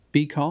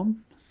Be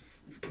calm.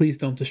 Please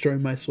don't destroy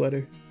my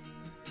sweater.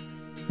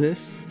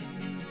 This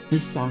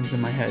is Songs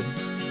in My Head.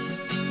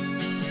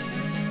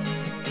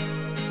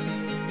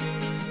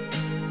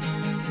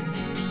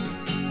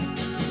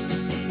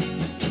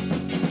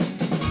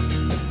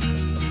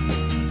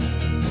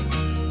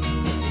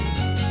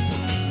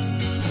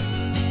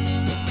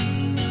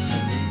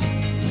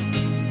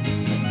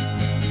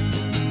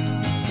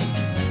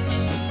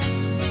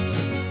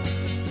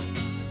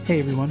 Hey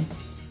everyone,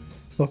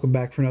 welcome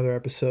back for another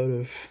episode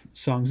of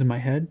Songs in My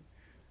Head,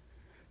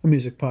 a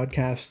music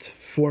podcast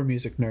for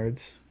music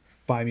nerds,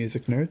 by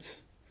music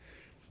nerds.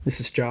 This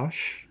is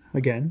Josh,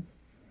 again,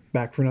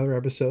 back for another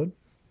episode,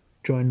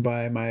 joined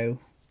by my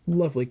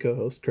lovely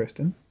co-host,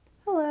 Kristen.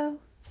 Hello.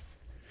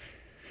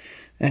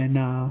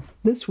 And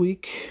this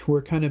week,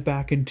 we're kind of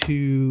back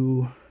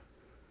into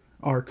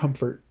our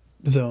comfort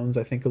zones,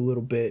 I think, a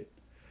little bit.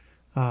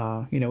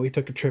 We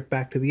took a trip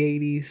back to the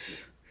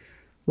 80s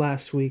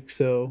last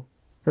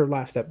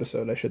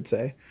episode, I should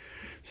say.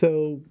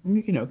 So,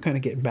 kind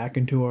of getting back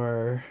into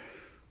our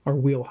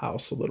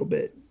wheelhouse a little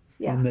bit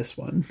on this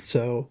one.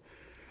 So,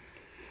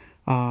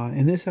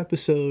 in this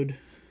episode,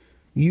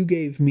 you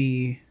gave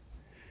me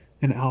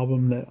an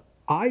album that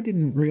I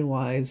didn't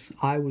realize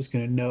I was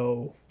going to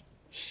know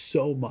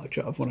so much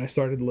of when I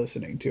started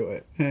listening to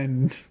it.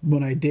 And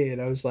when I did,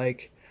 I was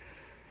like,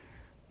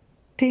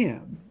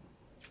 damn,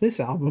 this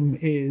album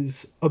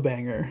is a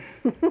banger.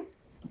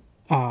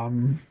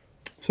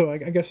 So I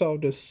guess I'll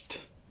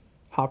just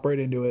hop right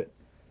into it.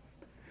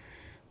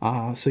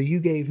 So you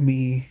gave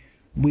me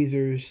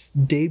Weezer's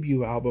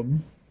debut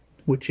album,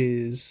 which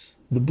is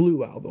the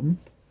Blue Album.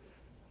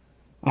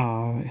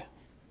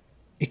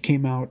 It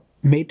came out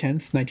May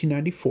 10th,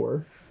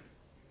 1994.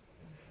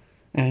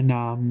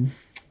 And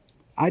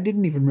I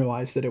didn't even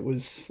realize that it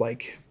was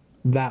like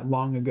that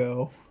long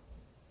ago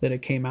that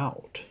it came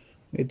out.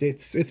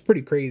 It's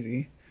pretty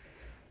crazy.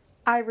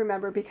 I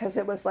remember because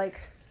it was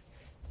like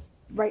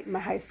right in my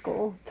high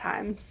school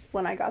times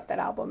when I got that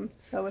album.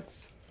 So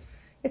it's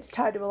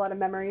tied to a lot of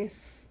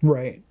memories.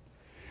 Right.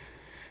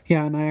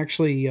 Yeah, and I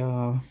actually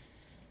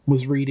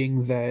was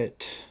reading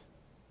that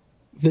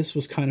this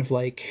was kind of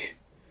like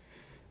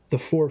the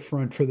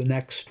forefront for the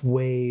next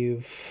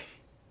wave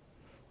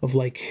of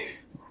like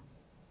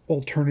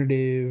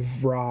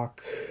alternative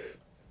rock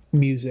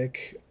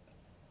music,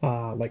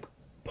 like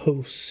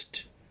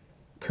post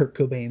Kurt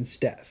Cobain's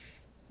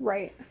death.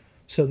 Right.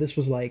 So this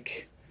was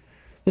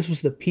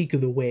the peak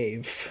of the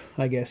wave,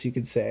 I guess you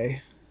could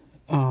say.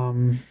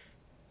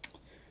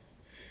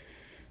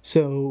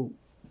 So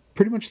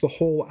pretty much the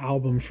whole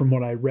album, from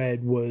what I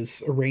read,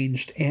 was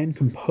arranged and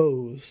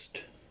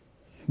composed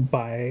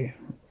by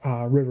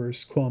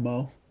Rivers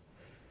Cuomo,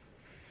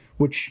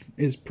 which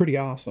is pretty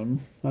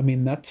awesome. I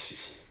mean,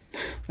 that's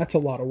a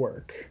lot of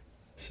work.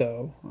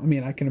 So, I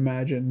mean, I can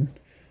imagine.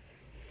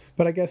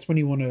 But I guess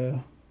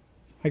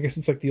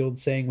it's like the old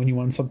saying, when you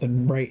want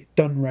something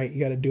done right, you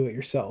got to do it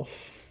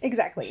yourself.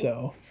 Exactly.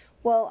 So,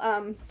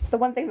 well, the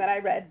one thing that I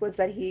read was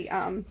that he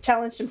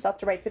challenged himself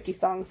to write 50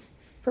 songs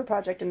for a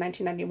project in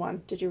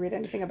 1991. Did you read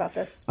anything about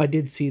this? I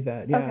did see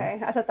that, yeah. Okay,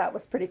 I thought that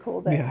was pretty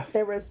cool that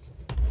there was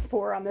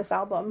 4 on this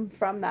album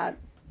from that.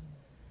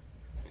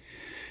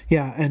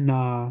 Yeah,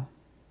 and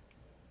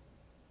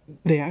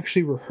they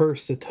actually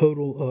rehearsed a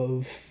total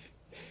of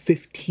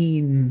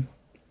 15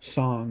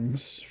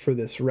 songs for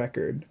this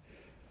record,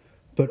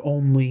 but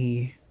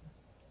only,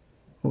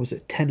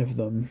 10 of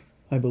them,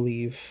 I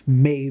believe,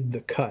 made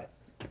the cut.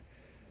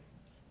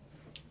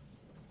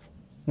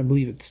 I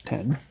believe it's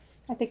 10.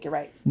 I think you're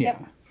right. Yeah.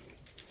 Yep.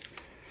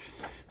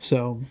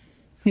 So,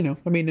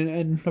 I mean,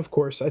 and of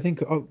course, I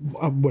think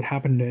what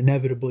happened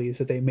inevitably is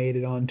that they made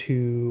it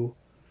onto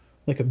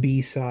like a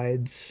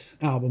B-sides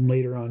album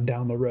later on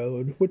down the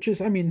road, which is,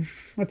 I mean,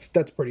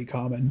 that's pretty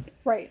common.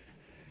 Right.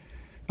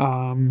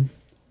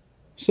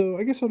 So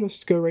I guess I'll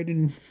just go right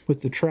in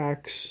with the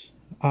tracks.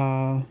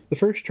 The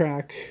first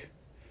track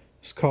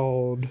is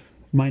called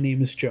My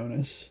Name is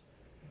Jonas.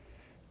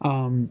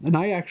 And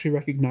I actually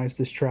recognized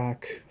this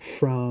track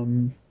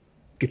from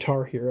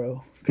Guitar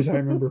Hero, because I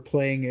remember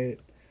playing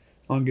it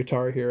on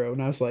Guitar Hero,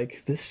 and I was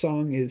like, this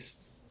song is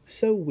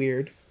so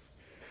weird,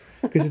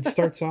 because it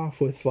starts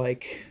off with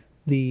like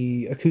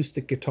the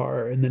acoustic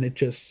guitar, and then it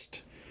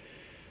just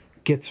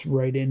gets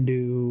right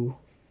into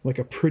like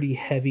a pretty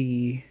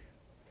heavy,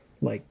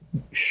 like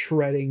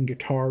shredding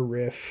guitar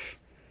riff.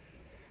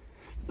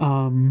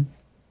 But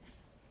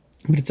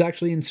it's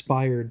actually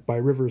inspired by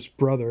Rivers'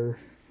 brother.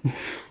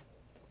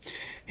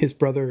 His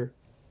brother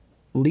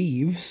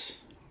Leaves.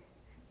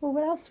 Well,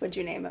 what else would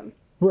you name him?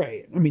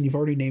 Right. I mean, you've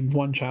already named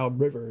one child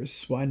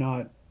Rivers. Why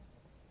not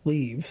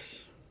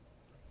Leaves?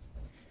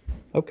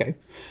 Okay.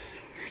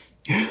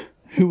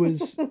 Who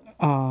was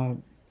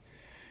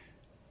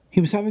he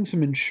was having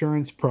some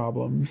insurance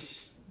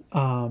problems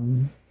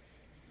after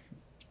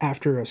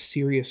a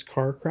serious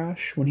car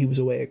crash when he was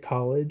away at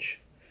college.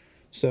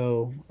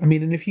 So, I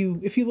mean, and if you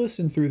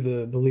listen through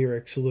the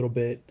lyrics a little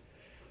bit,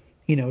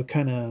 it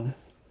kind of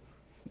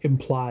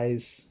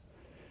implies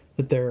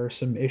that there are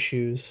some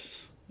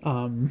issues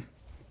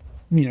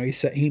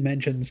he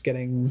mentions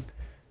getting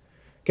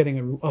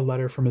a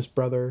letter from his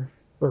brother,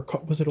 or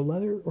was it a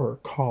letter or a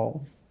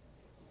call?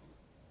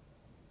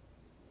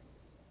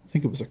 I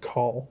think it was a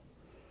call.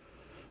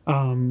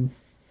 I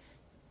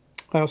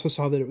also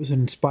saw that it was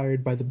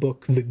inspired by the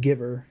book The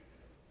Giver,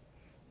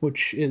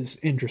 which is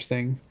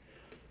interesting.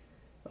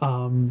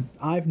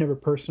 I've never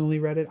personally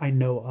read it. I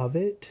know of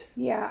it.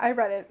 Yeah, I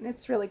read it.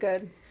 It's really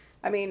good.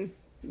 I mean,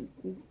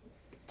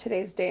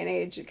 today's day and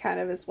age, it kind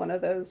of is one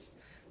of those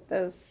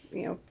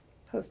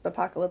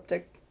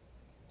post-apocalyptic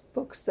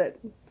books that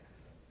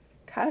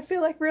kind of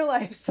feel like real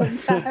life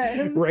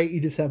sometimes. Right? You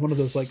just have one of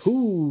those like,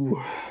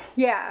 ooh.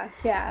 Yeah.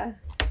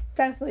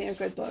 Definitely a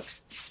good book.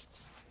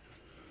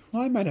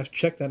 Well, I might have to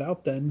check that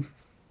out then.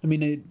 I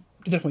mean, it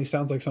definitely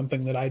sounds like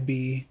something that I'd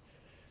be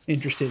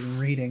interested in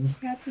reading.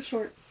 Yeah, it's a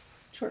short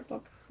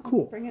book.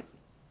 Cool. Bring it.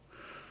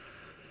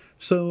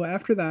 So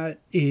after that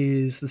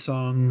is the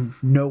song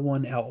No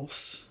One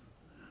Else.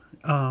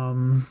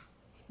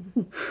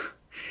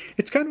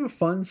 It's kind of a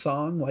fun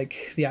song,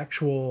 like the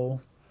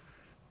actual,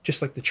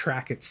 just like the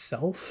track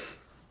itself,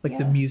 like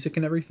the music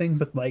and everything,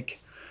 but like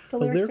the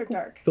lyrics are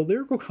dark. The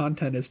lyrical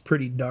content is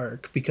pretty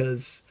dark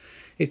because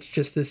it's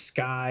just this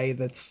guy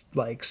that's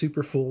like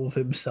super full of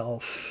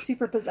himself,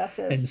 super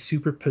possessive, and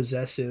super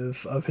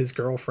possessive of his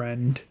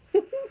girlfriend.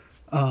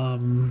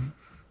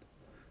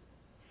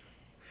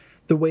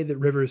 The way that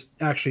Rivers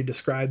actually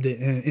described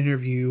it in an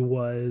interview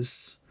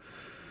was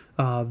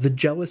the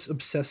jealous,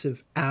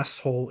 obsessive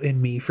asshole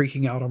in me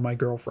freaking out on my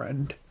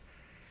girlfriend.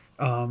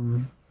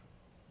 And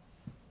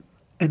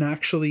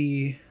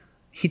actually,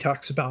 he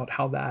talks about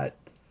how that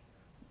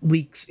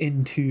leaks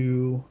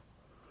into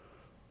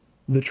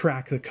the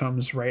track that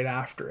comes right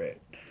after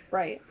it.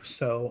 Right.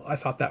 So I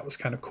thought that was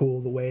kind of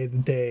cool, the way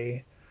that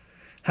they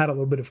had a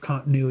little bit of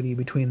continuity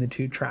between the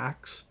two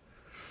tracks.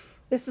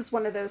 This is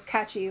one of those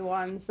catchy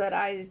ones that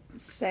I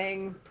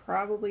sang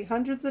probably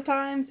hundreds of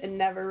times and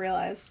never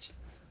realized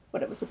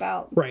what it was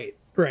about. Right.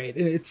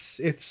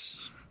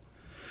 It's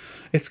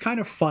kind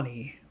of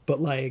funny, but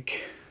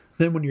like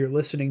then when you're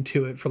listening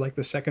to it for like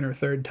the second or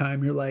third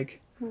time, you're like,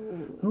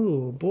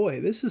 oh boy,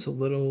 this is a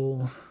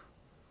little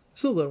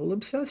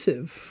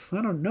obsessive.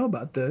 I don't know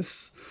about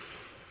this.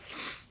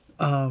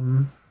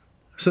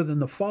 So then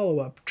the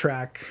follow-up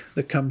track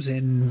that comes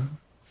in,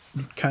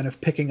 kind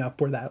of picking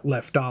up where that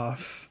left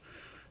off,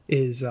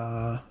 is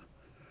The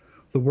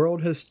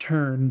World Has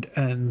Turned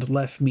and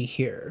Left Me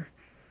Here.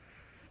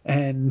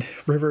 And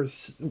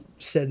Rivers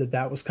said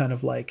that was kind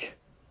of like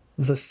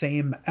the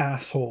same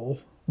asshole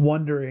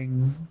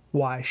wondering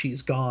why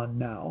she's gone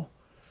now.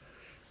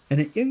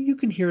 And you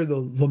can hear the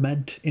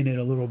lament in it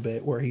a little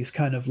bit, where he's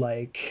kind of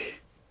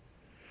like,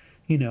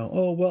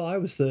 oh, well, I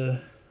was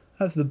the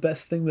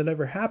best thing that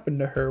ever happened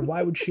to her.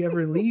 Why would she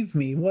ever leave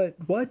me?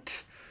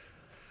 What?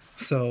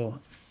 So,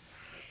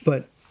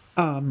 but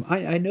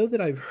I know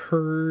that I've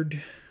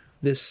heard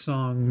this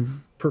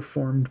song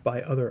performed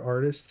by other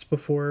artists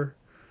before.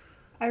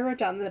 I wrote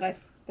down that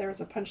there was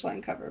a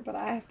Punchline cover, but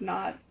I have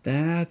not.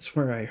 That's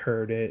where I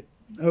heard it.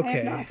 Okay. I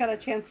have not got a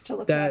chance to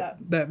look that up.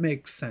 That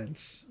makes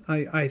sense.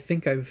 I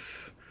think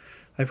I've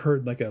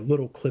heard like a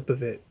little clip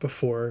of it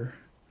before,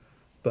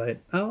 but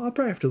I'll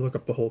probably have to look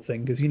up the whole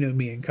thing because you know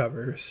me and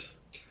covers.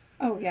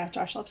 Oh yeah,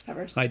 Josh loves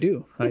covers. I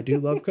do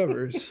love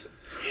covers.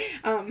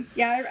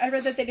 Yeah, I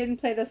read that they didn't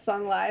play this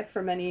song live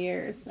for many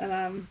years,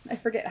 and I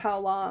forget how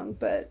long,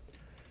 but.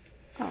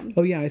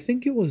 Oh yeah, I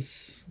think it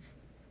was.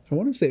 I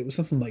want to say it was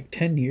something like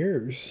 10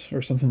 years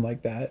or something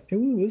like that. It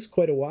was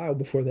quite a while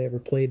before they ever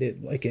played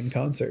it like in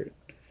concert.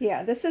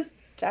 Yeah, this is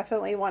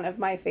definitely one of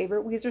my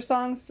favorite Weezer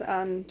songs,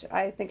 and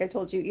I think I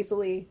told you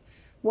easily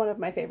one of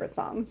my favorite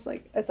songs.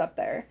 Like, it's up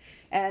there.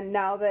 And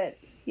now that,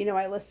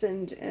 I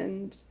listened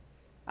and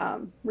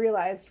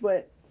realized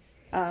what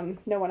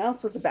No One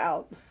Else was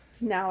about,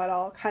 now it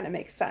all kind of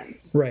makes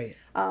sense. Right.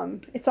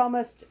 It's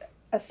almost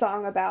a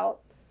song about,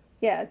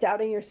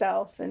 doubting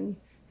yourself and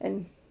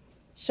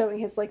showing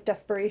his like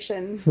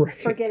desperation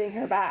for getting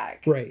her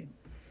back. Right.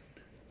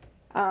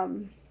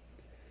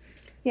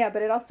 Yeah,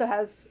 but it also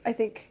has, I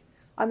think,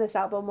 on this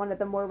album, one of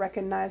the more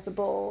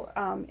recognizable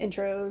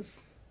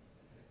intros.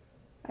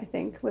 I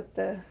think with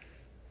the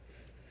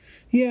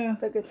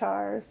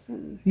guitars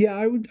and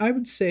I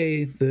would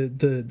say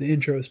the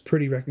intro is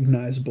pretty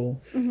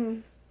recognizable. Mm-hmm.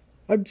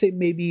 I would say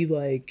maybe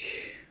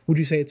like, would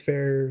you say it's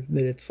fair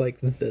that it's like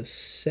the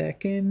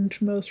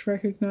second most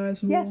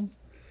recognizable? Yes.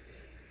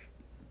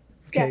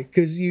 Okay,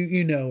 because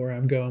you know where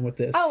I'm going with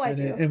this. Oh, I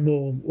do. And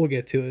we'll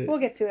get to it. We'll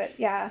get to it,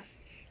 yeah.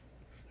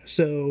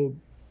 So,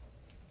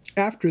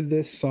 after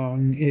this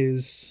song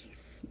is,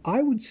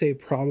 I would say,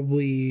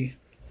 probably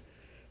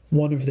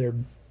one of their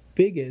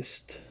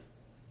biggest,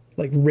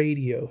 like,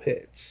 radio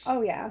hits.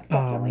 Oh, yeah,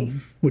 definitely.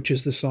 Which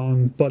is the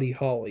song Buddy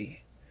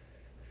Holly.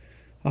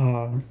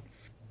 And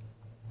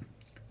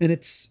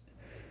it's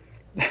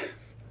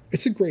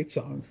a great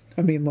song.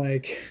 I mean,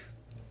 like,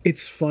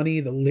 it's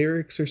funny. The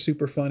lyrics are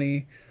super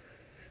funny.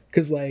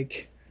 Because,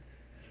 like,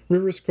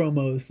 Rivers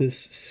Cuomo is this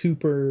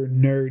super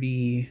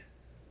nerdy,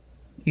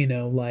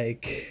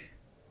 like,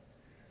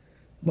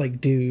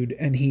 like dude,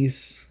 and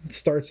he's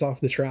starts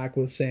off the track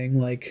with saying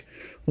like,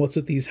 "What's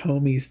with these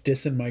homies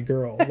dissing my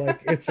girl?"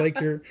 Like it's like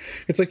you're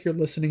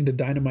listening to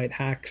Dynamite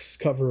Hack's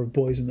cover of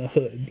Boys in the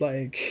Hood.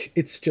 Like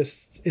it's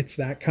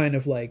that kind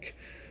of like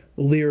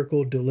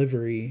lyrical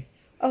delivery.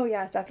 Oh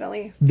yeah,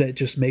 definitely. That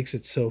just makes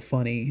it so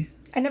funny.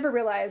 I never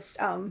realized,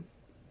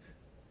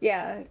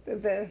 yeah,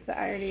 the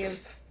irony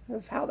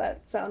of how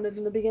that sounded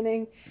in the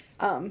beginning.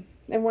 And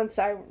once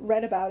I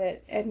read about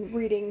it and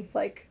reading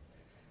like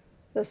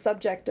the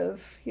subject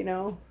of,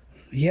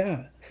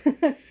 Yeah.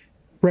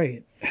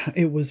 Right.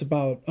 It was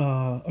about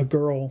a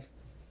girl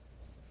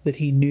that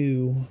he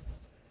knew.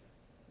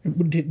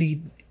 Did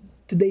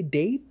they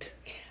date?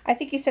 I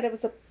think he said it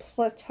was a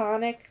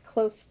platonic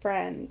close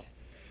friend.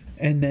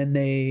 And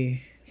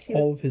then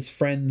all of his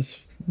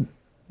friends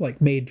like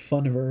made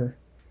fun of her.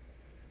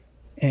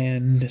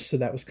 And so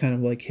that was kind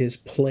of like his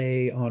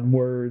play on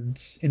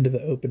words into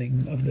the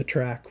opening of the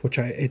track, which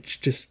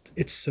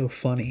it's so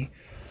funny.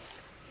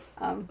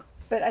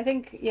 But I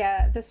think,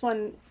 yeah, this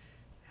one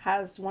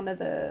has one of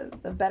the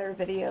better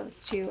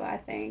videos too, I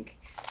think.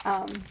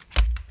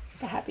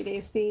 The Happy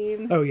Days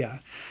theme. Oh yeah.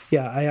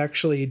 Yeah, I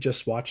actually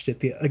just watched it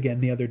the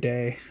other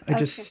day.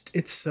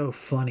 It's so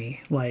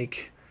funny.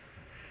 Like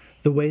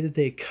the way that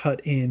they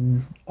cut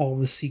in all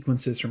the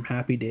sequences from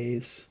Happy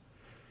Days.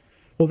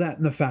 Well, that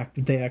and the fact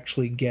that they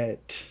actually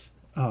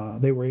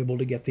they were able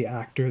to get the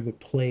actor that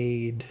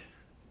played,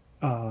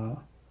 is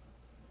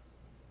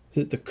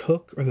it the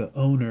cook or the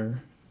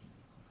owner?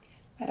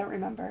 I don't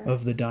remember.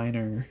 Of the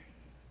diner.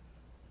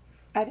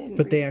 I didn't.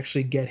 But they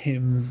actually get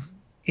him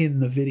in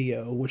the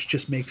video, which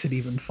just makes it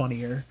even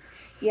funnier.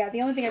 Yeah,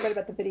 the only thing I read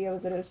about the video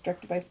is that it was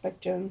directed by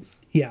Spike Jonze.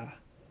 Yeah.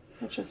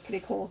 Which is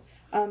pretty cool.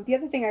 The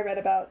other thing I read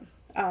about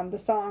the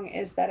song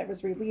is that it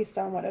was released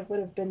on what would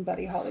have been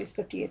Buddy Holly's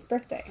 58th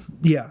birthday.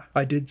 Yeah,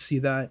 I did see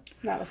that.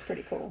 That was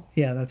pretty cool.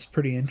 Yeah, that's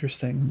pretty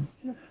interesting.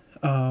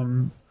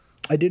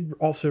 I did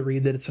also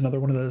read that it's another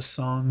one of those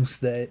songs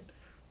that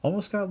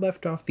almost got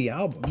left off the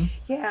album.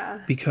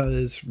 Yeah.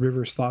 Because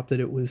Rivers thought that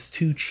it was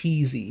too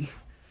cheesy.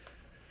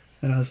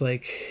 And I was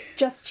like...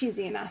 Just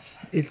cheesy enough.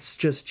 It's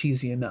just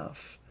cheesy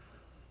enough.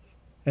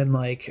 And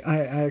like, I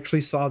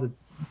actually saw that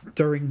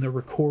during the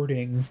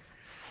recording,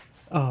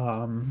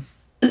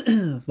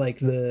 like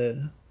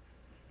the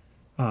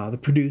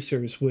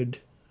producers would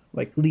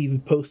like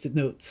leave post-it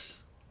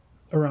notes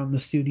around the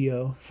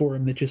studio for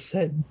him that just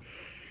said,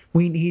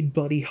 "We need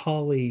Buddy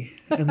Holly,"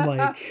 and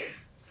like,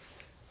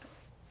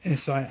 and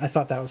so I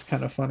thought that was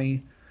kind of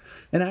funny.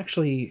 And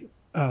actually,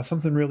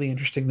 something really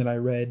interesting that I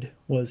read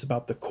was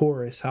about the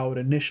chorus, how it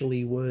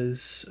initially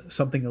was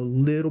something a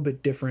little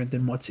bit different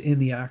than what's in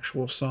the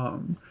actual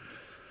song.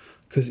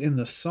 Because in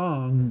the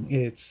song,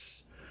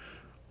 it's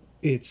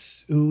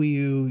ooh,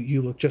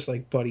 you look just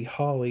like Buddy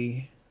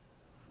Holly.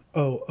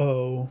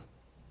 Oh,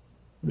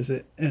 what is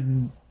it?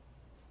 And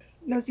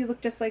no, you look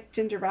just like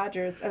Ginger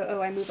Rogers.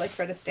 Oh, I move like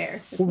Fred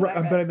Astaire.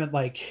 But I meant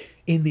like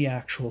in the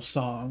actual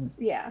song.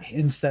 Yeah.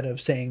 Instead of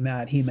saying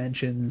that, he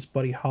mentions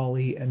Buddy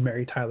Holly and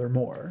Mary Tyler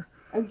Moore.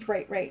 Oh,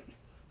 right.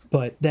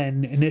 But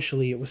then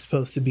initially it was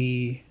supposed to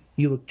be,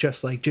 you look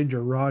just like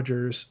Ginger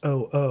Rogers.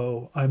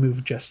 Oh, I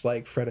move just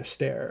like Fred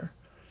Astaire.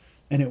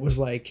 And it was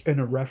like in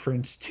a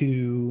reference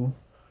to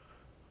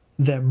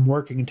them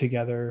working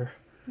together.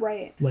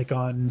 Right. Like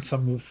on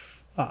some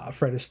of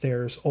Fred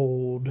Astaire's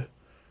old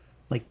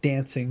like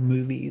dancing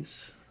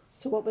movies.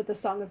 So what would the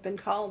song have been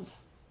called?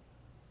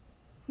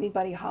 I mean,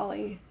 Buddy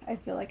Holly. I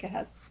feel like it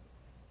has...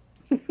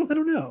 I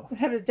don't know. It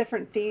had a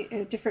different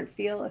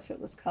feel if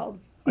it was called...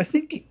 I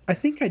think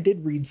I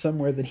did read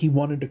somewhere that he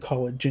wanted to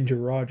call it Ginger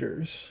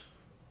Rogers.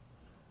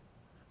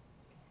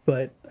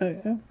 But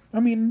I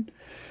mean,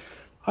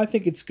 I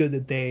think it's good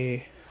that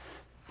they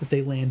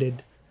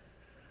landed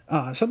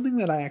something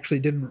that I actually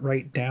didn't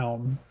write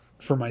down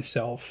for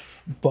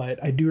myself,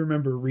 but I do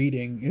remember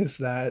reading is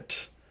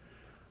that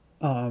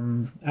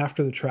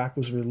after the track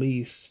was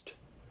released,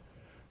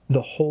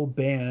 the whole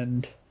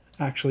band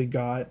actually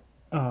got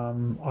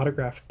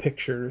autographed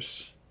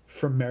pictures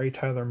from Mary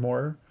Tyler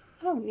Moore.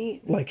 Oh,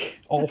 neat. Like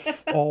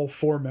all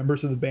four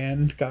members of the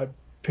band got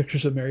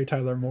pictures of Mary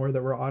Tyler Moore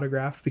that were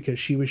autographed because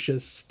she was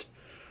just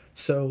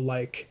so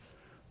like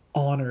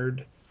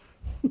honored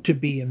to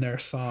be in their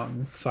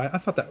song. So I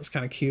thought that was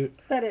kind of cute.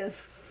 That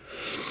is.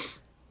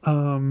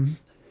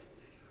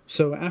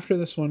 So after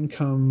this one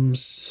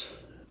comes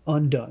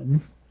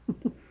Undone,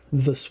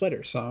 the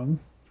Sweater Song,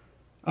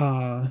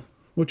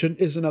 which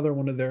is another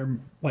one of their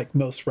like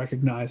most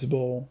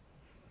recognizable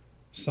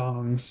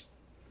songs.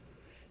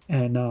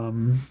 And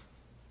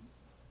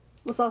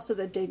it was also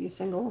the debut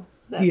single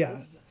that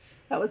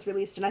was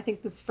released, and I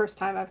think this is the first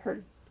time I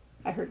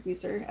heard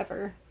Weezer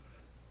ever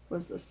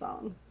was this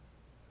song.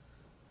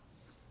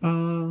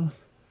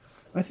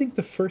 I think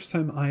the first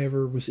time I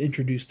ever was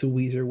introduced to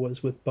Weezer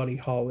was with Buddy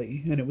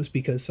Holly, and it was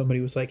because somebody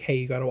was like, "Hey,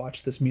 you got to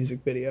watch this music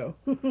video."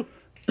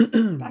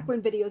 Back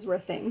when videos were a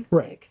thing.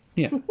 Right.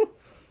 Yeah.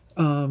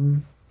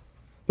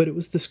 But it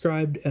was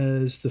described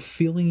as the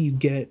feeling you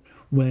get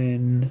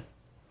when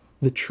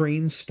the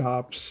train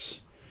stops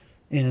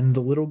and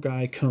the little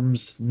guy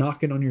comes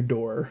knocking on your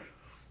door.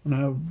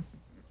 And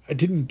I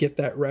didn't get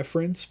that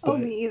reference, but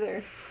me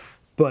either.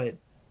 But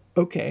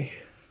okay.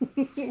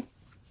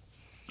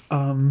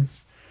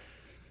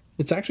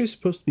 It's actually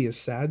supposed to be a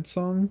sad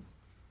song,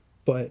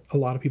 but a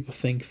lot of people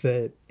think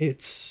that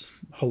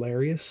it's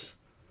hilarious.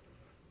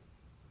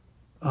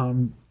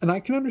 And I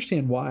can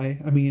understand why.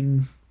 I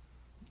mean,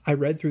 I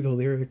read through the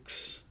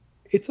lyrics.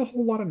 It's a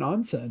whole lot of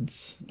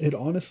nonsense. It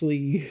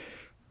honestly,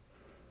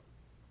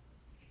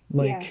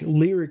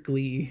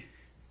 lyrically,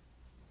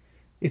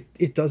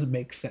 it doesn't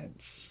make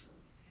sense.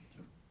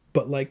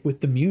 But like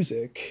with the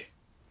music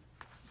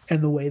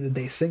and the way that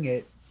they sing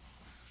it,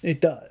 it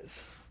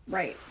does.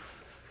 Right.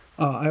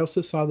 I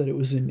also saw that it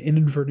was an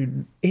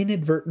inadvertent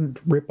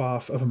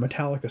ripoff of a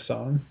Metallica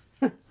song,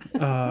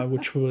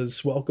 which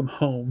was Welcome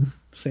Home,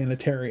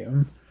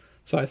 Sanitarium.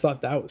 So I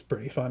thought that was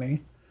pretty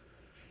funny.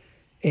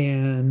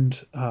 And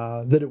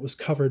that it was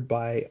covered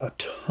by a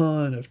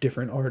ton of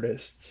different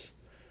artists,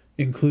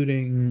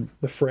 including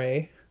The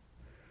Fray,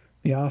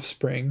 The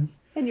Offspring.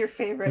 And your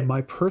favorite. And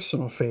my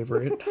personal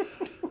favorite,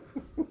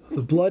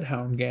 the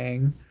Bloodhound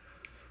Gang,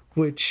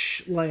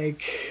 which,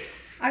 like...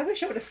 I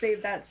wish I would have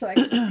saved that so I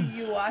could see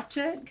you watch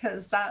it,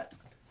 because that...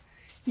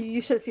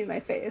 You should have seen my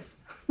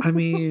face. I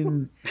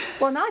mean...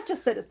 Well, not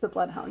just that it's the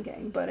Bloodhound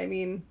Gang, but I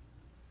mean...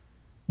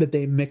 That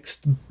they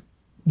mixed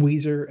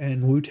Weezer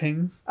and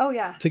Wu-Tang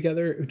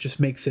together, it just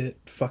makes it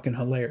fucking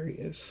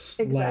hilarious.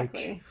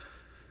 Exactly.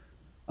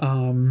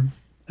 And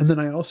then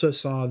I also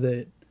saw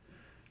that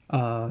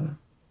Tom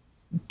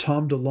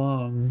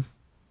DeLonge,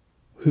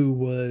 who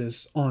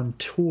was on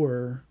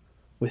tour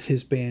with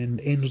his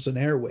band Angels and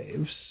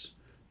Airwaves,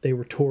 they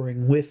were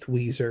touring with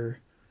Weezer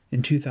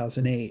in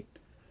 2008,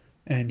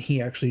 and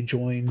he actually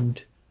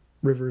joined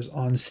Rivers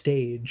on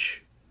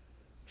stage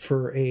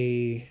for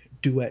a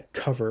duet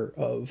cover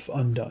of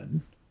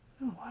Undone.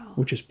 Oh, wow.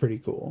 Which is pretty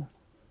cool.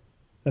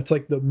 That's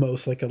like the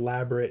most like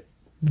elaborate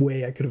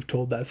way I could have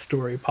told that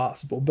story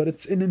possible, but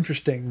it's an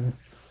interesting...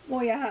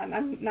 Well, yeah,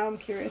 and I'm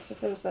curious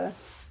if there's a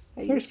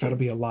there's got to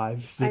be a live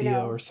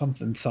video or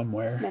something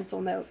somewhere.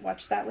 Mental note,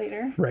 watch that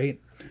later. Right.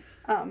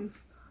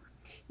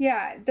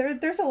 Yeah,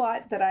 there's a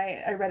lot that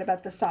I read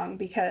about the song,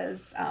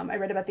 because I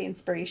read about the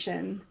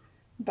inspiration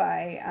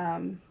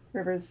by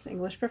Rivers'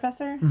 English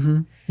professor.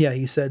 Mm-hmm. Yeah,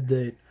 he said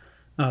that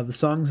the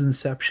song's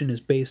inception is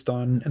based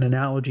on an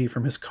analogy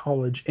from his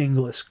college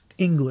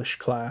English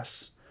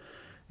class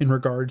in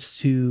regards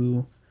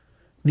to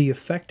the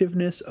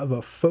effectiveness of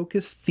a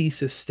focused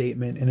thesis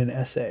statement in an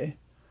essay.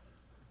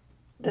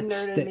 The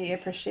nerd in me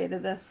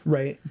appreciated this.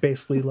 Right.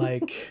 Basically,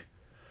 like,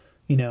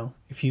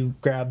 if you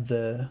grab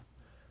the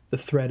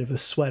thread of a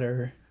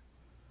sweater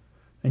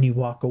and you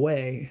walk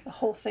away, the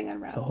whole thing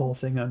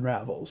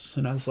unravels.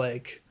 And I was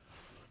like,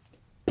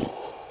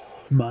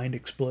 mind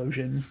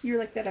explosion. You're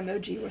like that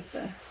emoji with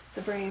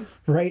the brain.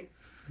 Right.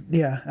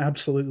 Yeah,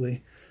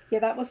 absolutely. Yeah,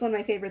 that was one of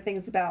my favorite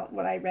things about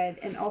what I read.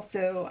 And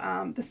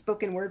also the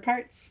spoken word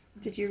parts.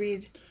 Did you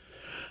read?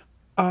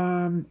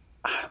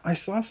 I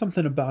saw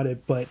something about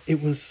it, but I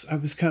was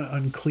kind of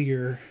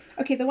unclear.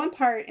 Okay, the one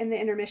part in the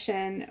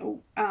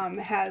intermission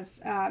has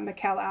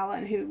Mikel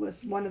Allen, who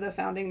was one of the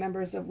founding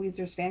members of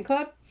Weezer's fan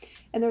club,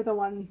 and they're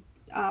one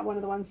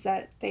of the ones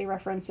that they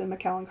reference in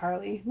Mikel and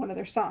Carly, one of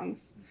their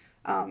songs,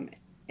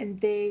 and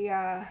they,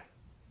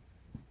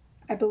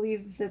 I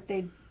believe that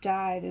they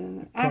died in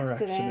an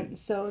accident,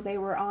 so they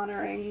were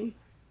honoring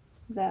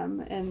them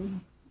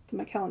in the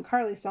Mikel and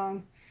Carly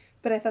song,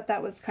 but I thought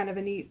that was kind of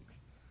a neat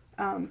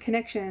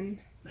connection.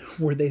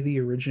 Were they the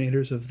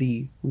originators of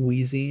the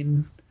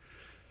wheezing?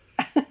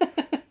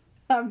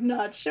 I'm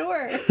not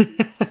sure.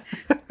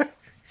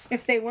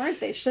 If they weren't,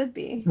 they should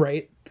be.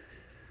 Right.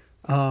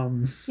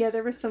 Yeah,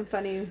 there were some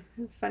funny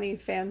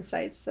fan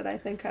sites that I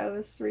think I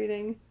was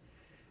reading.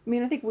 I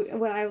mean, I think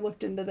when I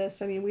looked into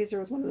this, I mean, Weezer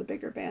was one of the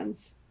bigger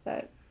bands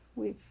that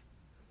we've...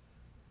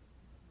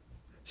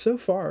 So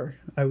far,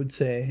 I would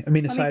say. I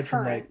mean, aside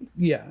from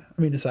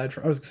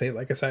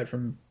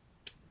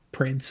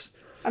Prince.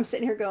 I'm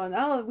sitting here going,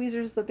 oh,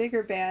 Weezer's the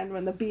bigger band,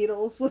 when the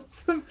Beatles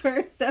was the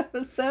first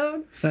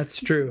episode. That's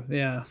true,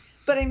 yeah.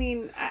 But I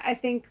mean, I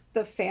think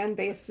the fan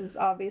base is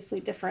obviously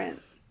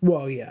different.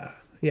 Well, yeah.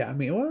 Yeah, I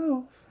mean,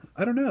 well,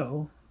 I don't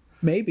know.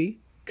 Maybe.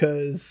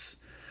 Because,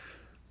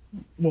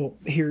 well,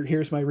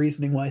 here's my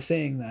reasoning why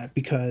saying that.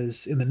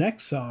 Because in the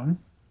next song,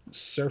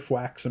 Surf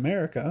Wax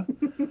America,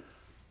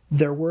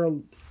 there were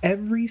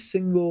every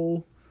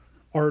single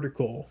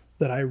article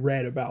that I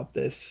read about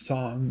this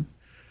song,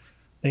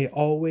 they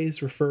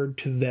always referred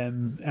to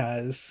them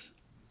as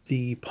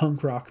the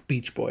punk rock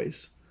Beach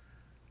Boys.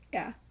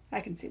 Yeah,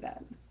 I can see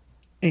that.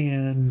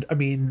 And I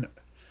mean,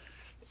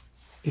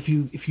 if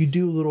you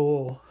do a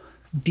little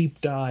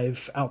deep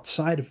dive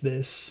outside of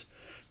this,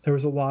 there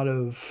was a lot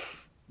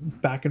of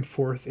back and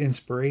forth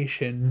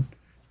inspiration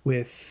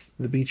with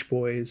the Beach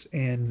Boys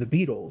and the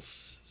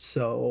Beatles.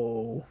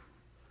 So,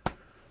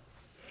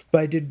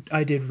 but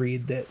I did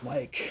read that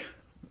like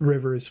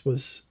Rivers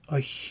was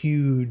a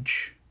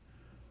huge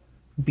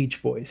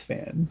Beach Boys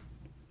fan.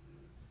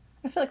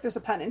 I feel like there's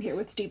a pun in here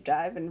with deep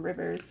dive and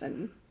rivers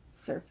and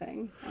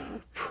surfing.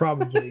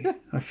 Probably.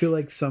 I feel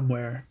like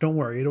somewhere. Don't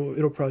worry,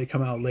 it'll probably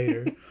come out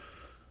later.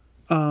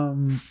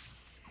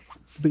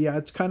 But yeah,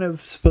 it's kind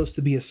of supposed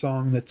to be a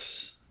song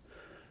that's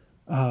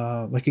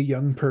like a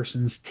young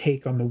person's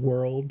take on the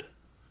world.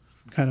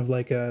 Kind of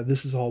like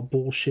this is all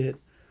bullshit.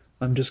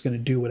 I'm just going to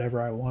do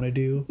whatever I want to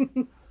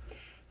do.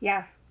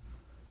 Yeah.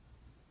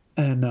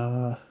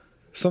 And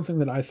something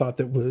that I thought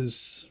that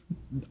was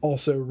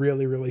also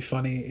really, really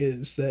funny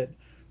is that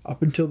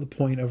up until the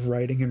point of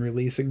writing and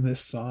releasing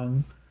this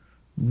song,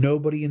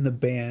 nobody in the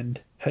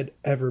band had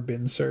ever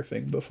been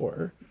surfing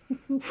before,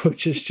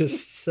 which is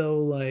just so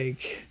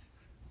like,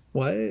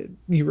 what?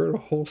 You wrote a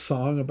whole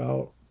song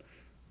about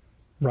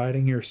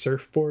riding your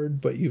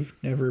surfboard, but you've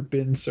never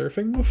been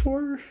surfing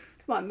before?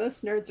 Come on,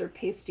 most nerds are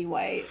pasty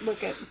white.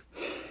 Look at...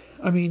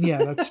 I mean,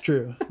 yeah, that's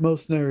true.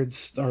 Most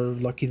nerds are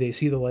lucky they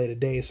see the light of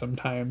day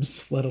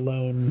sometimes, let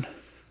alone...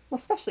 Well,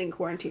 especially in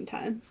quarantine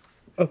times.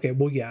 Okay,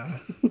 well, yeah,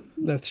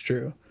 that's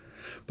true.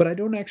 But I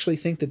don't actually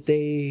think that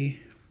they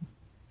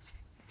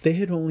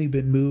had only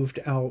been moved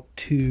out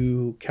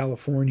to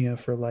California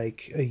for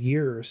like a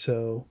year or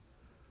so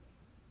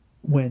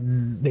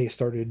when they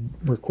started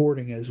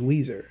recording as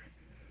Weezer.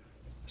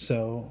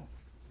 So,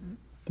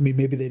 I mean,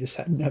 maybe they just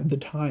hadn't had the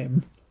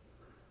time.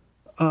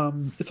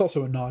 It's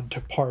also a nod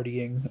to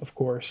partying, of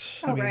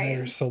course. Oh, I mean, right.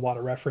 There's a lot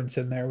of reference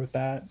in there with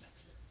that.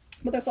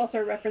 But there's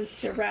also a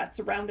reference to rats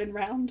round and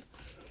round.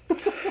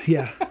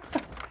 Yeah.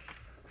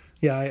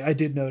 Yeah, I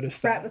did notice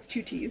that. Rat with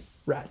two T's.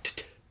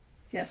 Rat.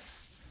 Yes.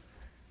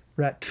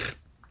 Rat.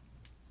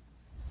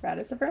 Rat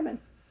is a vermin.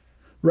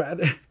 Rat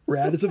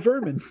is a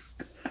vermin.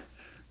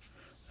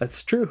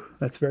 That's true.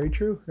 That's very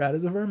true. Rat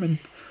is a vermin.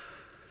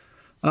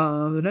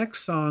 The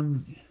next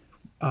song,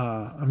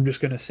 I'm just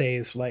going to say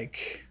is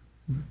like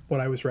what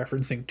I was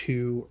referencing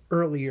to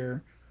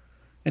earlier.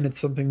 And it's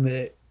something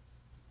that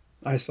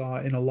I saw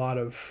in a lot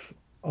of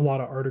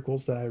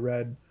articles that I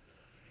read.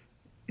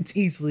 It's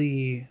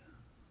easily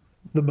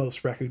the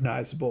most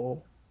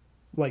recognizable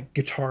like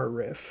guitar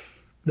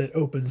riff that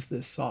opens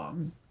this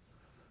song.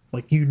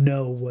 Like, you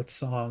know what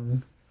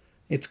song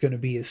it's going to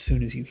be as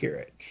soon as you hear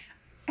it.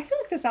 I feel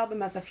like this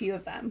album has a few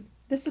of them.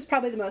 This is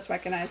probably the most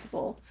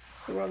recognizable.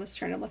 The World Has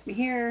Turned and Left Me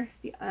Here,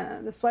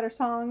 the Sweater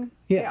Song.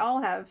 Yeah. They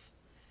all have,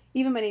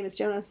 even My Name is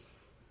Jonas,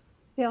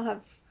 they all have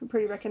a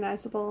pretty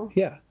recognizable.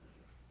 Yeah.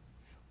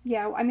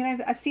 Yeah, I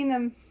mean, I've seen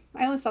them.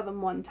 I only saw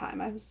them one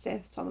time. I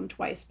saw them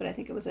twice, but I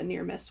think it was a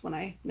near miss when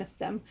I missed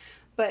them.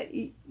 But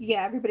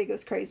yeah, everybody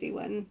goes crazy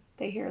when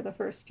they hear the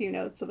first few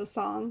notes of a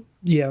song.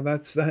 Yeah,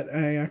 that's that.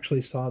 I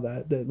actually saw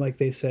that like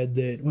they said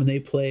that when they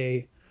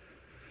play,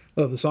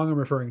 oh, the song I'm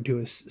referring to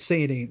is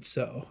 "Say It Ain't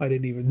So." I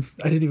didn't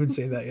even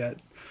say that yet.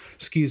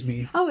 Excuse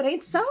me. Oh, it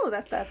ain't so.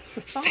 That's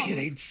the song. Say it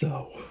ain't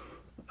so.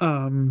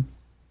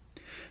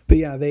 But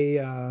yeah,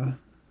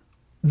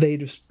 they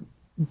just,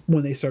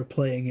 when they start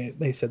playing it,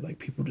 they said like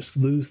people just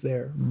lose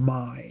their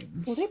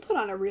minds. Well, they put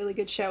on a really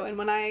good show, and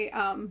when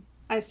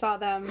I saw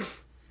them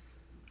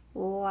it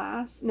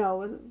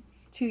was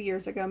 2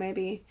 years ago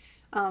maybe.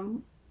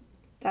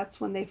 That's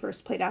when they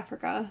first played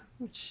Africa,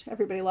 which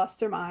everybody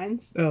lost their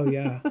minds. Oh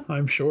yeah,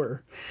 I'm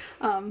sure.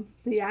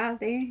 Yeah,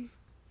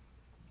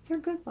 they're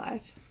good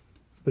live.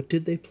 But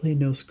did they play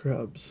No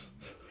Scrubs?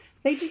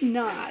 They did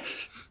not.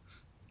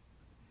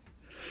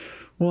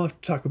 We'll have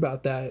to talk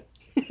about that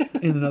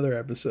in another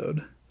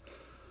episode.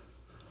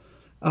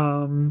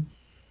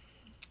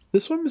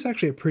 This one was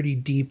actually a pretty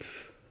deep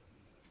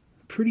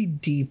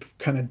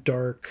kind of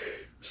dark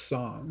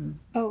song.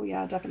 Oh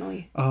yeah,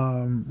 definitely.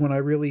 When I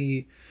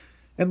really,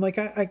 and like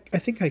I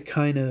think I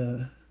kind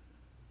of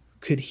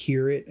could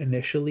hear it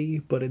initially,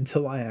 but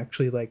until I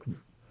actually like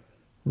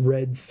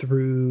read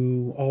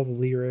through all the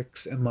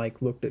lyrics and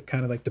like looked at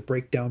kind of like the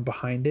breakdown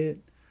behind it,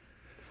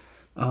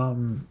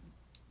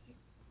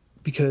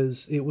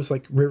 because it was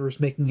like Rivers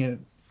making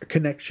a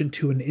connection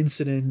to an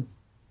incident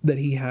that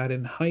he had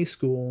in high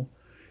school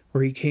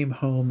where he came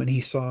home and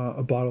he saw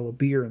a bottle of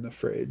beer in the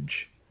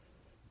fridge,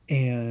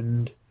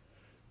 and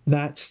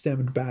that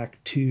stemmed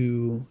back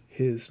to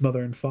his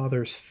mother and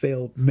father's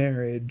failed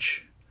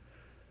marriage,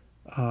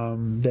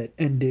 that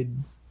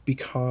ended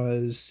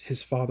because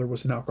his father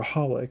was an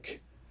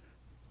alcoholic,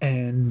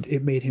 and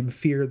it made him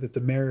fear that the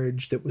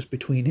marriage that was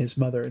between his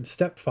mother and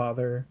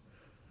stepfather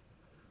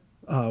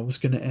was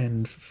going to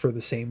end for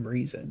the same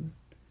reason.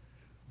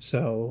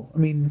 So, I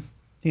mean,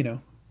 you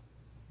know.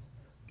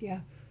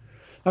 Yeah.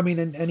 I mean,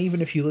 and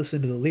even if you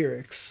listen to the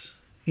lyrics,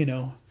 you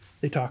know,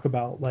 they talk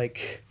about,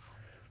 like,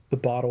 the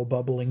bottle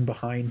bubbling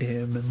behind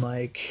him, and,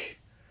 like,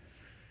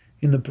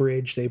 in the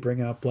bridge they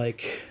bring up,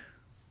 like,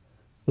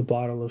 the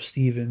bottle of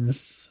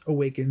Stevens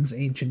awakens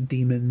ancient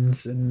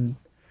demons, and,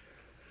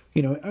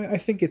 you know, I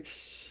think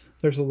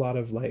there's a lot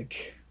of,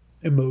 like,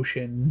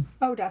 emotion.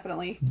 Oh,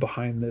 definitely.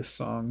 Behind this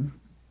song.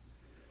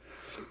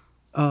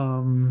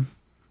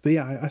 But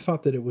yeah, I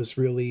thought that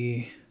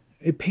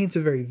it paints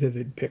a very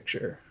vivid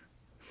picture,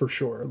 for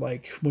sure.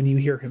 Like, when you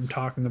hear him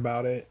talking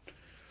about it,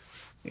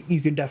 you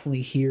can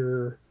definitely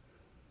hear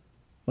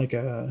like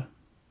a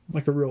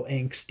like a real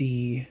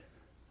angsty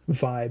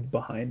vibe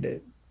behind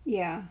it.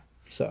 Yeah.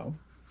 So,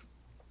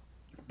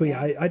 but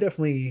yeah, I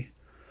definitely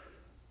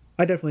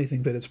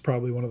think that it's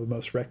probably one of the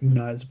most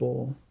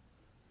recognizable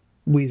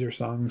Weezer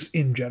songs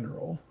in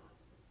general.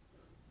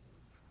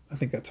 I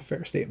think that's a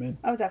fair statement.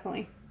 Oh,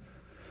 definitely.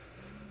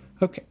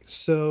 Okay,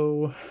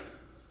 so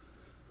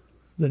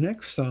the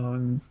next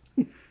song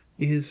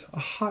is a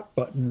hot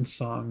button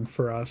song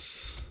for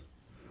us.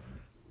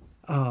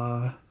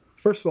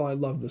 First of all, I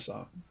love the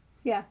song.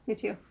 Yeah, me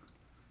too.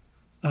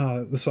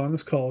 The song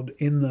is called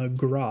In the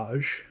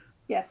Garage.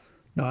 Yes.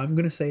 Now, I'm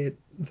going to say it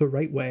the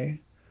right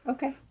way,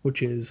 Okay.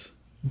 which is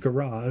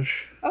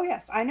garage. Oh,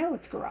 yes, I know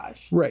it's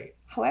garage. Right.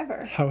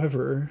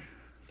 However,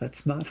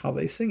 that's not how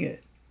they sing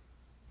it.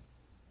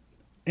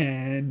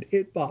 And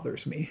it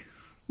bothers me.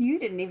 you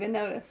didn't even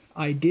notice.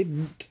 I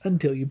didn't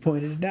until you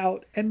pointed it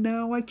out, and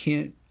now I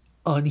can't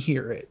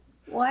unhear it.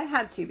 Well, I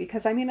had to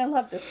because, I mean, I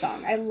love this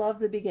song. I love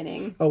the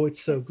beginning. Oh,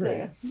 it's so It's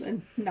great.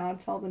 the nod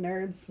to all the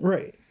nerds.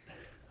 Right.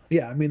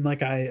 Yeah, I mean,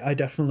 like, I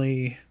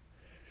definitely,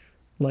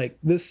 like,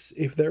 this,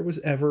 if there was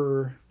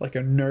ever, like,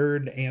 a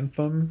nerd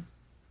anthem,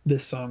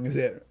 this song is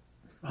it,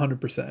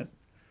 100%.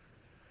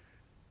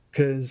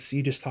 Because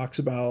he just talks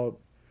about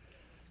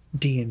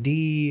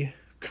D&D,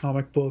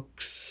 comic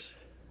books,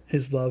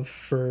 his love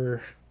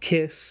for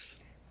Kiss,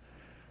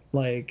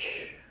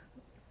 like,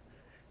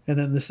 and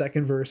then the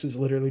second verse is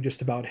literally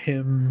just about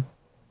him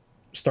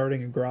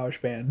starting a garage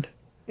band.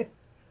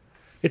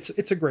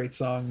 It's a great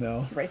song,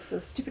 though. He writes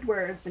those stupid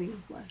words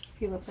and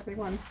he loves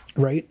everyone.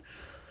 Right?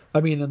 I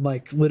mean, and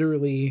like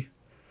literally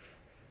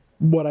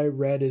what I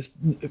read is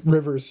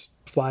Rivers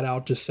flat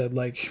out just said,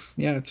 like,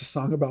 yeah, it's a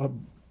song about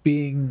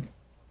being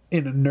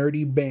in a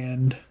nerdy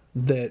band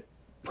that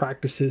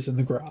practices in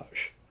the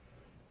garage.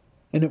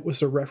 And it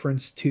was a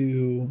reference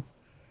to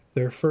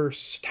their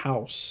first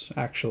house,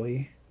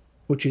 actually,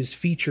 which is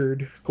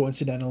featured,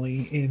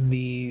 coincidentally, in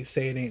the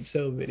Say It Ain't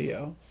So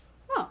video.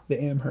 Oh.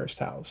 The Amherst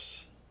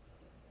house.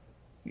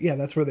 Yeah,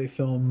 that's where they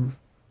film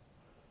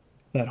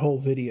that whole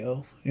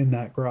video, in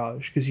that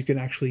garage, because you can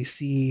actually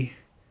see,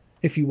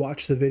 if you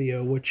watch the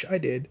video, which I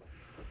did,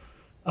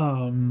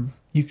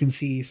 you can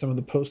see some of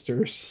the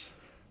posters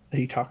that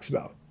he talks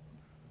about,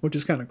 which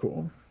is kind of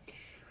cool.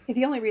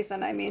 The only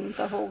reason, I mean,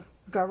 the whole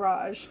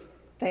garage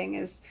thing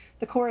is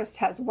the chorus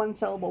has one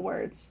syllable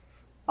words.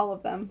 All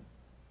of them.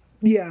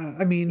 Yeah,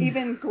 I mean...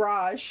 Even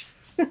garage.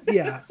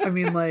 Yeah, I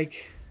mean,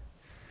 like...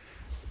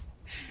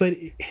 But...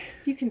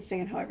 You can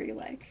sing it however you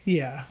like.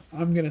 Yeah,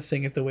 I'm going to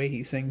sing it the way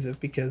he sings it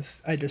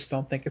because I just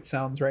don't think it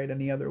sounds right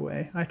any other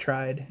way. I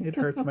tried. It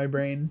hurts my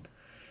brain.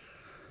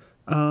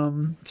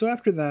 So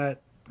after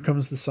that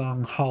comes the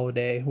song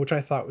Holiday, which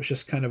I thought was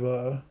just kind of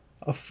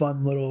a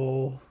fun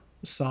little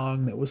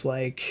song that was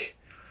like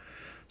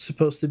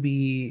supposed to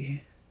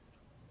be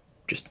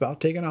just about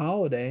taking a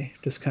holiday,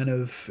 just kind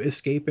of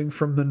escaping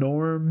from the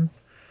norm.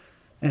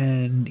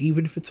 And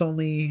even if it's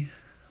only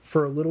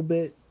for a little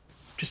bit,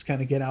 just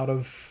kind of get out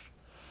of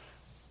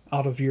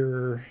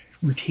your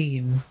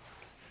routine.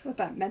 What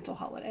about mental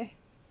holiday?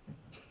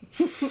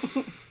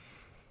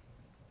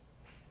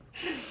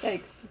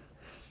 Thanks.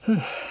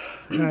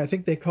 I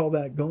think they call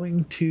that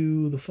going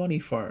to the funny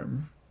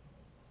farm,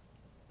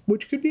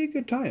 which could be a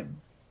good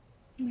time.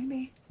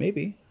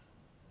 Maybe.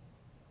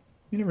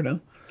 You never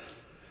know.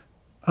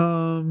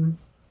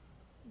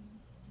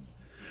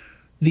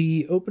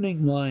 The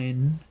opening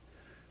line,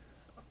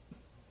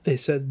 they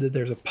said that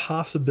there's a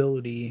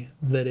possibility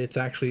that it's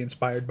actually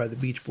inspired by the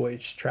Beach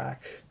Boys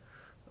track,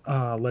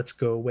 Let's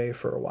Go Away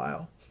for a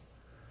While,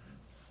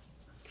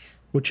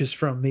 which is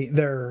from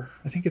I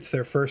think it's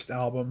their first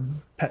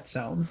album, Pet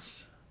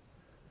Sounds.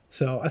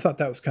 So I thought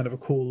that was kind of a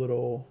cool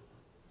little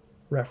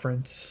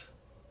reference.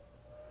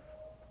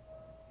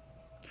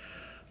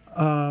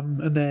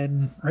 And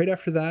then right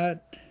after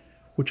that,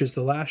 which is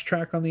the last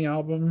track on the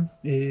album,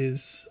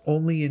 is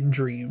Only in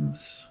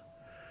Dreams.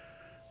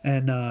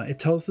 And it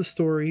tells the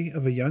story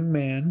of a young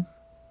man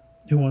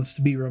who wants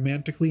to be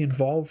romantically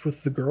involved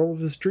with the girl of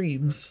his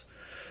dreams,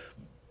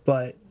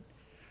 but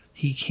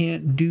he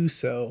can't do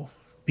so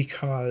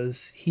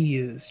because he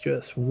is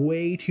just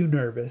way too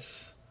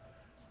nervous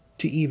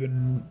to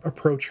even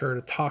approach her,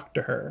 to talk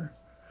to her.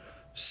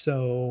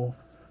 So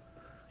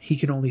he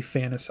can only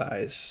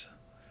fantasize.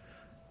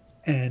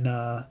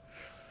 And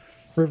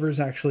Rivers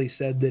actually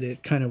said that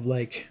it kind of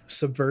like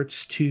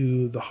subverts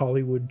to the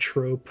Hollywood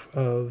trope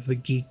of the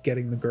geek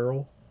getting the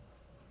girl.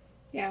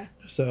 Yeah.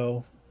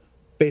 So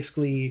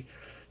basically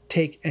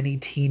take any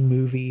teen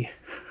movie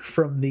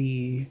from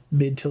the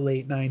mid to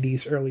late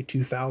 90s, early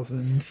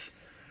 2000s.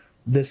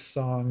 This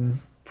song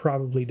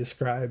probably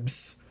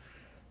describes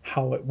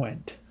how it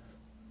went.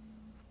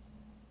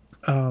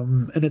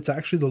 And it's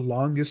actually the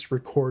longest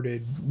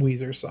recorded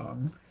Weezer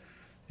song.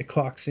 It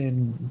clocks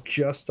in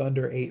just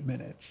under 8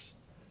 minutes.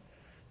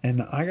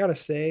 And I gotta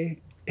say,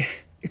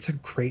 it's a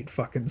great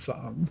fucking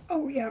song.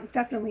 Oh, yeah,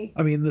 definitely.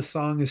 I mean, the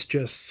song is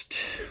just,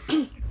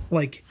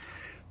 like,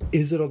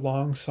 is it a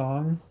long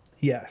song?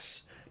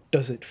 Yes.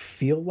 Does it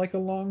feel like a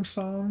long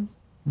song?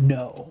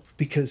 No,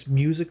 because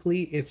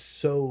musically it's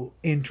so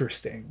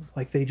interesting.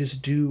 Like they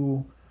just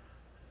do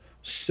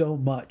so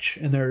much,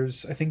 and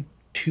there's I think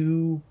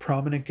two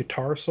prominent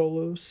guitar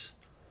solos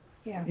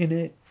Yeah. in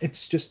it.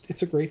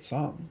 It's a great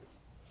song.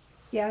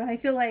 Yeah, and I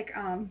feel like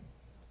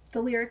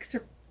the lyrics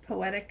are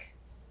poetic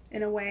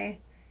in a way,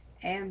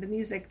 and the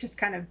music just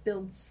kind of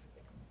builds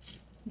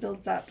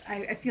up.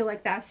 I feel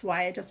like that's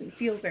why it doesn't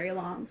feel very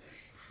long,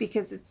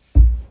 because it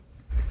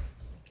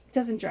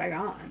doesn't drag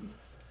on.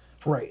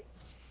 Right.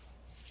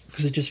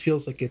 Because it just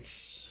feels like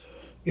it's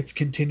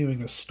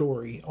continuing a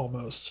story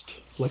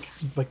almost.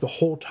 Like the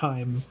whole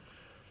time,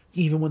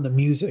 even when the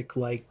music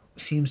like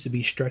seems to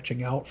be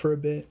stretching out for a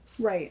bit,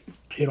 Right.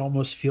 it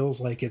almost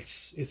feels like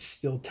it's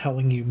still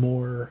telling you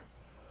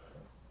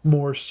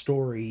more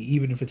story,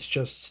 even if it's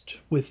just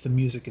with the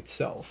music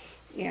itself.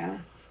 Yeah.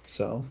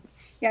 So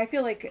Yeah, I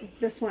feel like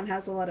this one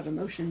has a lot of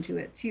emotion to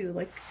it too.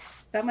 Like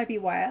that might be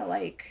why I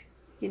like,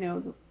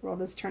 the world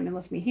has turned and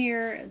left me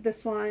here.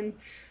 This one,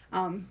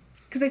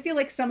 because I feel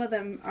like some of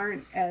them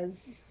aren't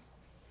as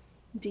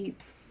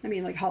deep. I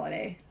mean, like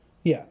Holiday.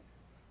 yeah,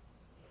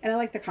 And I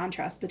like the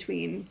contrast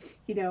between,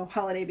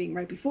 Holiday being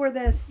right before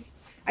this.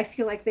 I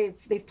feel like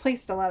they've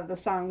placed a lot of the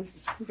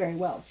songs very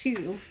well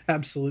too.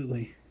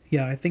 absolutely.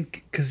 Yeah, I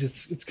think because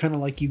it's kind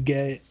of like you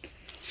get,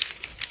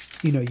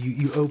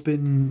 you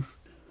open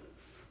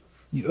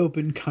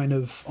kind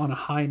of on a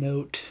high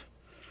note,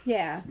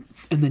 Yeah.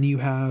 and then you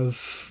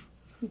have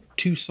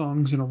two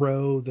songs in a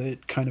row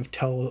that kind of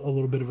tell a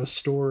little bit of a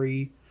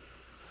story,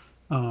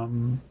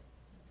 and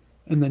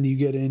then you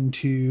get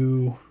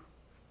into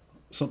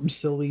something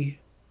silly,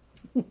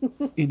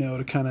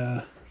 to kind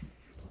of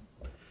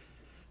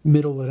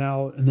middle it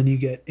out, and then you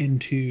get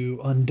into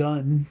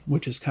Undone,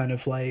 which is kind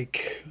of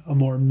like a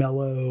more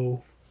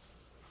mellow,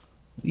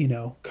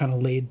 kind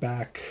of laid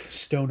back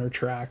stoner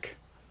track.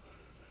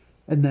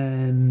 And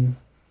then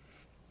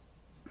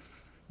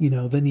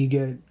then you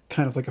get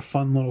kind of like a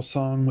fun little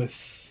song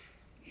with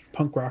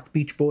punk rock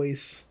Beach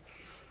Boys.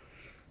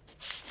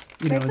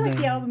 But I feel like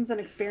then, the album's an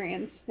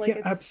experience. Like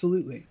yeah,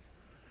 absolutely.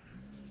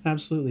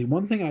 Absolutely.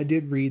 One thing I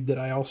did read that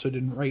I also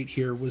didn't write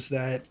here was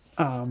that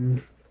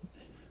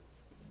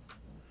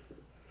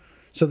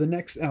so the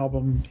next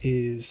album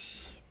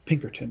is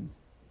Pinkerton.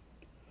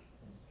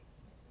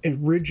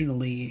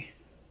 Originally,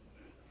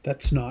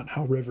 that's not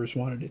how Rivers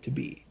wanted it to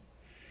be.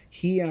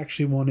 He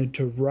actually wanted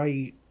to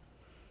write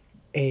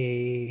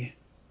a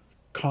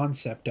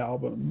concept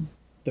album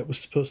that was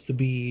supposed to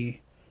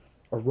be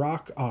a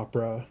rock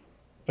opera,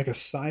 like a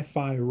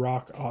sci-fi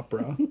rock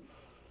opera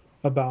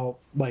about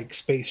like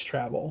space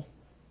travel.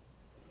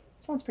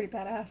 Sounds pretty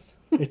badass.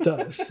 It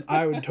does.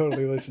 I would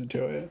totally listen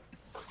to it.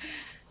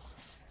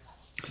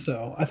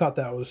 So I thought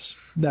that was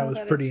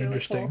pretty really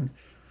interesting. cool.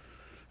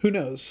 Who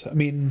knows? I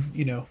mean,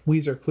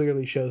 Weezer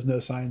clearly shows no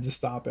signs of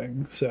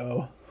stopping.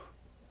 So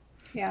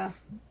Yeah.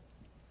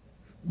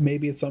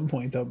 maybe at some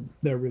point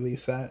they'll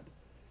release that.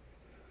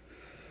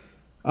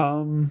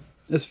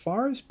 As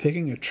far as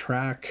picking a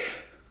track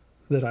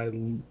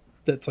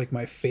that's like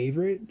my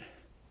favorite,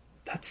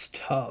 that's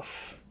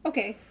tough.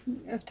 Okay.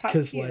 Top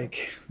Because few.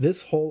 like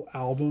this whole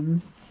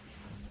album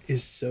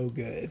is so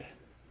good.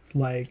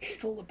 Like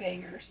Full of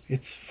bangers.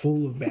 it's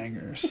full of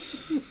bangers.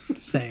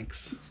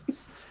 Thanks.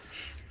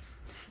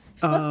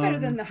 That's better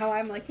than how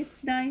I'm like,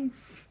 it's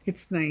nice.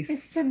 It's nice.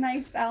 It's a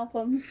nice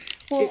album.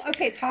 Well,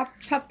 okay, top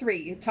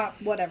three, top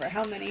whatever.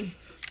 However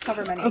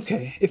many.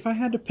 Okay, if I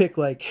had to pick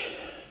like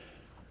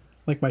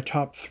my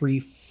top 3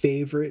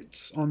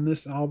 favorites on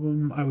this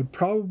album, I would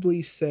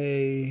probably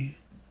say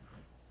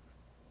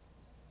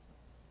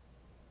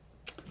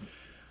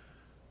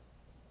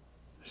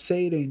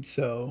Say It Ain't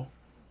So.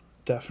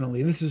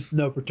 Definitely. This is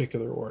no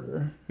particular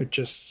order. It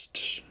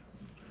just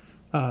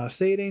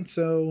Say It Ain't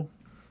So.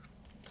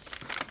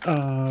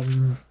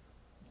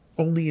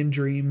 Only in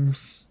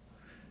Dreams,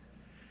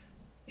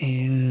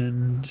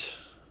 and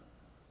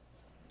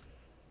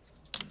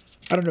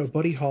I don't know,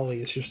 Buddy Holly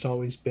has just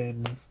always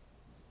been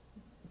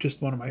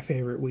just one of my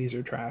favorite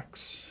Weezer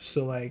tracks.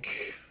 So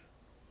like,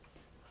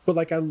 but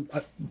like I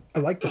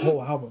like the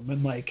whole album,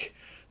 and like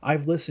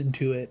I've listened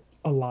to it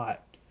a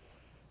lot,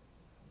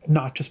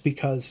 not just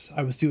because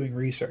I was doing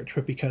research,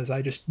 but because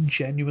I just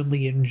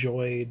genuinely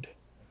enjoyed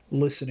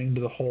listening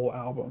to the whole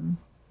album.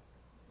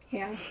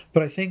 Yeah.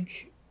 But I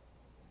think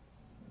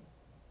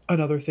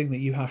another thing that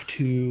you have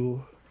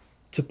to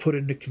put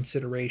into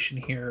consideration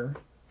here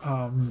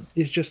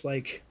is just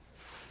like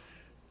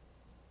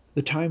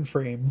the time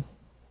frame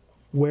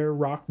where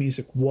rock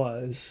music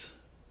was,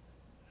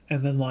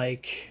 and then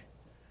like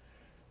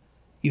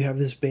you have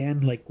this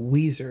band like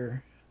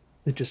Weezer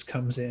that just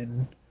comes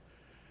in,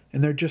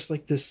 and they're just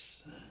like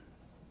this.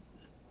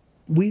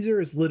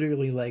 Weezer is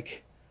literally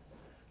like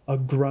a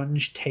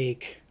grunge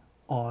take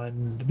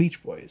on the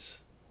Beach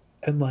Boys,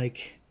 and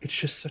like it's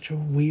just such a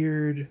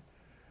weird.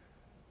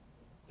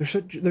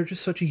 They're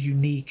just such a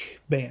unique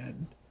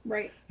band.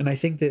 Right. And I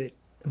think that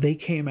they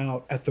came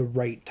out at the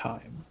right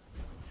time.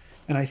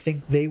 And I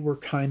think they were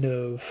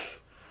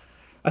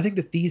I think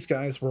that these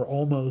guys were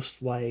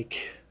almost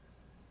like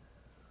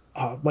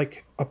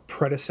like a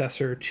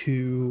predecessor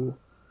to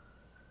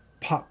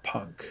pop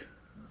punk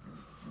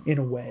in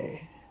a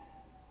way.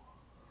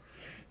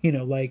 You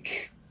know,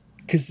 like,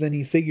 because then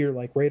you figure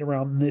like right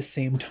around this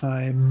same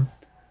time,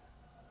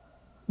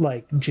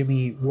 like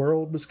Jimmy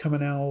World was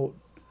coming out,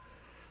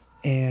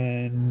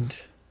 and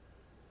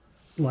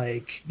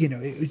like, you know,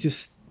 it was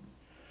just,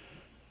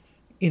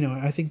 you know,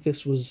 I think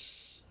this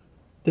was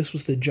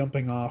the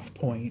jumping off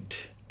point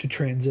to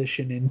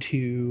transition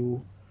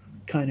into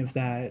kind of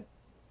that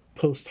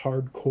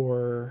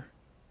post-hardcore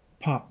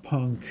pop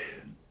punk.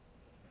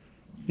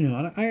 You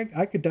know, and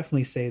I could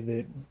definitely say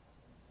that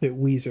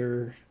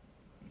Weezer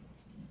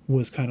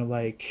was kind of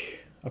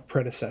like a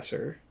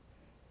predecessor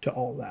to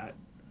all that.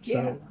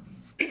 So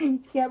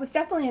Yeah, it was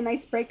definitely a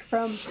nice break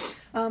from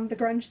the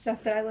grunge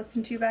stuff that I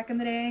listened to back in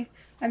the day.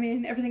 I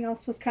mean, everything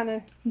else was kind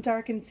of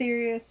dark and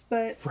serious,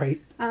 but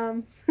right.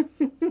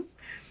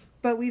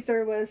 but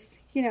Weezer was,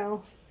 you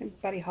know, and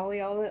Buddy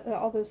Holly,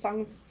 all those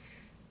songs,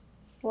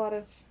 a lot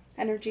of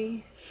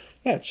energy.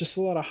 Yeah, it's just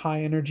a lot of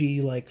high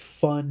energy, like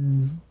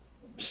fun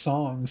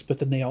songs, but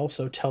then they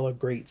also tell a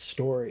great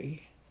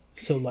story.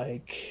 So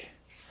like,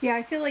 Yeah,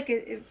 I feel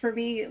like for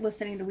me,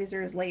 listening to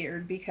Weezer is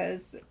layered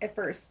because at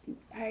first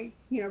I,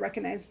 you know,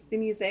 recognize the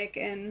music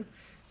and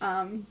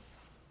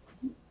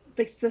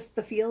like just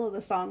the feel of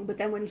the song, but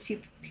then once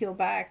you peel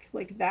back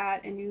like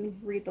that and you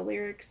read the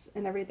lyrics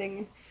and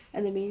everything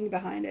and the meaning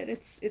behind it,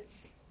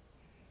 it's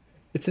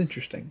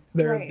interesting.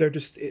 Right. They're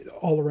just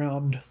all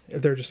around.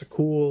 They're just a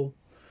cool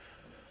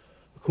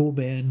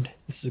band.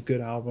 This is a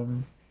good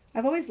album.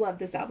 I've always loved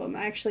this album.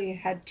 I actually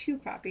had 2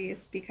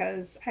 copies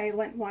because I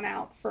lent one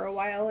out for a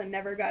while and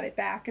never got it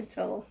back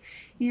until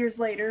years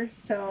later.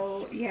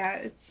 So yeah,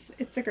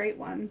 it's a great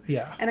one.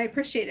 Yeah. And I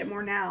appreciate it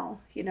more now,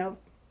 you know,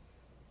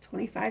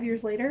 25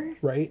 years later.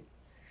 Right.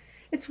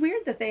 It's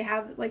weird that they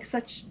have like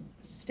such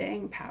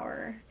staying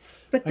power,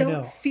 but I know.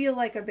 don't feel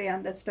like a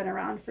band that's been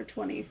around for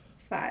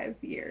 25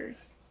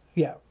 years.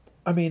 Yeah.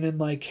 I mean, and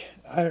like,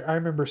 I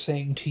remember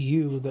saying to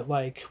you that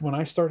like when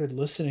I started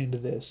listening to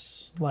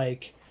this,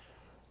 like,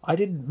 I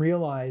didn't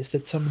realize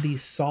that some of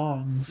these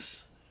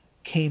songs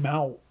came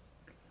out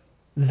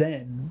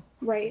then.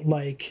 Right.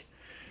 Like,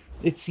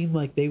 it seemed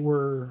like they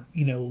were,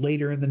 you know,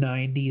 later in the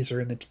 90s or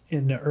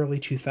in the early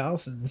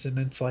 2000s, and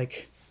it's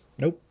like,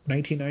 nope,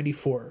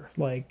 1994.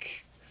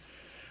 Like,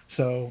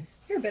 so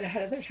They're a bit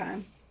ahead of their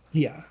time.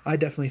 yeah, I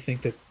definitely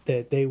think that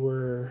they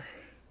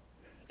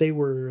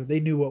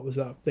knew what was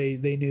up. They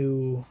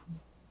knew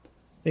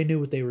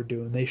what they were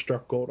doing. They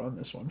struck gold on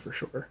this one for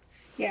sure.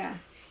 Yeah.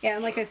 Yeah,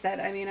 and like I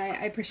said, I mean, I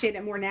appreciate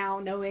it more now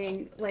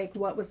knowing like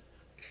what was,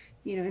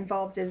 you know,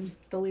 involved in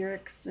the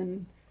lyrics,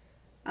 and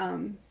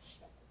I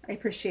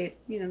appreciate,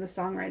 you know, the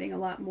songwriting a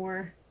lot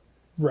more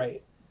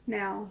Right.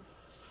 now.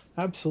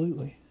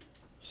 Absolutely.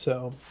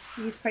 So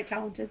He's quite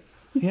talented.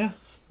 yeah,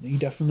 he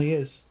definitely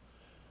is.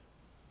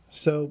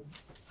 So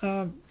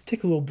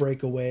take a little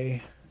break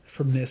away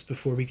from this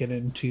before we get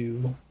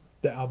into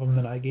the album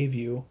that I gave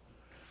you,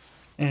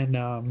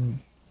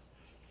 and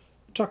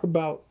talk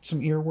about some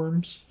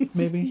earworms,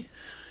 maybe.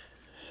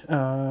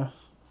 I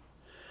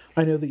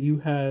know that you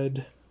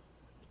had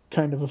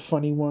kind of a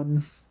funny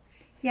one.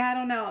 Yeah, I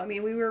don't know. I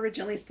mean, we were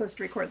originally supposed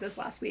to record this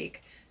last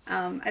week.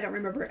 I don't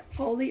remember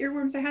all the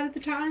earworms I had at the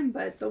time,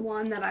 but the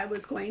one that I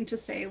was going to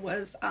say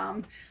was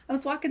I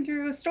was walking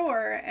through a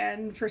store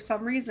and for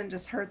some reason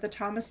just heard the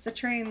Thomas the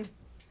Train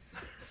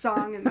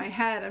song in my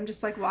head. I'm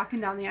just like walking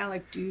down the aisle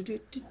like do do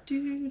do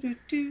do do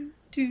do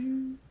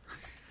do.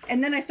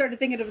 And then I started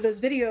thinking of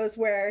those videos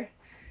where,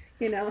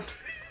 you know,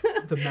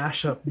 The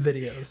mashup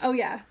videos. oh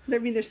yeah, I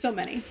mean there's so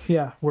many.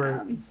 Yeah,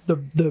 where the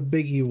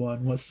Biggie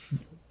one was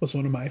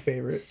one of my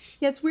favorites.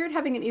 Yeah, it's weird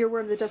having an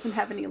earworm that doesn't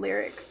have any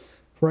lyrics.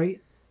 Right?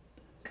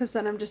 Because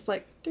then I'm just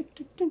like do,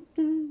 do, do,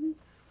 do.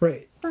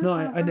 Right. No,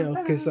 I know,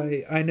 because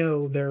I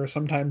know there are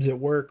sometimes at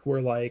work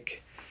where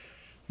like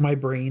my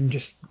brain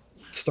just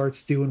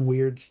starts doing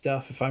weird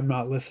stuff if I'm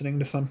not listening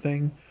to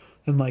something,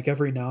 and like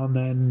every now and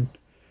then,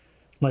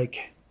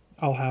 like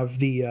I'll have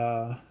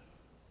the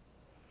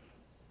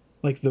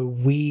like the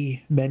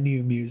Wii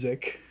menu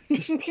music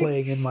just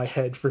playing in my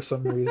head for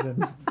some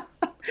reason.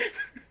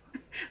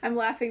 I'm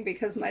laughing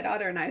because my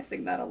daughter and I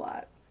sing that a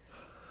lot.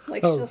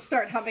 Like Oh. she'll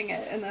start humming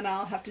it and then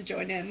I'll have to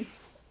join in.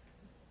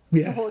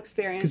 Yeah, It's a whole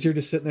experience. because you're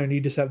just sitting there and you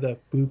just have the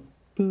boop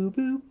boop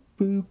boop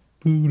boop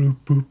boop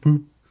boop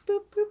boop. Boop,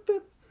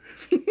 boop,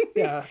 boop.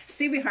 Yeah.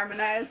 See, we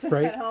harmonize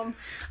Right. at home.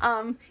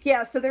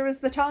 Yeah, so there was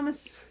the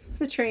Thomas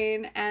the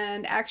Train,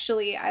 and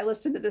actually I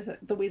listened to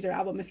the Weezer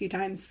album a few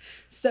times.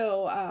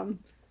 So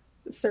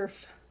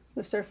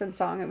the surfing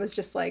song, it was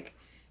just like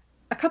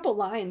a couple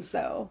lines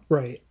though.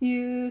 Right.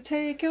 You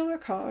take your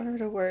car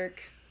to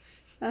work,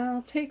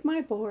 I'll take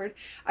my board.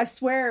 I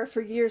swear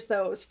for years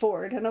though it was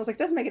Ford, and I was like,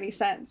 doesn't make any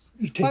sense.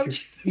 Why would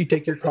You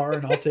take your car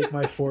and I'll take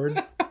my Ford.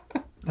 All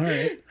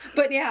right.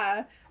 But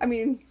yeah, I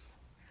mean,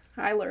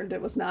 I learned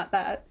it was not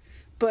that.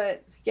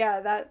 But yeah,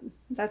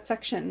 that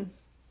section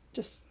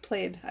just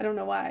played. I don't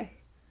know why.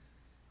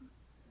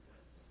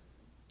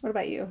 What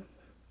about you?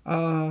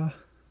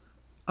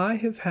 I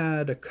have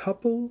had a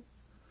couple.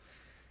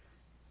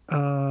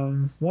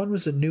 One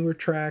was a newer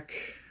track.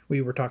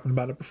 We were talking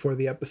about it before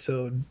the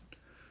episode.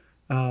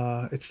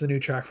 It's the new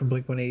track from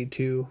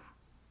Blink-182.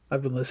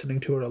 I've been listening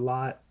to it a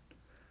lot.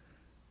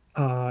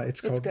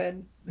 It's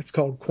good. It's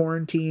called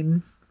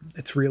Quarantine.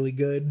 It's really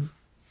good.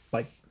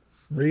 Like,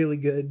 really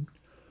good.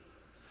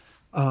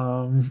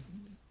 I've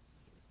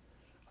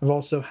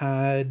also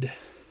had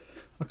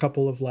a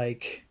couple of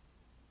like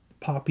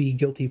poppy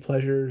guilty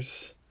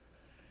pleasures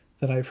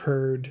that I've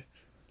heard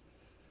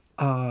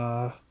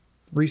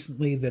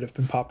recently that have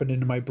been popping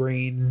into my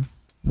brain.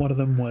 One of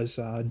them was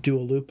Dua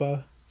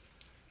Lipa,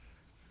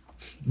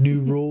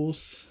 New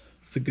Rules.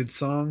 It's a good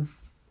song.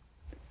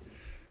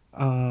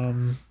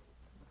 Trying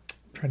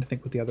to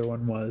think what the other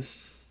one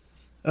was.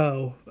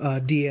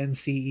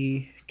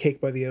 DNCE,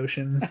 Cake by the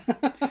Ocean.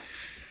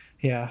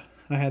 Yeah,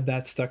 I had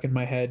that stuck in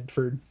my head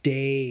for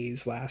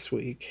days last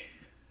week.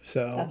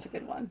 So that's a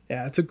good one.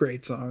 Yeah, it's a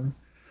great song.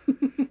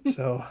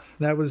 So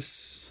that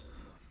was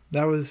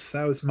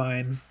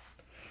mine.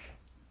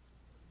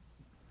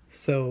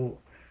 So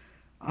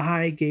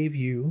I gave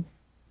you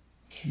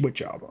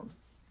which album?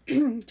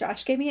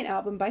 Josh gave me an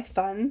album by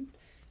Fun.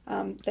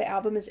 The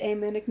album is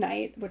Aim and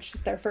Ignite, which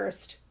is their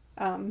first,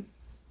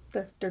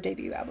 their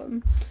debut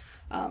album.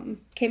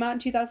 Came out in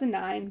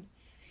 2009.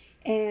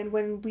 And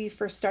when we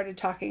first started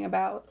talking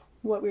about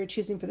what we were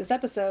choosing for this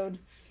episode,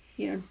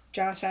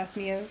 Josh asked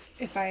me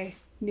if I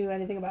knew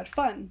anything about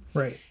Fun.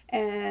 Right.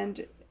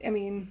 And I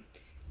mean,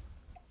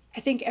 I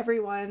think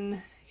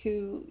everyone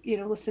who,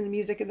 listened to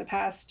music in the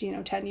past,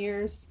 10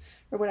 years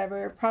or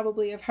whatever,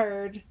 probably have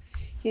heard,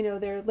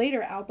 their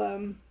later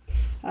album,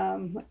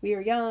 like We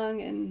Are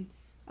Young and,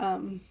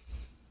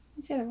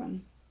 what's the other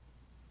one?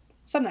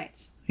 Some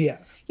Nights. Yeah.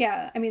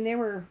 Yeah. I mean, they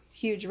were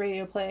huge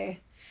radio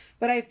play.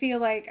 But I feel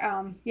like,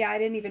 I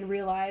didn't even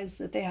realize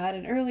that they had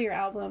an earlier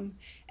album,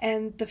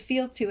 and the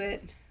feel to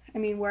it, I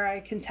mean, where I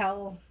can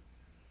tell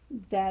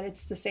that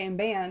it's the same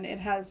band, it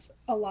has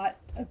a lot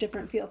of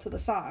different feel to the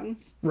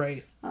songs.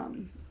 Right.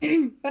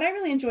 But I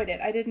really enjoyed it.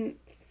 I didn't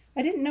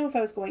know if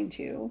I was going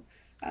to,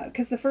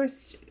 because the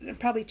first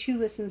probably 2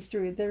 listens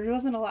through, there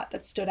wasn't a lot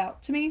that stood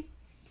out to me.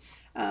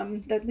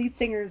 The lead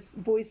singer's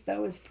voice,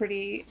 though, is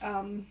pretty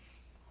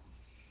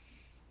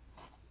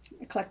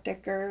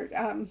eclectic or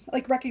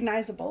like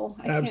recognizable.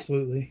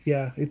 Absolutely.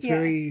 Yeah. It's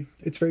very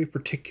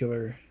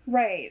particular.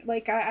 Right.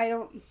 Like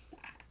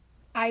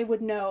I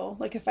would know,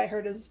 like, if I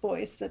heard his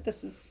voice, that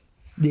this is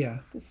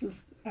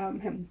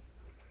him.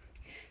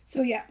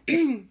 So yeah.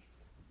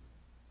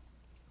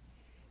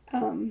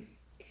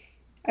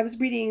 I was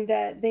reading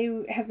that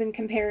they have been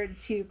compared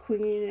to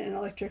Queen and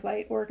Electric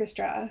Light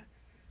Orchestra,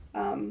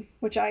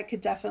 which I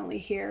could definitely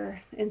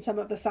hear in some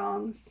of the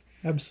songs.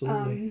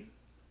 Absolutely.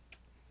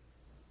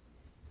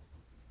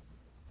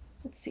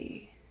 Let's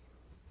see.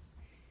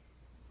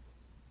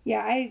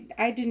 Yeah,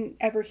 I didn't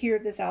ever hear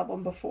this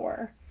album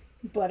before,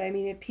 but I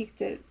mean, it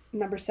peaked at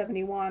number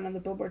 71 on the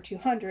Billboard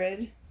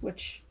 200,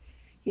 which,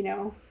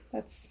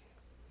 that's...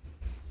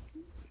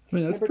 I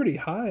mean, that's pretty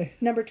high.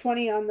 Number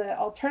 20 on the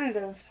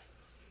alternative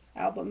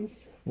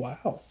albums.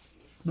 Wow.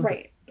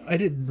 Right. I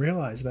didn't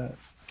realize that.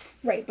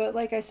 Right, but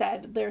like I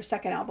said, their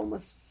second album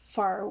was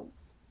far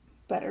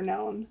better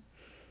known.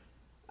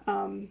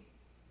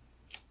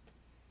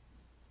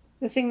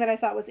 The thing that I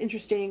thought was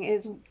interesting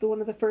is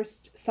one of the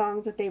first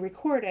songs that they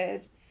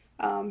recorded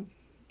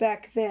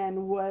back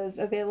then was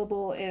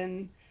available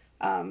in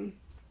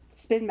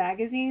Spin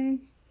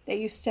magazine. They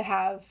used to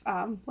have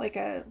like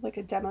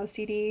a demo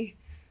CD.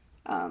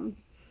 I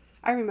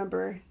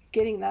remember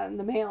getting that in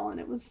the mail, and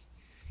it was,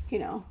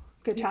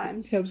 good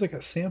times. Yeah, it was like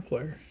a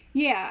sampler.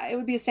 Yeah, it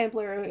would be a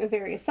sampler of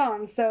various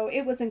songs. So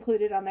it was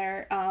included on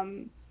their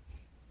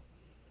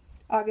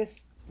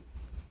August.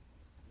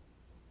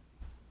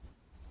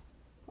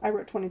 I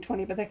wrote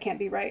 2020, but that can't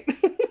be right.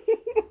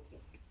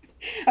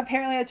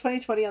 Apparently I had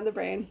 2020 on the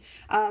brain.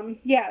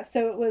 Yeah,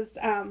 so it was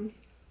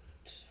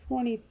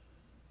 20...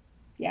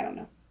 Yeah, I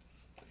don't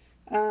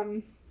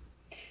know.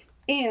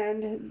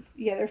 And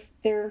yeah,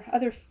 their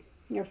other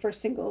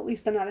first single, At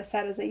Least I'm Not As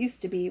Sad As I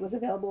Used to Be, was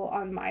available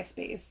on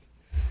MySpace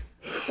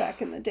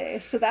back in the day.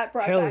 So that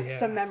brought back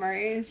some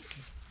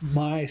memories.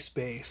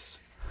 MySpace.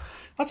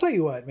 I'll tell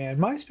you what, man.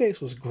 MySpace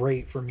was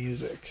great for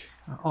music.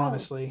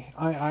 Honestly,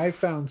 I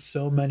found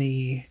so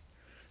many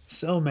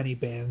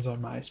bands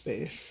on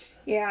MySpace.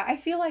 Yeah, I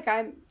feel like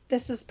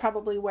this is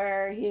probably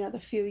where, the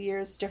few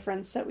years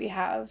difference that we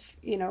have,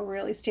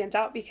 really stands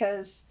out,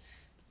 because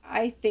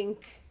I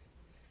think,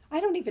 I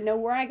don't even know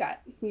where I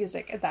got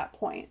music at that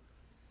point.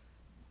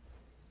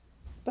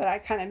 But I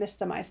kind of missed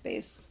the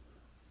MySpace.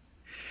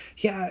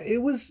 Yeah,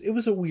 it was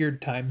a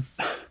weird time.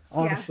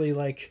 Honestly, yeah.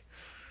 Like,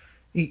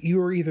 you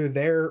were either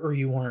there or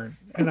you weren't.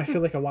 And I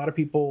feel like a lot of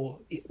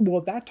people, well,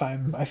 at that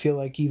time, I feel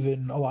like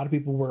even a lot of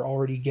people were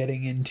already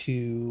getting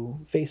into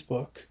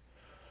Facebook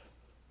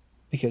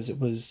because it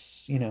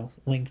was,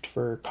 linked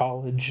for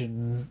college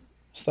and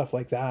stuff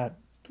like that.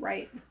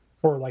 Right.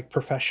 Or like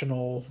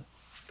professional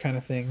kind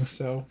of thing.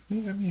 So, I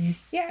mean...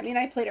 Yeah, I mean,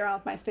 I played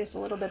around with MySpace a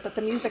little bit, but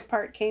the music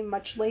part came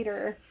much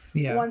later.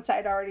 Yeah. Once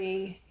I'd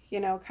already,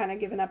 kind of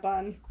given up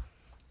on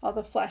all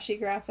the flashy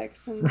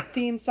graphics and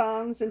theme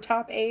songs and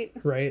top 8.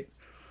 Right.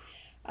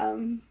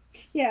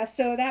 Yeah,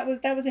 so that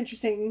was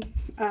interesting.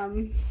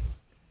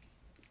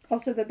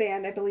 Also, the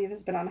band, I believe,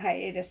 has been on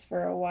hiatus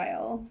for a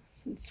while,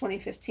 since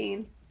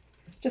 2015.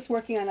 Just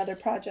working on other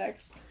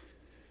projects.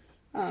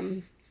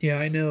 Yeah,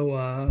 I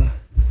know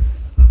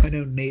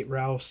Nate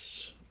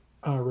Rouse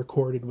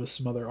recorded with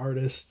some other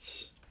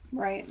artists.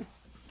 Right.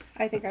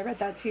 I think I read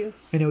that too.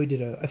 I know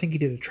I think he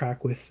did a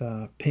track with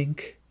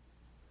Pink.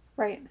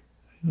 Right.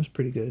 It was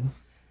pretty good.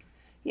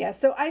 Yeah,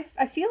 so I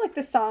feel like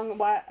this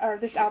song, or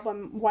this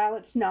album, while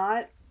it's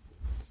not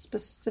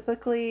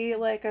specifically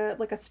like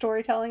a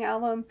storytelling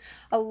album,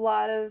 a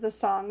lot of the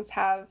songs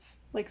have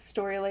like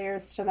story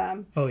layers to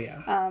them. Oh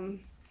yeah.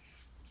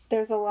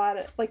 There's a lot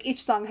of, like,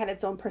 each song had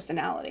its own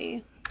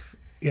personality.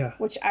 Yeah.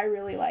 Which I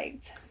really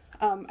liked.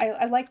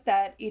 I liked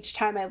that each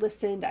time I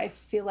listened, I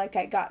feel like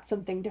I got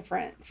something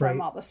different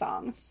from all the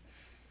songs.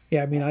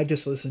 Yeah, I mean, I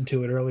just listened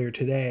to it earlier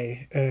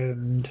today,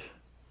 and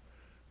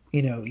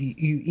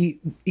you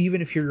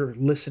even if you're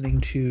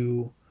listening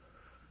to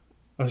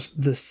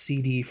the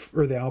CD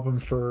or the album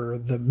for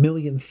the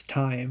millionth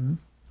time,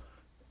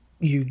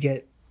 you'll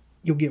get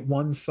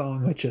one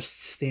song that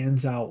just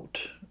stands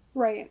out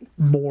right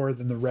more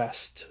than the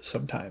rest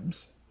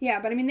sometimes.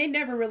 Yeah, but I mean, they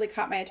never really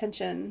caught my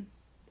attention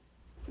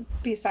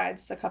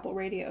besides the couple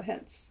radio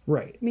hits.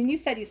 Right. I mean, you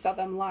said you saw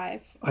them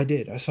live. I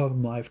did. I saw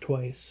them live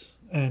twice.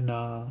 And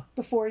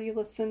before you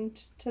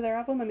listened to their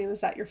album? I mean,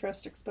 was that your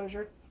first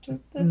exposure to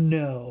this?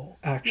 No,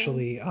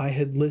 actually. No. I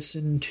had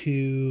listened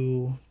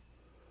to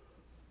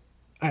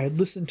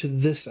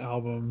this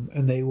album,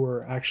 and they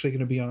were actually going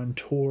to be on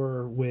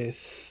tour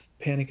with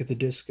Panic at the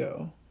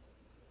Disco.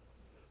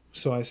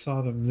 So I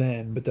saw them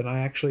then, but then I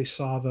actually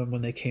saw them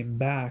when they came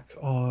back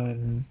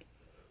on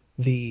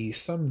the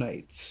Some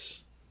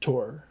Nights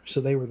tour.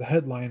 So they were the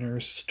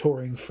headliners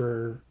touring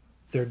for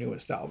their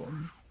newest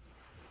album.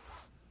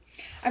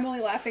 I'm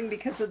only laughing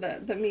because of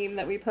the meme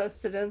that we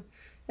posted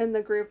in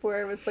the group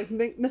where it was like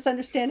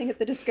misunderstanding at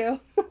the disco.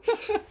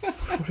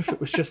 What if it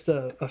was just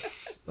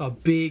a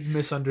big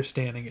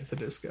misunderstanding at the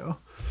disco?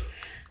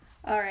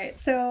 All right.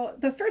 So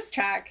the first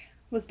track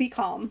was Be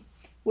Calm,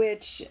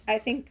 which I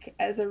think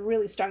is a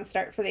really strong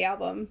start for the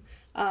album.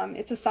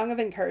 It's a song of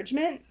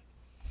encouragement,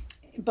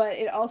 but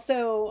it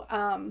also,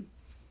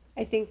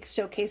 I think,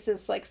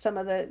 showcases like some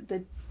of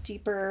the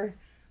deeper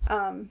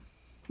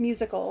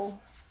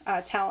musical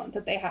talent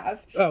that they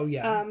have. Oh,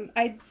 yeah.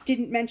 I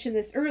didn't mention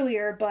this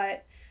earlier,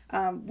 but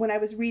when I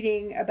was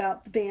reading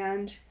about the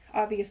band,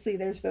 obviously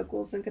there's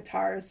vocals and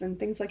guitars and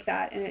things like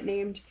that, and it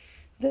named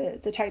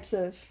the types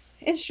of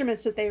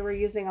instruments that they were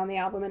using on the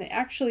album, and it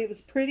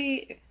was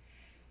pretty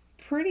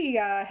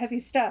heavy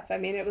stuff. I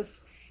mean, it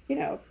was,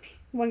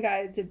 one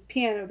guy did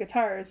piano,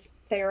 guitars,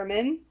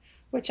 theremin,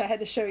 which I had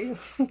to show you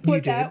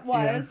what that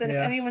was. Yeah, and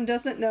if anyone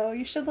doesn't know,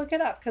 you should look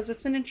it up because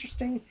it's an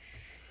interesting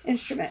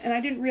instrument. And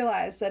I didn't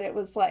realize that it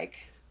was like,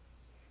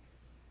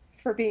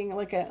 for being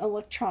like an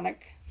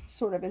electronic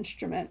sort of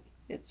instrument,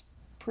 it's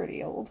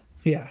pretty old.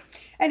 Yeah.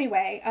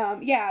 Anyway,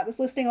 it was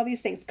listing all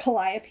these things: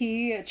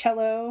 calliope, a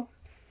cello,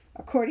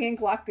 accordion,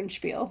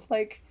 glockenspiel.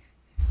 Like,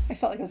 I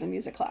felt like it was a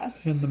music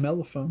class. And the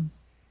mellophone.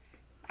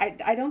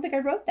 I don't think I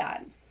wrote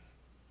that.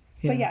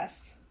 Yeah. But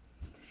yes.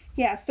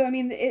 Yeah, so I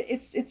mean,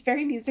 it's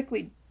very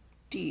musically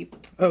deep.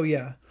 Oh,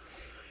 yeah.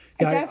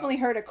 I definitely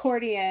heard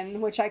accordion,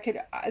 which I could,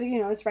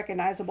 it's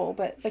recognizable,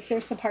 but like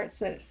there's some parts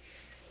that...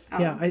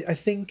 Yeah, I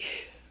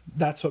think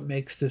that's what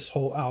makes this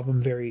whole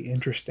album very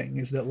interesting,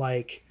 is that,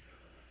 like,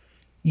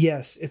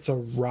 yes, it's a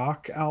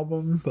rock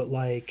album, but,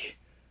 like,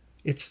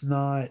 it's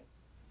not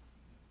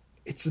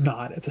at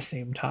the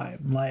same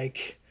time.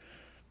 Like,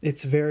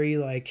 it's very,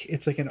 like,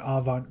 it's like an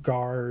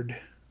avant-garde,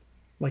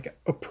 like,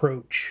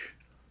 approach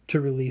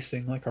to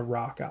releasing, like, a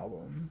rock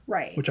album.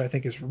 Right. Which I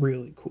think is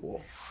really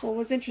cool. Well,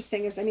 what's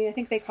interesting is, I mean, I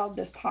think they called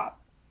this pop.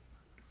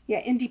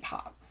 Yeah, indie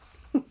pop.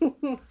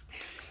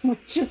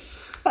 Which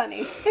is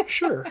funny.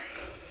 Sure.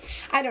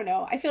 I don't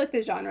know. I feel like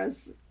the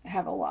genres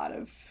have a lot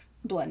of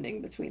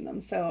blending between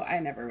them, so I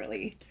never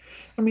really...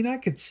 I mean, I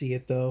could see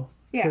it, though.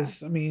 Yeah.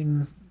 Because, I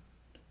mean...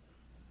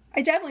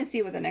 I definitely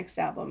see with the next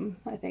album,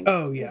 I think.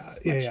 Oh, yeah.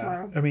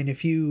 More... I mean,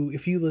 if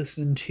you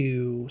listen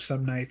to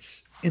Some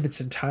Nights in its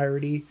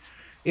entirety,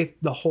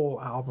 the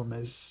whole album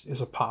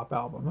is a pop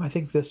album. I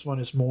think this one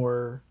is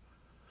more...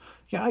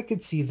 Yeah, I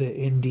could see the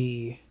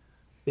indie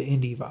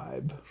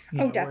vibe.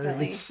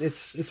 Definitely.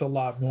 It's a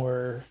lot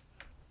more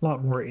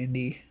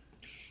indie.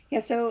 Yeah,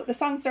 so the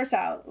song starts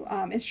out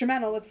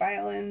instrumental with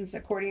violins,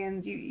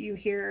 accordions. You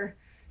hear,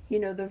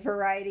 the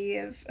variety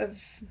of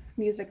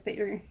music that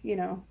you're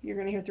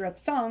going to hear throughout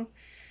the song.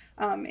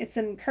 It's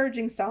an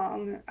encouraging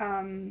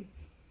song,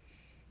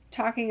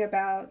 talking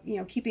about,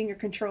 keeping your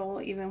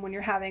control even when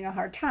you're having a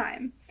hard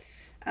time,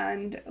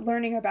 and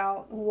learning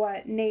about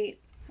what Nate,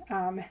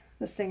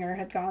 the singer,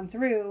 had gone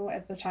through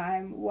at the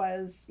time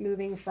was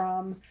moving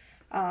from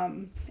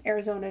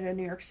Arizona to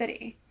New York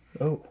City.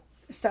 Oh,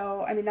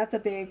 So I mean that's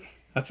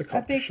that's a a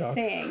culture big shock.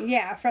 thing.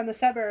 Yeah, from the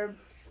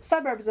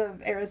suburbs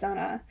of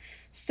Arizona.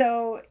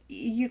 So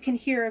you can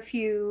hear a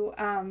few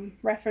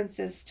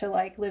references to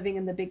like living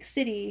in the big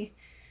city.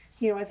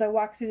 You know, as I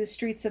walk through the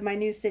streets of my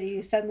new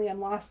city, suddenly I'm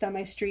lost on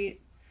my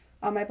street,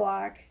 on my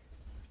block.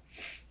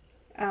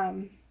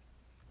 Um,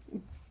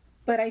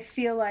 but I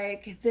feel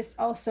like this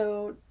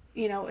also,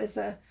 you know, is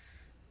a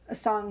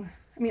song,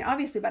 I mean,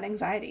 obviously about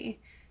anxiety,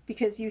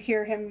 because you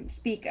hear him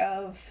speak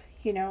of,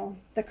 you know,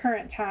 the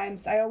current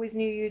times. I always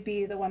knew you'd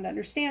be the one to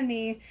understand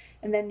me.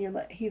 And then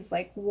he's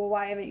like, well,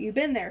 why haven't you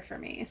been there for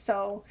me?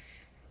 So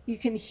you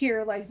can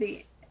hear like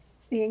the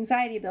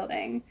anxiety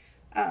building.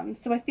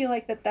 So I feel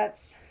like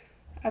that's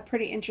a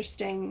pretty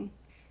interesting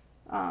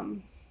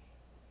um,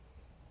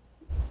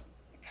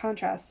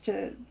 contrast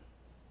to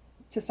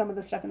some of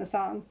the stuff in the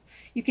songs.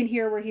 You can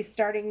hear where he's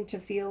starting to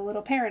feel a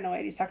little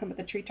paranoid. He's talking about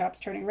the treetops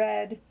turning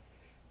red.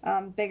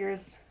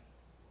 Beggars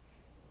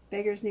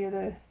near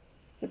the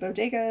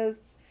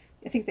bodegas.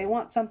 I think they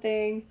want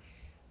something.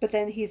 But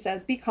then he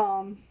says, be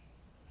calm.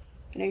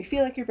 You know, you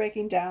feel like you're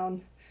breaking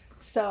down.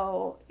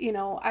 So, you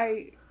know,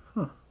 I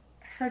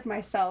heard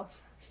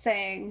myself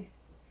saying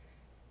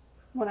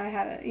when I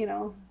had, you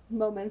know,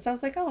 moments, I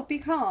was like, oh, be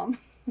calm.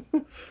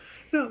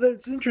 No,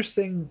 that's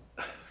interesting.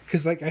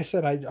 Because, like I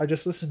said, I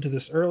just listened to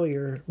this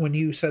earlier when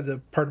you said the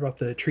part about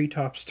the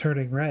treetops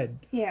turning red.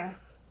 Yeah.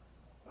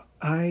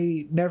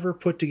 I never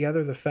put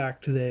together the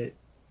fact that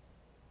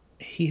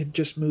he had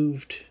just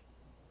moved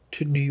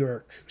to New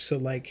York. So,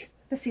 like,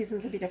 The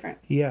seasons would be different.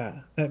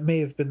 yeah, that may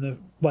have been the,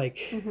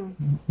 like,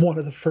 one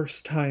of the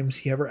first times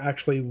he ever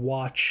actually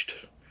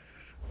watched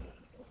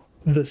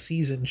the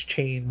seasons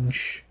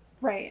change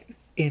Right.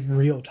 in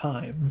real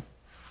time.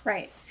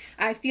 Right.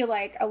 I feel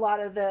like a lot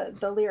of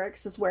the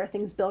lyrics is where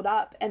things build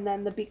up, and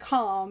then the be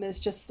calm is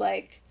just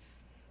like,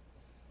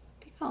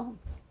 be calm.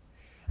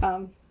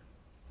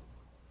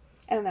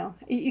 I don't know.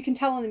 You can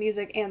tell in the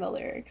music and the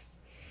lyrics.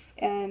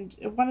 And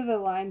one of the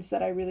lines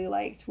that I really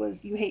liked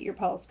was, you hate your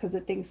pulse because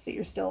it thinks that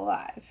you're still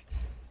alive.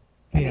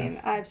 I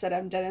mean, I've said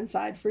I'm dead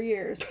inside for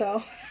years,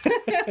 so.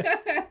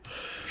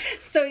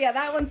 So yeah,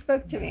 that one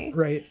spoke to me.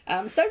 Right.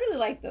 So I really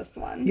like this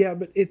one. Yeah,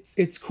 but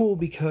it's cool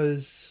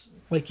because,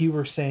 like you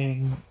were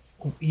saying,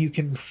 you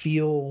can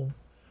feel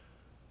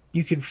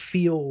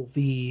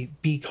the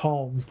be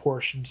calm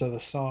portions of the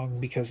song,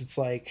 because it's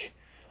like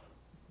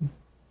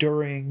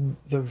during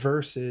the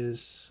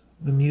verses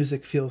the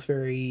music feels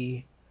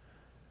very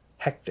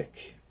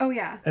hectic, Oh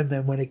yeah. and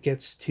then when it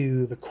gets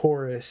to the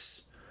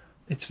chorus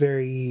it's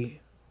very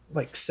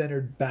like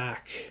centered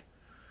back,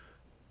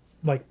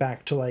 like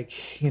back to,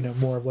 like, you know,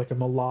 more of like a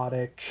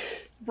melodic,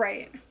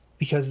 Right.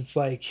 because it's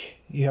like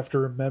you have to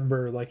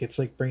remember, like, it's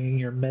like bringing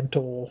your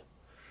mental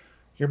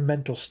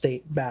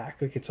state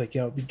back. Like, it's like,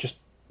 you know, just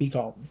be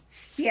calm.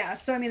 Yeah,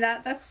 so I mean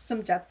that's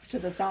some depth to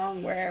the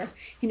song where,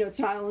 you know, it's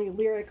not only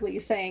lyrically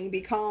saying be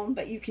calm,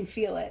 but you can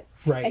feel it.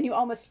 Right. And you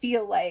almost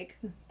feel like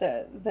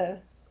the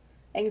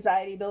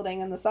anxiety building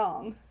in the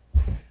song.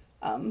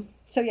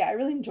 So yeah, I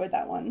really enjoyed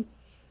that one.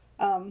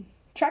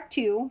 Track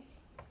 2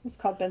 was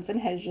called Benson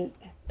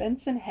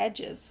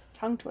Hedges,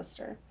 tongue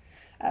twister,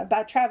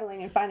 about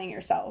traveling and finding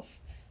yourself.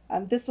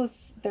 This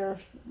was they're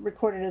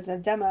recorded as a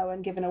demo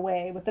and given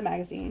away with the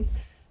magazine.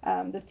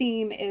 The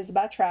theme is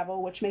about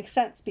travel, which makes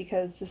sense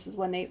because this is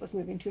when Nate was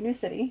moving to a new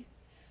city.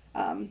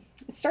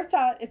 It starts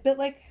out a bit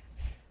like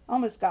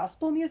almost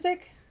gospel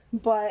music,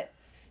 but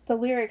the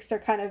lyrics are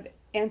kind of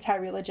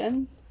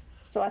anti-religion.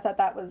 So I thought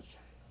that was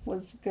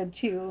good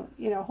too.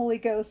 You know, Holy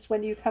Ghost,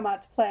 when you come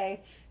out to play,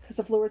 because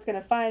if Lord's going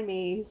to find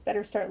me, he's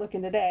better start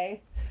looking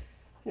today.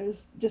 It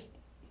was just,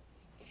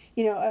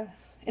 you know,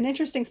 an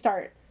interesting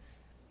start.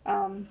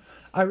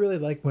 I really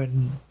like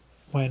when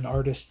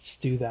artists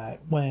do that,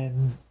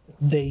 when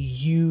they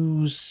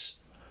use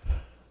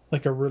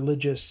like a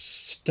religious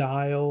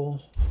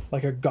style,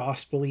 like a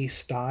gospel-y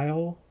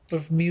style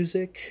of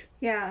music,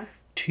 Yeah.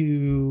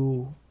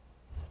 to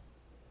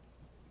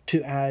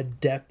add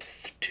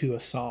depth to a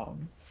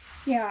song.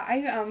 Yeah,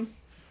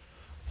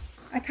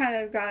 I kind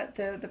of got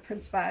the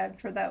Prince vibe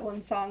for that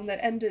one song that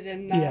ended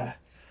in Yeah.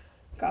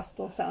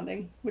 gospel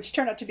sounding, which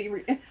turned out to be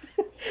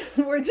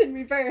words in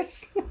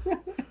reverse.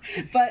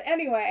 But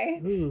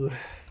anyway, Ooh.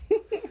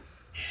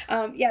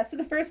 yeah, so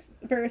the first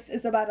verse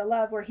is about a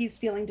love where he's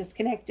feeling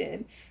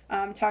disconnected,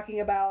 talking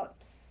about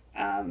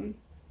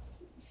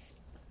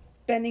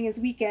spending his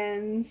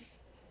weekends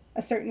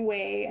a certain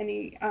way, and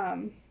he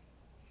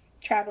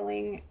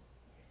traveling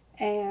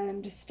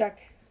and stuck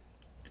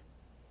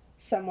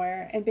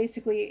somewhere. And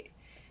basically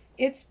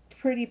it's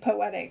pretty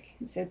poetic.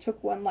 He said,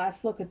 took one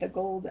last look at the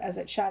gold as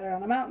it shattered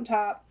on a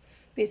mountaintop,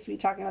 basically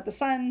talking about the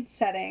sun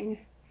setting.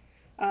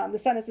 The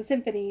sun is a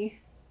symphony,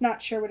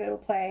 not sure what it'll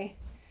play.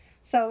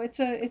 So it's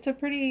a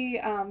pretty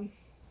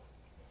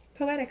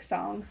poetic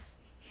song,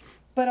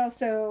 but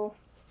also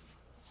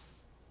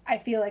I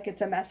feel like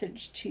it's a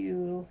message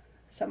to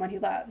someone he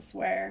loves,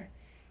 where,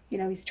 you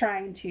know, he's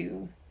trying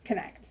to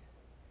connect.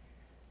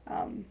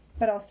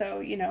 But also,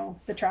 you know,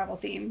 the travel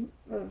theme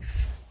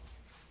of,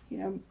 you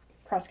know,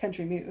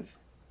 cross-country move.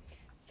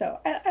 So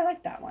I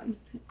like that one.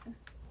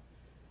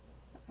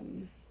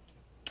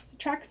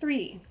 Track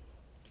 3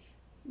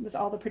 was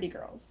All the Pretty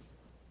Girls,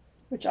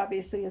 which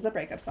obviously is a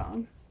breakup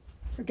song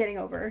for getting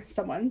over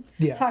someone.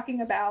 Yeah.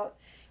 Talking about,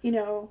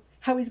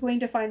 how he's going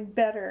to find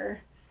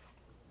better,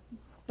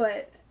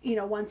 but,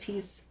 once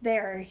he's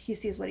there, he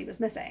sees what he was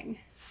missing.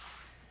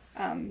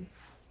 Yeah,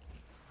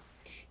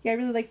 I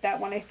really liked that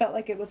one. I felt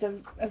like it was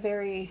a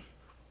very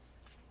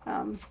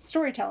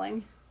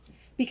storytelling,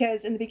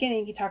 because in the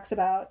beginning he talks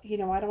about, I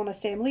don't want to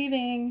say I'm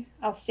leaving.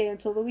 I'll stay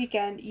until the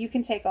weekend. You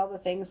can take all the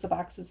things, the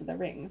boxes and the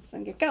rings,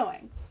 and get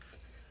going.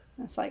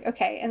 And it's like,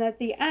 okay. And at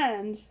the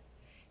end,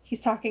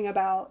 he's talking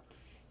about,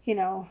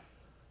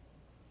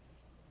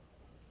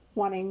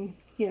 wanting,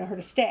 her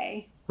to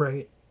stay.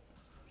 Right.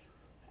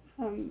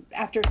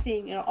 After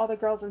seeing, all the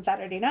girls on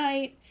Saturday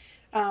night,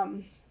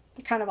 they're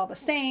kind of all the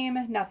same.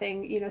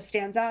 Nothing,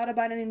 stands out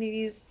about any of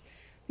these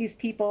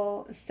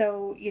people.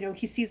 So,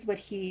 he sees what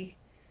he's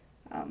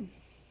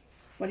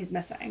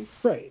missing.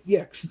 Right.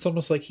 Yeah, because it's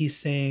almost like he's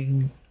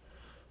saying,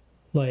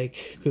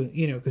 like,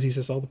 because he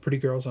says all the pretty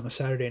girls on a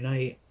Saturday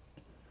night,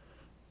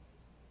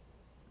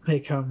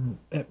 they come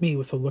at me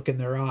with a look in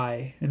their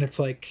eye, and it's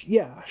like,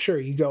 yeah, sure,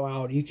 you go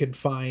out, you can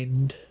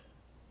find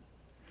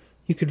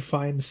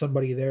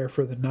somebody there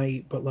for the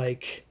night, but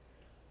like,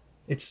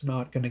 it's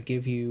not going to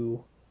give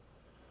you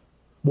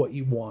what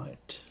you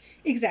want.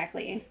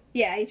 Exactly.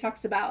 Yeah, he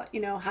talks about,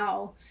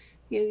 how,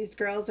 these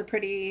girls are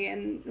pretty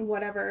and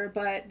whatever,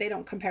 but they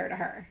don't compare to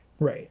her.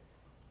 Right.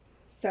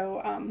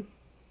 So,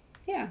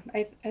 yeah,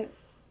 I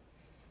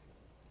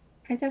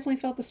definitely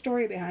felt the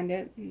story behind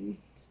it. And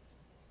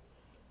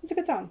it's a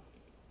good song.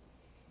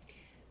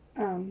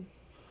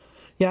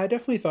 Yeah, I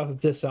definitely thought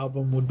that this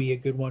album would be a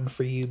good one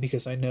for you,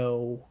 because I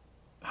know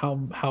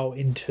how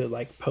into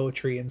like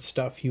poetry and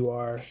stuff you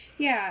are.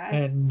 Yeah.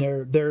 And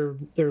their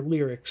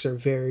lyrics are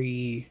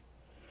very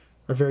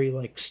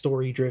like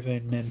story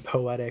driven and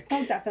poetic.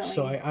 Oh, definitely.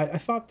 So I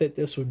thought that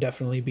this would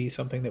definitely be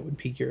something that would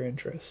pique your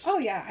interest. Oh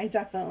yeah, I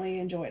definitely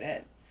enjoyed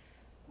it.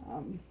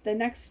 The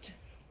next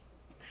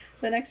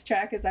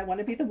track is I Want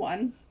to Be the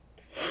One.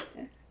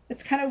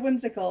 It's kind of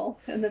whimsical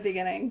in the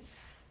beginning.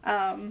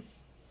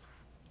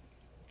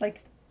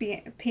 Like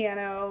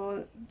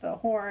piano, the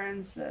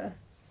horns,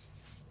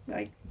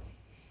 I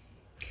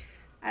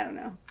don't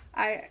know.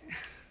 I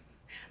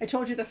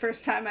told you the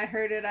first time I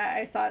heard it,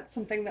 I thought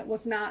something that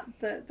was not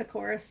the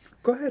chorus.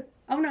 Go ahead.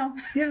 Oh, no.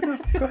 Yeah, no,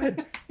 go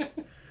ahead. Go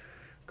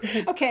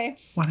ahead. Okay.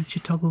 Why don't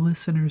you tell the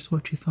listeners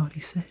what you thought he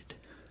said?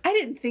 I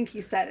didn't think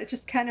he said. It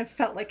just kind of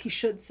felt like he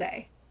should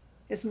say,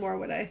 is more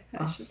what I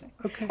should say.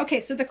 Okay.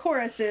 Okay, so the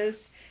chorus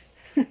is,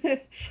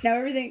 now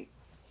everything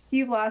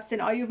you've lost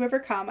and all you've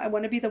overcome, I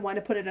want to be the one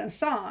to put it in a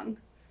song.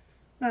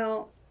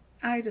 Well,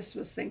 I just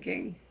was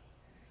thinking,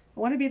 I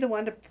want to be the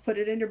one to put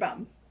it in your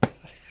bum.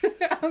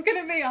 I'm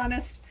going to be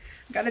honest.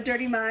 I've got a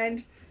dirty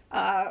mind.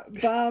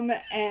 Bum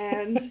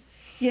and,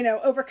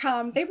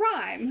 overcome. They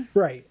rhyme.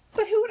 Right.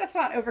 But who would have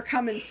thought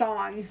overcome in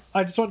song?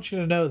 I just want you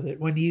to know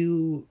that when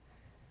you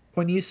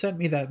sent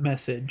me that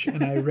message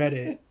and I read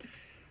it,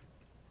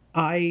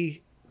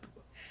 I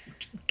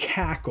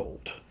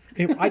cackled.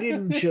 I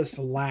didn't just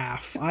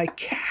laugh. I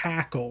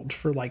cackled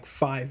for like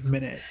 5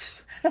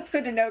 minutes. That's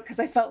good to know, because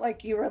I felt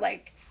like you were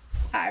like,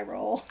 eye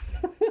roll.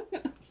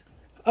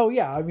 Oh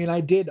yeah, I mean,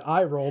 I did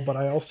eye roll, but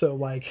I also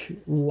like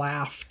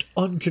laughed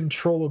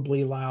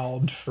uncontrollably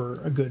loud for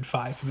a good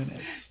 5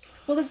 minutes.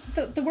 Well,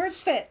 the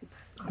words fit.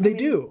 They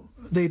do.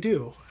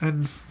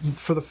 And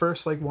for the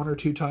first like 1 or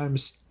 2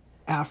 times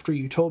after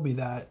you told me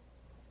that,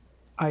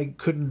 I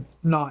couldn't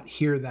not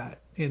hear that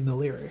in the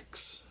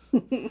lyrics.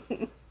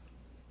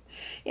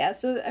 Yeah,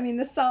 so I mean,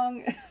 this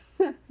song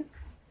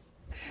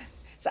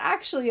it's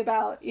actually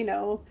about,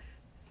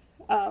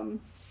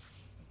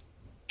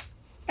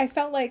 I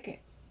felt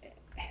like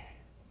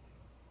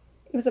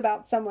it was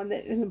about someone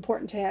that is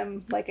important to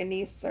him, like a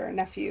niece or a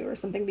nephew or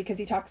something, because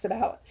he talks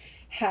about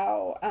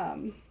how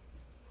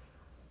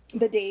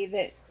the day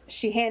that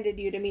she handed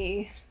you to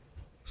me.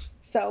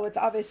 So it's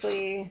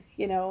obviously,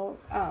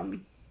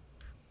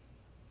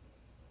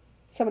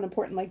 someone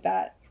important like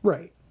that.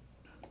 Right.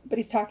 But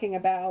he's talking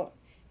about,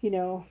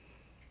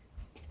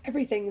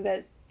 everything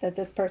that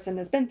this person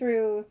has been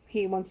through.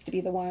 He wants to be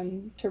the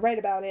one to write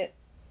about it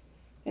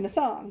in a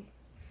song,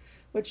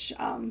 which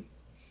kind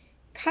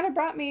of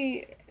brought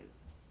me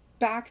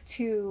back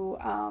to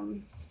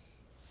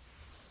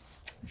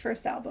the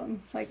first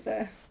album, like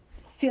the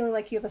feeling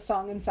like you have a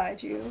song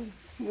inside you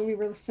when we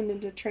were listening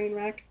to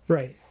Trainwreck.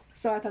 Right.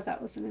 So I thought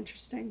that was an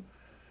interesting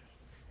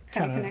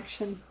kind of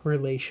connection.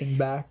 Relation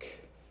back.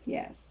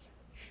 Yes.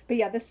 But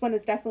yeah, this one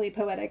is definitely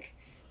poetic.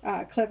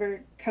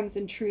 Clever comes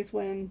in truth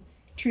when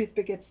truth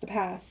begets the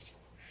past.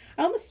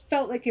 I almost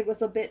felt like it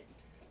was a bit,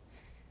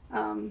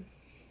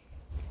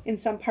 in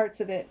some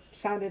parts of it,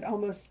 sounded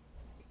almost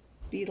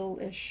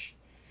Beatle-ish.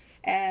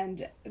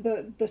 And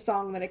the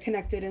song that it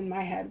connected in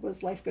my head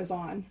was Life Goes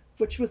On,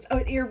 which was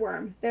an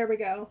earworm. There we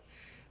go.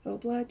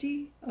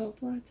 Obla-dee,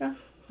 obla-da,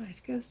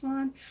 Life Goes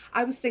On.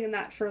 I was singing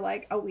that for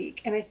like a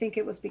week, and I think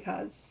it was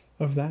because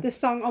Of that? this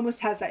song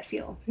almost has that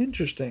feel.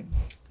 Interesting.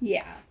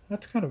 Yeah.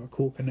 That's kind of a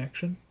cool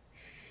connection.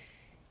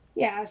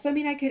 Yeah, so I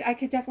mean, I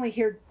could definitely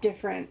hear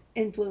different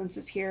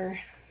influences here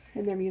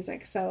in their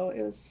music, so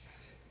it's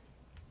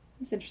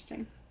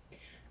interesting.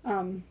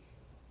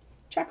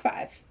 Track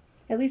 5.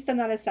 At least I'm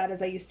not as sad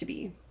as I used to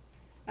be.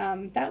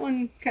 That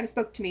one kind of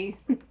spoke to me.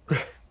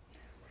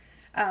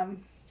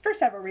 For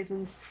several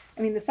reasons.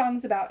 I mean, the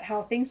song's about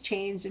how things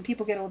change and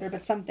people get older,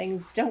 but some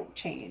things don't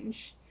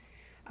change.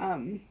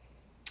 It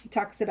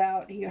talks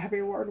about, have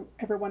you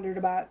ever wondered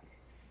about,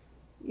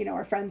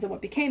 our friends and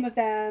what became of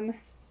them?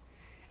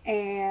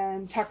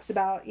 And talks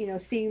about,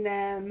 seeing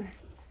them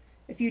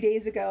a few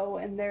days ago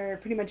and they're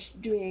pretty much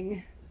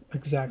doing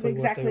exactly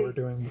what they were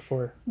doing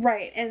before.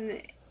 Right.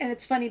 And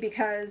it's funny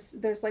because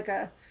there's like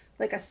a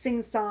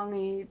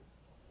sing-songy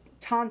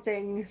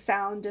taunting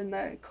sound in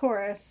the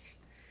chorus,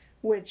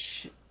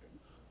 which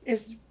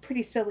is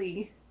pretty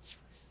silly,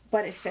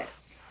 but it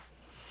fits.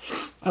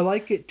 I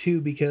like it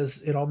too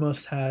because it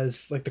almost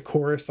has, like, the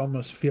chorus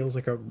almost feels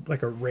like a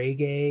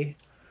reggae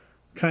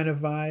kind of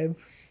vibe.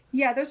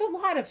 Yeah, there's a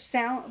lot of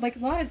sound, like a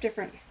lot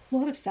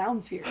of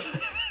sounds here.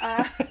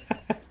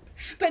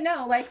 But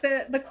no, like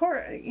the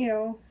chorus,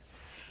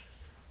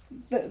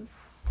 the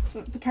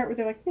part where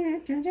they're like,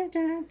 dun, dun,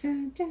 dun,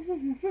 dun,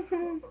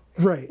 dun.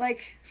 Right,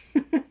 like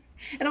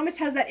it almost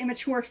has that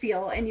immature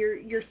feel, and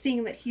you're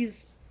seeing that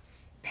he's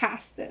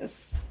past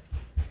this.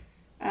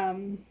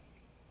 I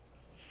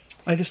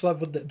just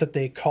love that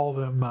they call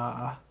them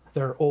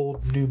their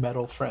old nu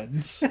metal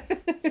friends.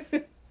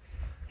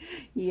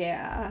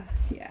 Yeah.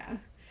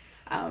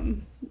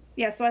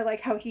 So I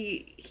like how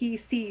he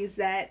sees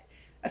that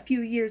a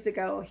few years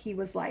ago he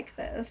was like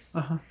this.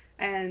 Uh-huh.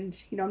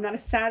 And, I'm not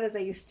as sad as I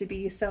used to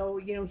be. So,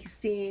 he's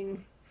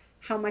seeing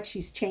how much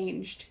he's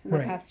changed in the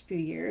past few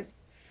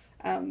years.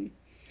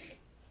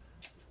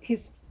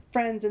 His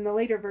friends in the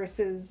later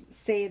verses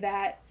say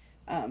that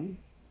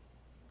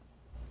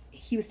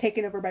he was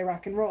taken over by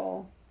rock and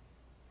roll.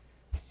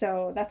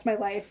 So that's my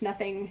life.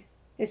 Nothing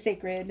is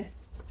sacred.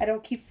 I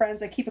don't keep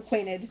friends. I keep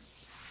acquainted.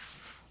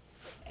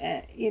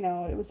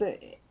 It was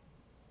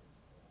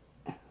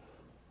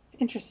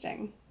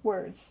interesting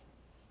words.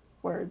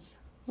 Words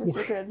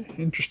are good.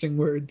 Interesting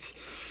words.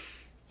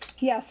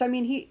 Yeah, so I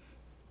mean,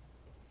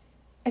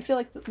 I feel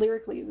like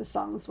lyrically the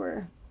songs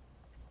were...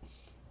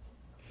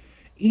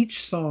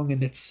 Each song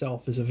in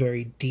itself is a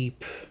very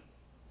deep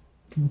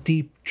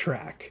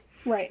track.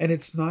 Right. And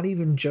it's not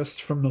even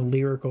just from the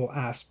lyrical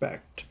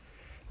aspect.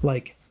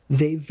 Like,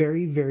 they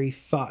very, very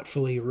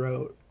thoughtfully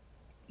wrote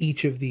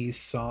each of these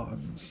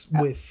songs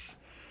with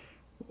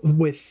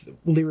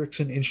lyrics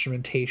and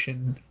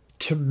instrumentation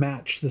to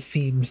match the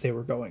themes they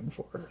were going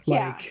for.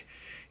 Yeah. Like,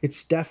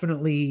 it's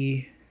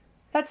definitely...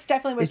 That's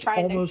definitely what's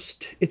trying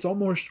It's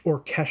almost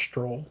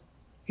orchestral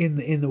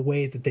in the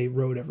way that they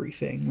wrote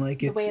everything. Like,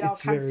 the way it all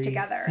comes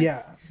together.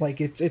 Yeah, like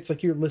it's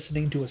like you're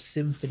listening to a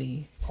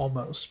symphony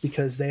almost,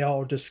 because they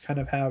all just kind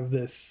of have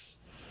this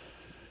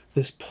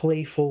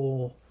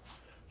playful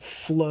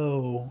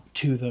flow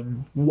to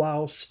them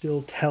while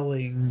still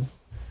telling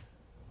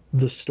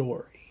the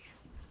story.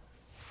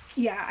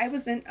 Yeah, I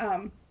wasn't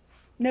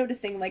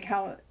noticing like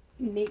how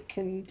Nate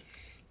can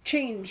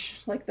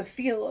change like the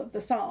feel of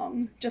the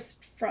song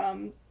just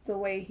from the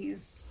way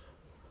he's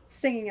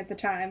singing at the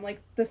time.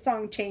 Like the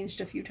song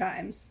changed a few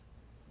times.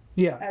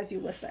 Yeah. As you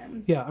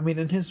listen. Yeah, I mean,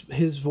 and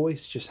his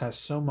voice just has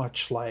so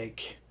much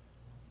like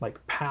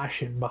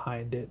passion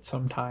behind it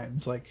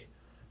sometimes. Like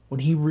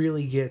when he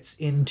really gets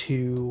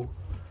into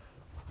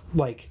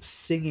like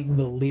singing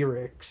the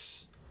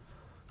lyrics,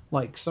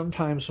 like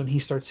sometimes when he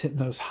starts hitting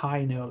those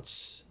high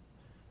notes,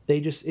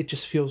 it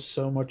just feels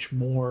so much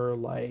more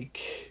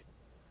like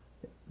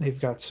they've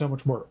got so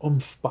much more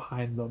oomph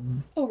behind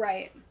them. Oh,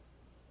 right.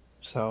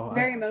 So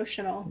very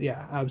emotional.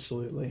 Yeah,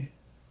 absolutely.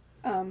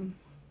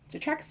 So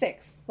track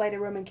 6, Light a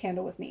Roman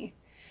Candle with Me.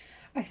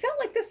 I felt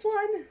like this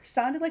one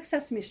sounded like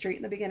Sesame Street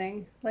in the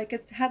beginning. Like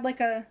it had like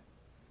a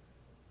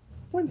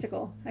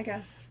whimsical, I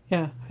guess.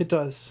 Yeah, it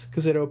does,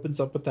 because it opens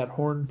up with that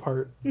horn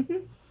part. Mm-hmm. Yeah.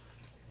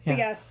 But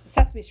yes,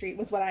 Sesame Street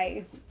was what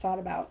I thought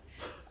about.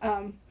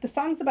 The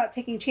song's about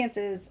taking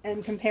chances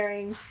and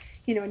comparing,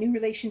 a new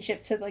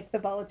relationship to like the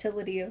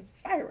volatility of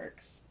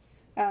fireworks.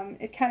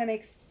 It kind of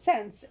makes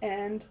sense,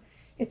 and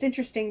it's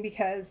interesting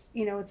because,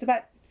 it's about,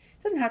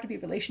 it doesn't have to be a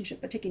relationship,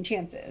 but taking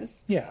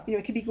chances. Yeah.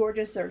 It could be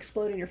gorgeous or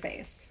explode in your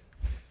face.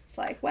 It's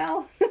like,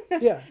 well,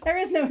 yeah, there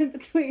is no in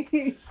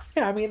between.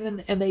 Yeah, I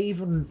mean, and they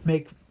even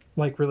make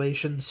like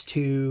relations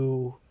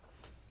to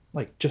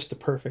like Just the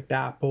Perfect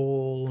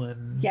Apple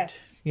and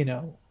yes.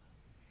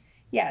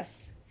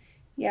 Yes.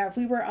 Yeah, if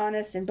we were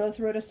honest and both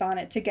wrote a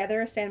sonnet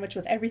together, a sandwich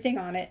with everything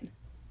on it.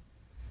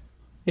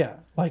 Yeah,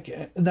 like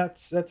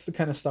that's the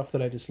kind of stuff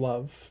that I just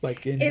love.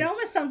 Like it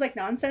almost sounds like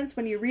nonsense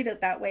when you read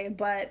it that way,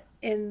 but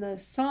in the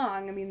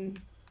song, I mean,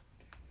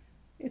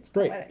 it's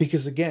poetic. Right,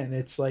 because again,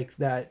 it's like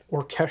that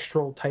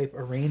orchestral type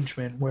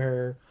arrangement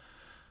where,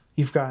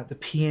 you've got the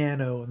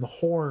piano and the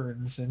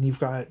horns, and you've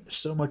got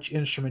so much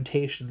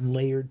instrumentation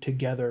layered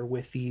together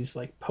with these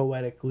like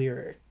poetic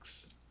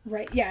lyrics.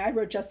 Right. Yeah, I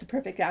wrote Just the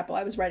Perfect Apple.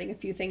 I was writing a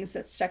few things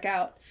that stuck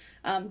out.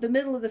 The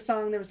middle of the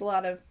song, there was a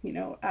lot of,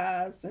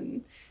 ahs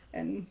and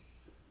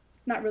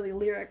not really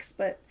lyrics,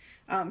 but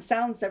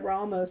sounds that were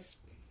almost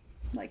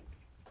like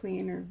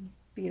Queen or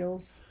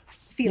Beatles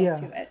feel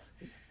to it.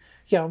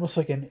 Yeah, almost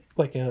like a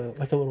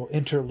little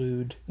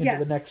interlude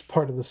into the next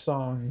part of the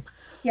song.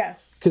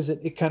 Yes. Because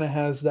it kind of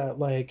has that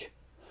like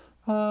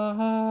and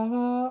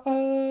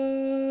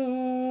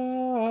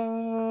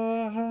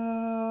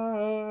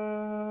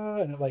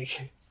it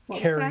like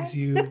carries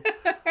you.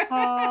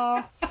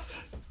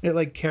 It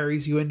like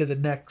carries you into the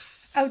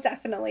next. Oh,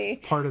 definitely.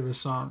 Part of the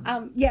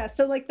song. Yeah.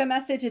 So like the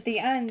message at the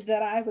end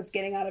that I was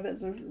getting out of it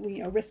is,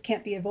 risk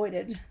can't be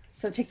avoided.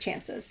 So take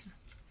chances,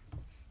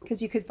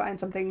 because you could find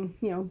something,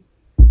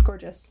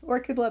 gorgeous, or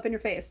it could blow up in your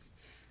face.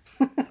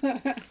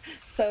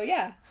 So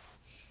yeah,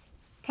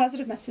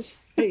 positive message.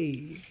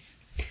 Hey.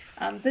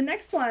 The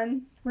next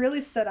one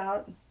really stood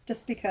out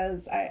just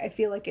because I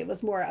feel like it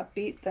was more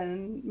upbeat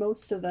than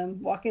most of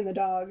them, Walking the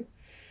Dog.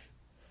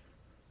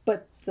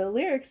 But the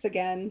lyrics,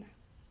 again,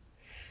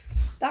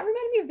 that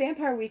reminded me of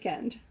Vampire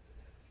Weekend,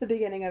 the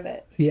beginning of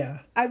it. Yeah.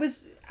 I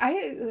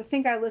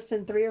think I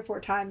listened 3 or 4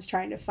 times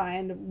trying to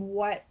find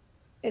what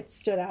it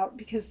stood out,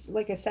 because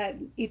like I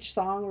said, each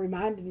song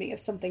reminded me of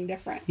something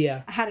different.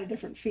 Yeah. I had a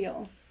different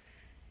feel.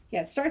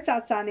 Yeah, it starts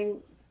out sounding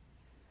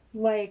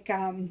like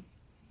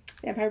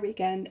Vampire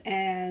Weekend,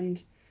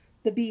 and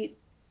the beat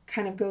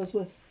kind of goes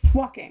with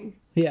walking.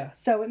 Yeah.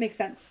 So it makes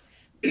sense.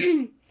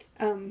 Yeah,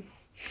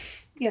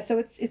 so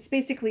it's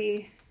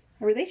basically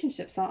a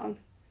relationship song.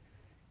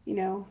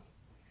 The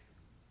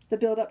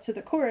build up to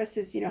the chorus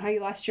is, how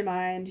you lost your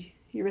mind,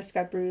 your wrist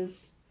got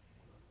bruised.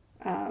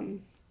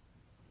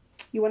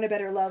 You want a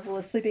better love, well,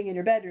 it's sleeping in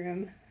your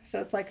bedroom.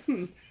 So it's like,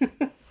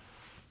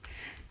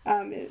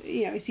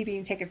 is he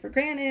being taken for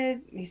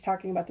granted? He's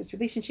talking about this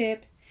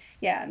relationship.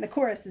 Yeah, and the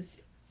chorus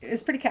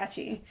is pretty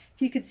catchy.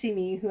 If you could see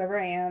me, whoever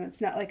I am,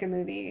 it's not like a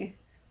movie.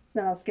 It's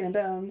not all skin and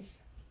bones.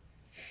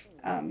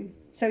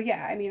 So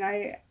yeah, I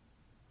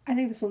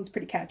think this one's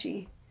pretty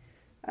catchy.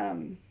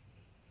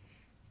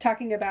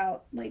 Talking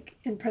about like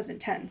in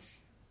present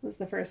tense was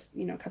the first,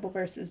 couple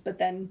verses, but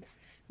then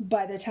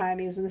by the time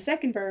he was in the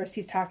second verse,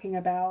 he's talking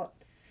about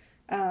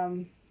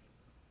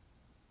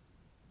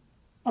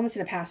almost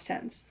in a past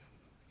tense.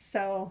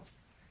 So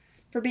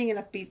for being an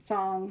upbeat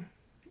song,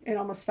 it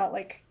almost felt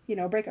like,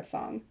 a breakup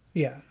song.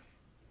 Yeah.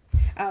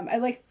 I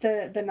like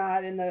the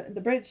nod in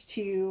the bridge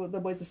to the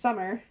Boys of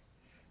Summer,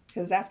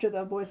 because after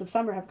the Boys of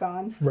Summer have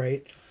gone,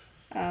 right.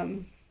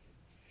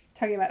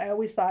 Talking about, I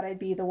always thought I'd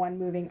be the one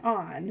moving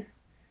on.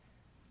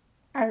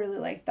 I really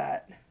like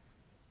that.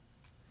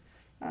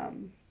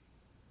 It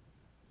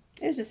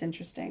was just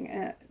interesting.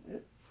 A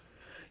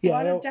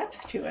lot of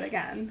depth to it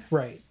again.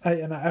 Right.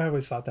 I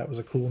always thought that was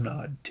a cool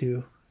nod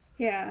too.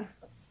 Yeah.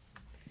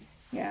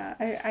 Yeah,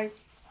 I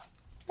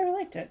really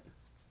liked it.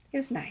 It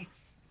was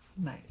nice. It's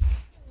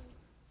nice.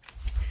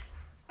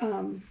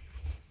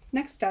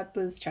 Next up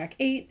was track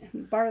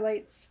 8, Bar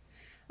Lights.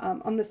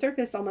 On the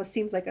surface, almost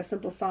seems like a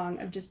simple song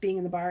of just being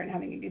in the bar and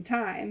having a good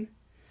time.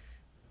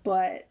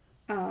 But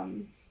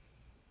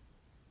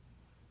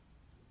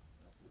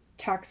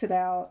talks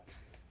about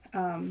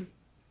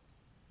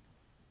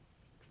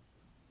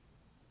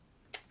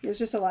there's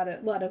just a lot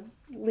of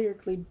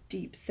lyrically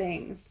deep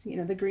things.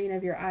 The green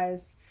of your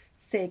eyes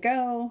say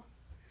go.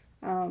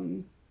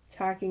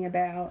 Talking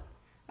about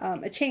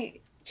a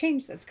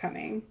change that's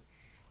coming.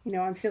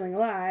 I'm feeling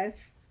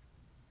alive.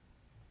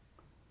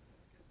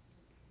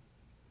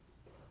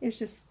 It was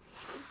just...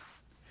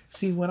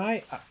 See, when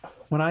I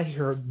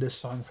heard this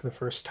song for the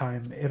first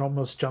time, it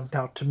almost jumped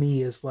out to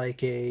me as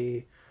like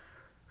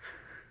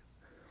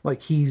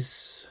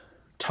he's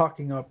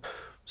talking up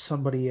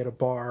somebody at a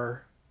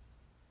bar,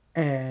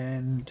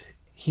 and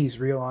he's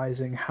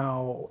realizing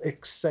how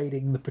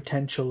exciting the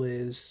potential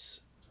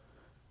is,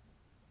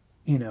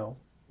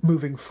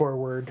 moving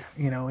forward,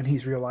 and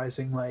he's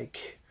realizing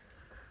like,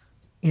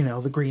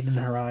 the green in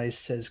her eyes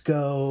says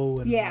go,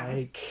 and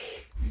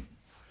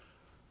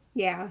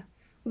Yeah.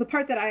 Well, the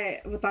part that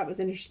I thought was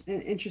an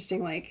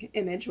interesting like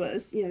image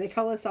was, they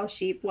call us all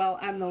sheep. Well,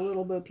 I'm the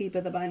little Bo Peep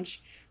of the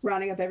bunch,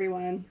 rounding up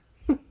everyone.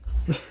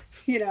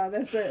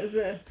 That's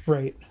the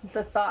right.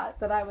 The thought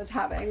that I was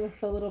having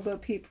with the little Bo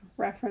Peep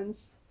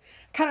reference.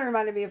 Kind of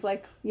reminded me of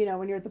like,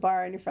 when you're at the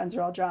bar and your friends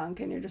are all drunk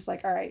and you're just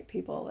like, all right,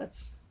 people,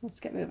 let's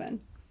get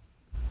moving.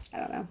 I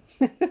don't know.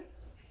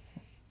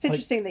 It's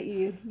interesting that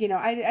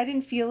I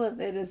didn't feel of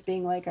it as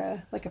being like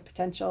a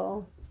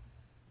potential,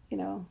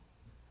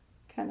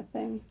 kind of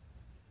thing.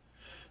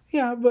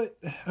 Yeah, but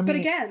but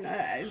again,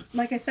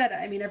 like I said,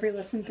 every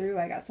listen through,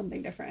 I got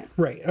something different.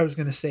 Right. I was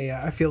gonna say,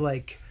 I feel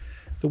like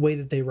the way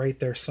that they write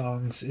their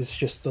songs is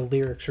just the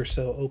lyrics are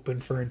so open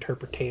for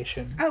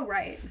interpretation. Oh,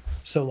 right.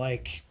 So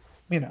like,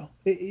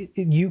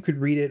 you could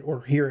read it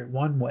or hear it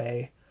one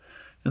way,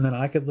 and then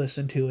I could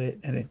listen to it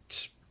and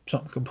it's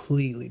something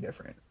completely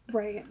different.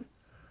 Right.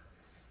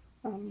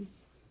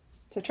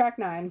 So track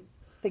 9,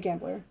 The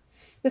Gambler.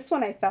 This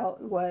one I felt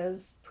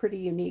was pretty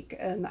unique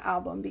in the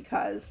album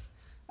because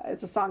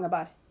it's a song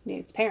about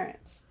Nate's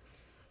parents.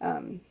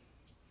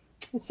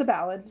 It's a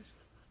ballad,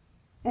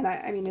 and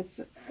I mean it's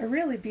a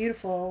really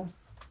beautiful,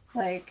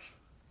 like,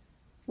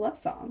 love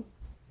song.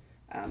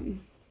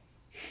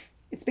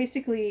 It's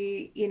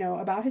basically,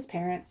 about his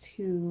parents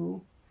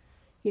who,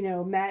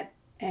 met,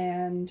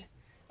 and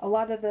a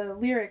lot of the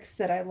lyrics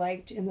that I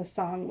liked in the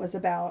song was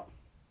about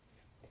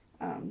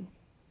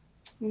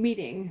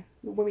meeting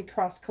when we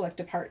cross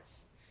collective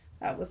hearts.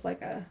 That was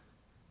like a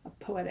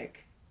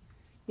poetic,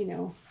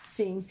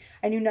 thing.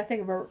 I knew nothing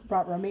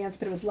about romance,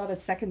 but it was love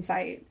at second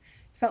sight. It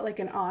felt like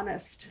an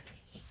honest,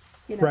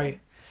 Right.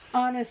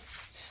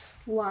 honest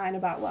line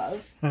about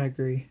love. I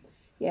agree.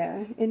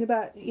 Yeah, and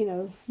about,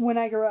 when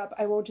I grow up,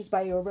 I won't just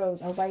buy you a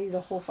rose, I'll buy you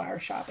the whole flower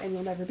shop, and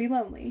you'll never be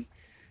lonely.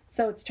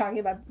 So it's talking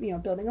about,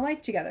 building a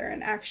life together,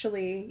 and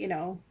actually,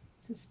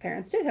 his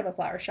parents did have a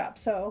flower shop,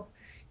 so,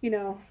 it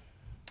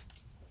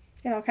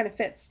all kind of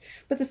fits.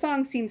 But the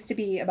song seems to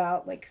be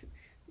about, like,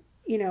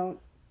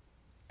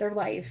 their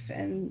life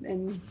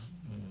and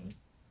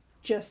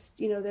just,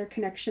 their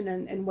connection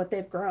and what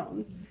they've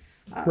grown.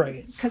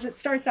 Right. Because it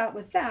starts out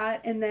with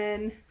that, and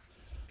then,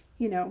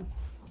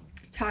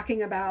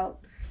 talking about,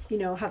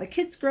 how the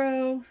kids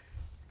grow,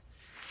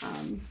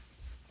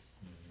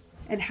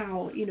 and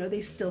how,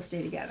 they still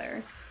stay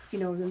together.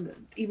 Even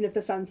if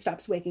the sun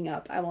stops waking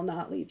up, I will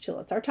not leave till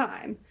it's our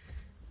time.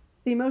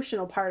 The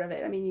emotional part of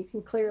it, I mean, you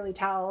can clearly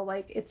tell,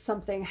 like, it's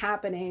something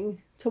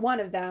happening to one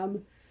of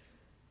them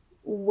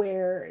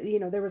where,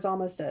 there was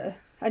almost a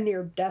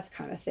near-death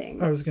kind of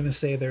thing. I was going to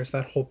say there's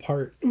that whole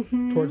part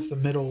towards the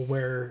middle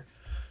where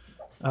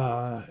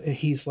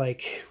he's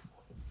like,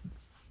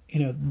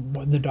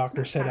 when the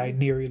doctor said, I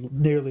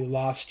nearly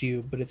lost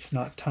you, but it's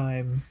not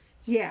time.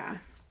 Yeah.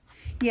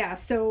 Yeah,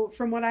 so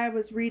from what I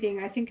was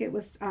reading, I think it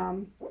was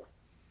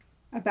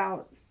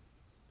about...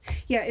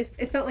 Yeah,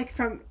 it felt like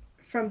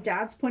from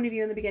Dad's point of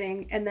view in the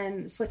beginning, and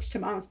then switched to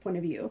Mom's point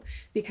of view,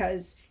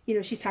 because,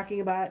 she's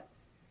talking about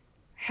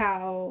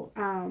how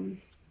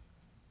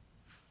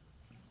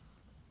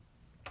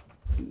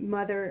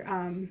mother...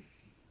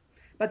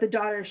 about the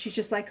daughter, she's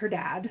just like her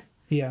dad.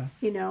 Yeah.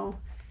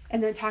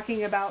 And then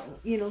talking about,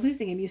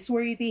 losing him. You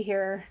swore you'd be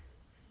here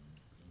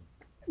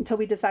until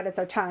we decide it's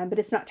our time, but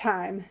it's not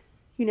time.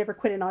 You never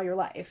quit in all your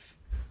life.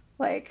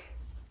 Like,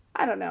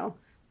 I don't know.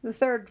 The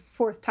third,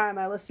 fourth time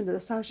I listened to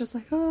this, I was just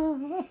like,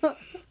 oh.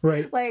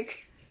 Right.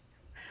 Like,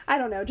 I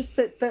don't know. Just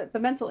the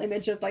mental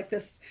image of, like,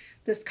 this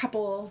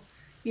couple,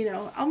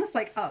 almost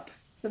like Up,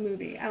 the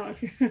movie. I don't know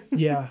if you're...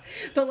 Yeah.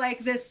 But, like,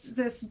 this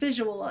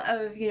visual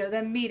of,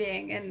 them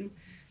meeting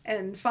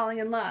and falling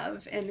in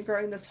love and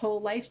growing this whole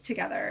life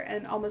together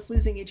and almost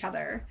losing each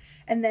other.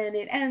 And then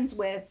it ends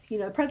with,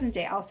 the present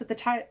day. I'll set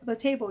the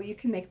table, you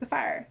can make the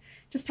fire.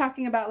 Just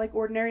talking about, like,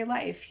 ordinary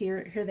life.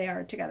 Here they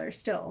are together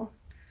still.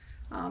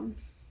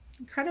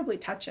 Incredibly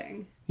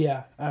touching.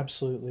 Yeah,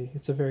 absolutely.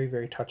 It's a very,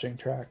 very touching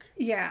track.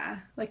 Yeah.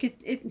 Like, it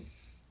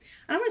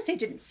I don't want to say it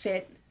didn't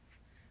fit,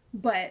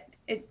 but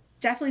it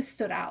definitely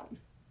stood out.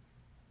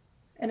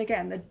 And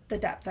again, the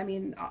depth. I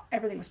mean,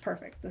 everything was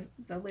perfect.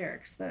 The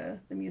lyrics, the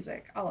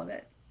music, all of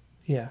it.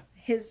 Yeah.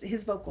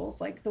 His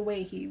vocals, like the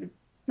way he,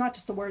 not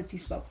just the words he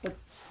spoke, but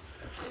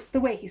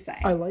the way he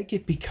sang. I like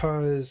it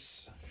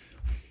because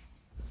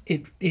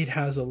it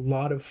has a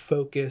lot of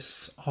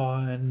focus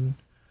on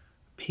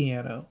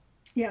piano.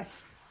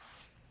 Yes.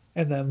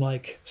 And then,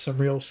 like, some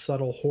real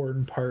subtle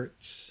horn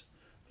parts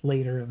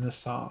later in the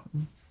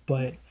song.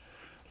 But,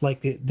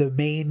 like, the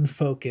main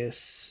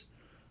focus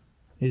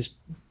is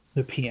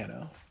the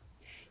piano.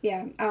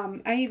 Yeah.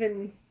 I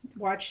even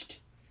watched,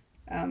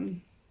 I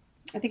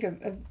think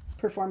a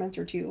performance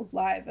or two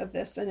live of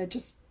this, and it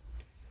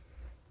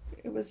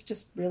was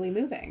just really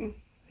moving.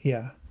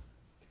 Yeah.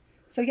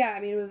 So, yeah,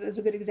 I mean, it was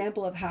a good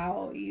example of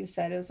how you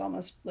said it was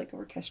almost like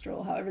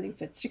orchestral, how everything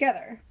fits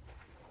together.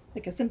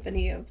 Like a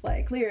symphony of,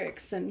 like,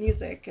 lyrics and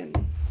music. And,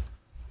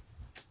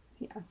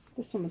 yeah,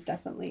 this one was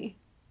definitely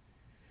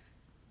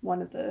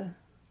one of the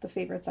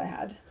favorites I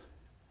had.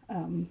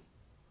 On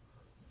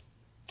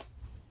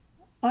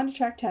to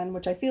track 10,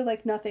 which I feel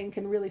like nothing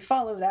can really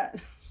follow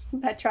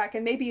that track,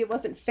 and maybe it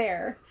wasn't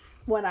fair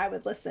when I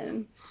would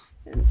listen.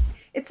 And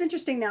it's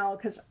interesting now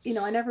because,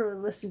 I never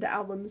really listened to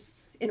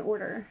albums in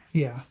order.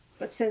 Yeah.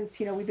 But since,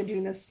 we've been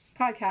doing this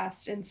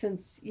podcast, and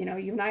since, you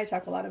and I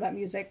talk a lot about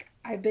music,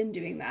 I've been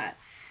doing that.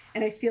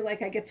 And I feel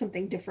like I get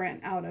something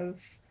different out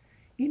of,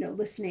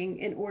 listening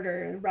in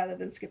order rather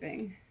than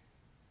skipping.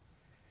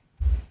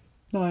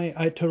 No,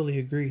 I totally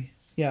agree.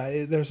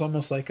 Yeah, there's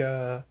almost like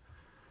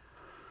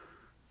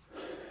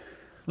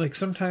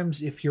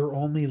sometimes if you're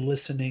only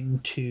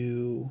listening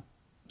to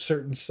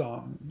certain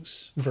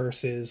songs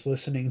versus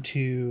listening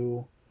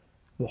to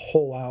the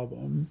whole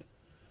album,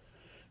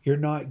 you're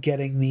not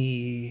getting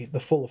the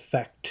full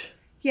effect.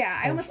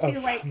 Yeah, I almost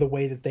feel like the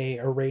way that they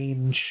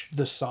arrange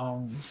the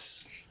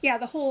songs. Yeah,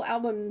 the whole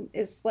album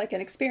is like an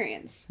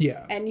experience.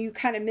 Yeah. And you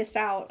kind of miss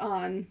out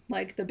on,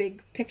 like, the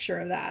big picture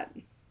of that.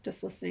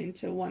 just listening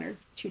to one or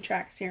two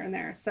tracks here and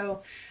there.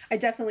 So I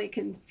definitely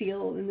can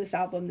feel in this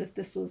album that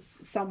this was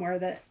somewhere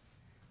that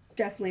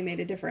definitely made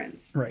a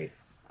difference. Right.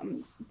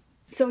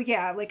 So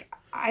yeah, like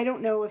I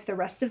don't know if the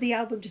rest of the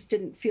album just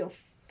didn't feel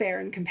fair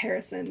in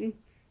comparison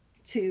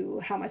to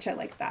how much I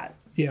liked that.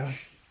 Yeah.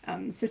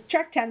 So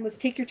track 10 was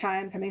Take Your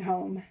Time Coming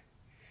Home.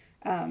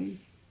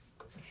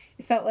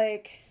 It felt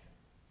like,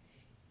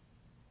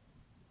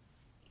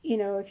 you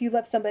know, if you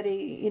love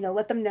somebody, you know,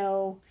 let them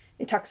know.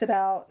 It talks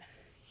about,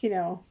 you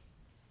know,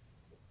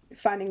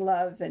 finding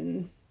love,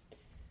 and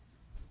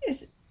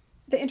is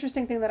the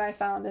interesting thing that I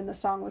found in the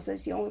song was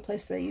it's the only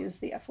place they use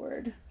the F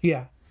word.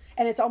 Yeah.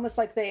 And it's almost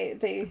like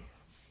they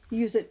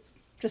use it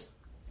just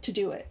to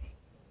do it.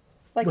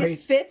 Like right. It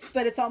fits,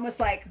 but it's almost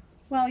like,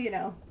 well, you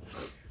know,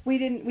 we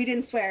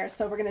didn't swear,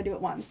 so we're gonna do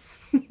it once.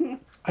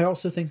 I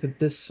also think that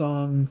this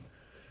song,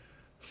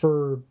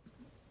 for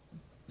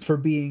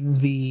being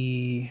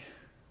the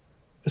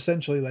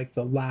essentially like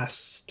the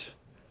last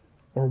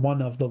or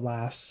one of the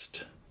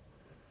last,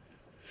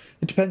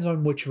 it depends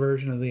on which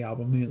version of the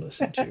album you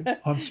listen to.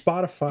 On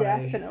Spotify,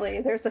 definitely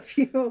there's a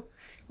few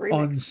remix.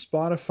 On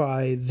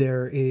Spotify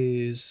there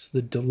is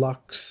the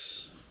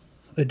deluxe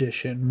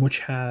edition, which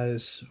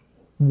has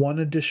one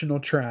additional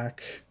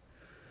track,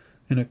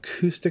 an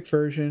acoustic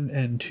version,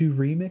 and 2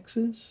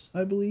 remixes,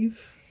 I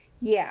believe.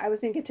 Yeah, I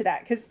was gonna get to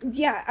that because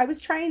I was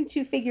trying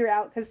to figure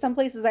out, because some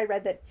places I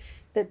read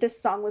that this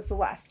song was the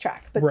last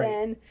track, but right.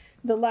 Then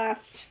the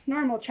last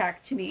normal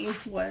track to me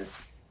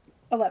was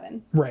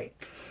 11. Right.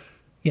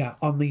 Yeah,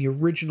 on the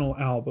original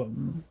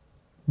album,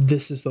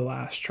 this is the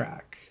last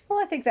track. Well,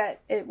 I think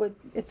that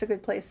it's a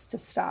good place to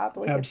stop.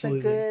 Like Absolutely.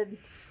 It's a good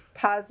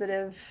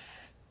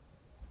positive.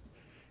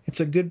 It's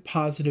a good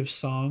positive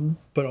song,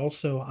 but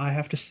also I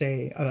have to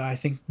say I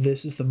think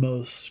this is the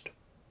most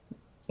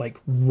like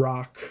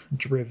rock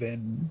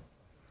driven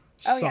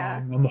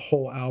song on the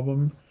whole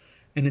album,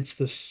 and it's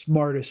the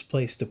smartest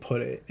place to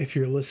put it if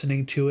you're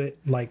listening to it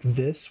like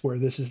this, where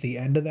this is the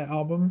end of the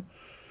album,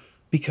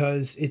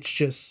 because it's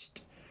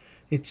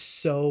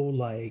so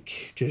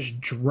like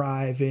just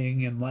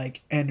driving and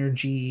like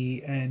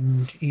energy,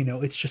 and you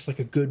know, it's just like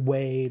a good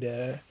way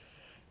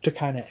to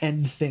kind of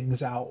end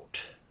things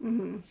out.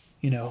 Mm-hmm.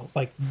 You know,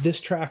 like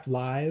this track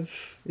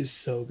live is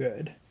so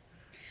good.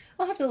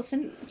 I'll have to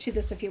listen to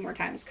this a few more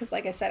times because,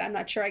 like I said, I'm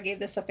not sure I gave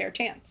this a fair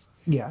chance.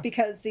 Yeah.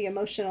 Because the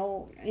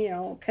emotional, you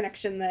know,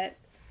 connection that,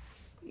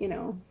 you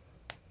know,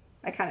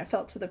 I kind of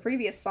felt to the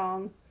previous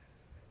song,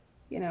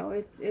 you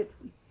know, it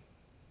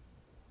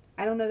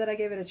I don't know that I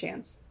gave it a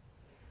chance.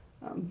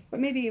 But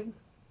maybe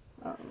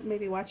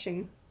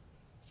watching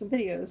some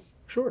videos.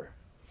 Sure.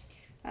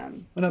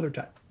 Another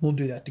time. We'll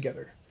do that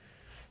together.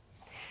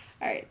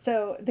 All right.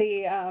 So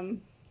the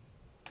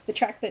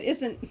track that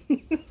isn't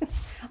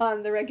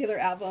on the regular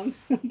album,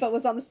 but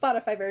was on the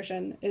Spotify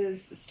version,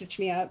 is Stitch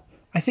Me Up.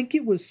 I think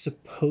it was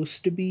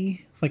supposed to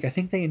be, like, I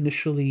think they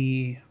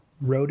initially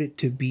wrote it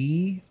to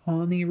be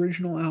on the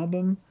original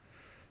album,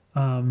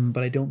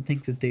 but I don't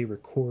think that they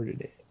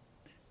recorded it.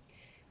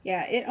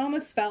 Yeah, it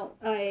almost felt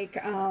like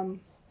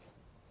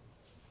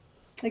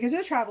it's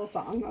a travel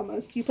song,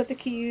 almost. You put the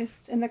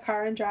keys in the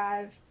car and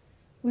drive.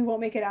 We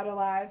won't make it out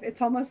alive.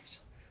 It's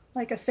almost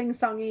like a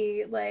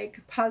sing-songy,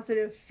 like,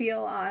 positive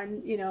feel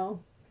on, you know,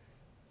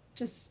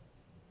 just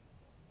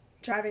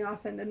driving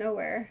off into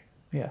nowhere.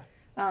 Yeah.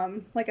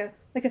 Like a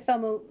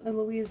Thelma and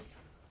Louise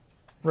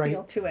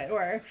feel to it.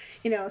 Or,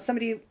 you know,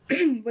 somebody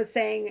was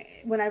saying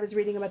when I was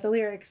reading about the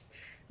lyrics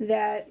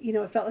that, you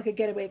know, it felt like a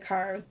getaway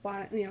car with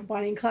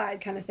Bonnie and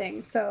Clyde kind of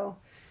thing. So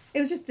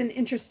it was just an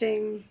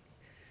interesting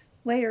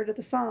layer to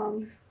the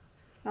song.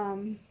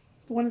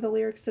 One of the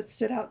lyrics that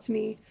stood out to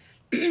me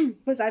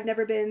was, I've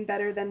never been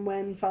better than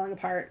when falling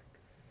apart.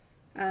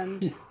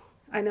 And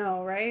I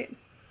know, right?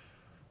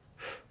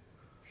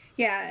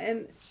 Yeah,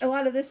 and a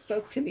lot of this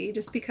spoke to me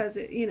just because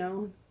it, you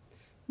know,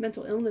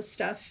 mental illness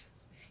stuff.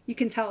 You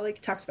can tell, like,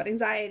 it talks about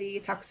anxiety,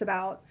 it talks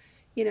about,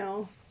 you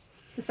know,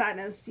 the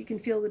sadness. You can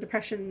feel the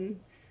depression,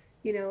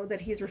 you know,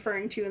 that he's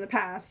referring to in the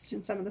past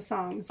in some of the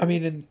songs. I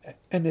mean,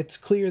 and it's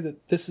clear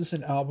that this is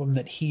an album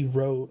that he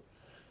wrote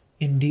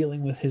in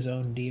dealing with his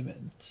own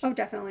demons. Oh,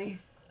 definitely.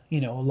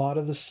 You know, a lot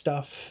of the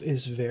stuff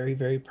is very,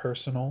 very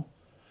personal.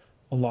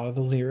 A lot of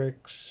the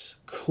lyrics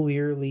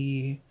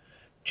clearly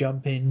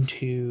jump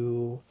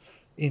into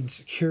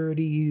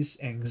insecurities,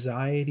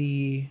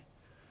 anxiety,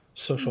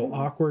 social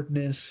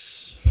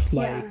awkwardness.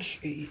 Like,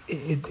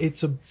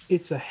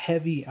 it's a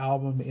heavy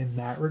album in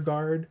that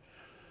regard.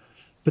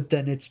 But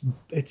then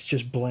it's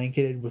just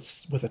blanketed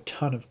with a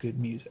ton of good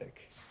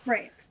music.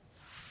 Right.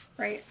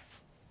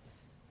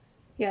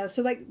 Yeah,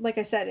 so like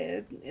I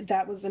said,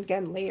 that was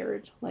again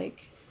layered.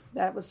 Like,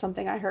 that was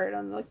something I heard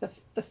on like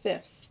the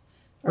fifth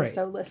or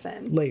so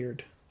listen.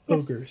 Layered.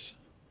 Yes. Ogres.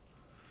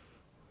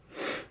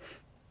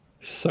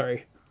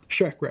 Sorry.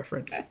 Shrek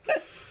reference.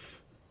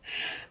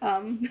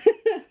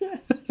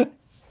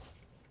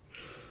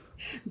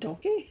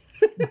 Donkey?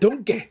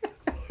 Donkey.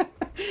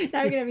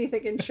 Now you're going to be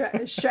thinking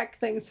Shrek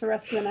things for the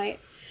rest of the night.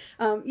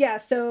 Yeah,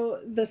 so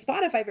the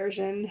Spotify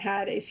version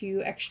had a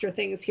few extra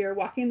things here.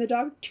 Walking the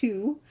Dog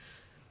 2,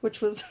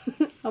 which was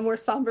a more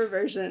somber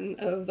version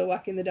of the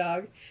Walking the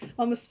Dog.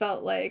 Almost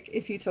felt like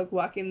if you took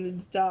Walking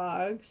the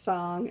Dog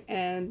song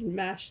and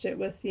mashed it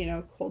with,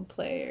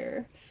 Coldplay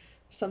or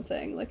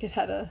something. Like it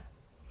had a...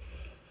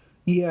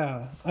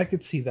 Yeah, I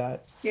could see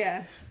that.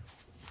 Yeah.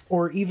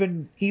 Or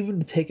even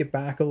to take it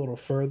back a little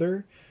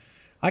further,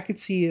 I could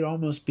see it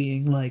almost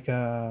being like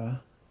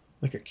a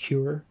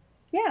Cure.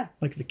 Yeah.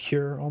 Like the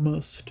Cure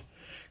almost.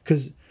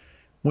 Because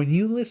when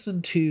you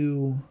listen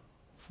to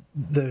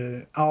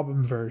the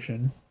album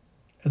version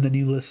and then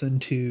you listen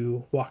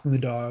to Walking the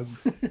Dog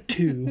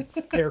 2,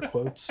 air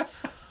quotes,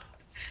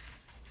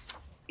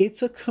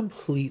 it's a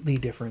completely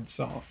different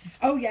song.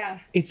 Oh, yeah.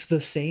 It's the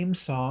same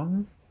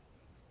song,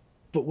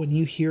 but when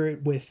you hear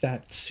it with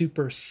that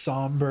super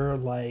somber,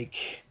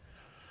 like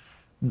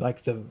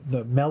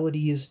the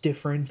melody is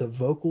different, the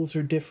vocals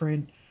are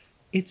different,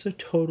 it's a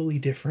totally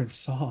different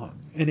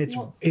song. And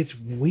it's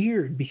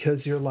weird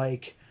because you're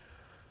like,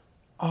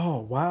 oh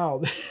wow,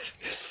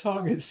 this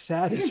song is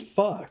sad as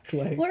fuck.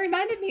 Like, well, it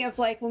reminded me of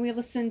like when we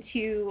listened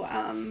to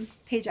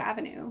Page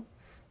Avenue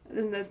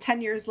in the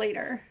 10 years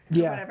later,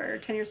 or whatever,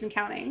 10 years and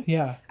counting.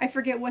 Yeah. I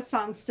forget what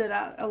song stood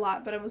out a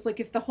lot, but it was like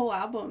if the whole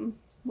album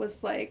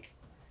was like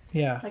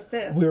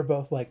this. We were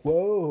both like,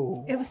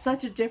 whoa. It was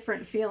such a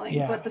different feeling,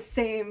 but the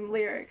same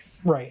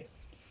lyrics. Right.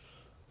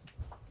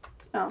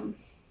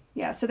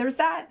 Yeah, so there was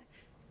that,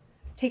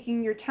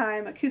 taking your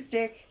time,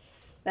 acoustic,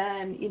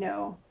 then,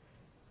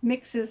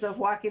 mixes of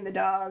Walking the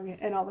Dog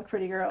and All the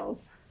Pretty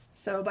Girls.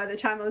 So by the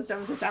time I was done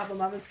with this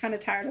album, I was kind of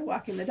tired of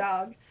Walking the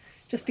Dog,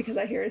 just because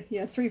I hear,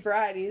 3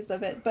 varieties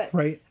of it. But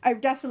I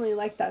definitely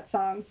like that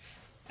song.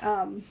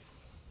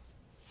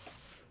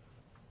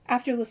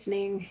 After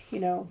listening,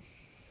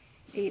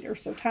 8 or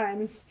so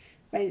times,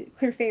 my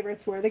clear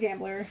favorites were The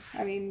Gambler.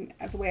 I mean,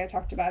 the way I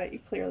talked about it, you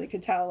clearly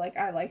could tell, like,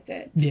 I liked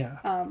it.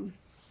 Yeah.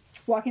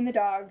 Walking the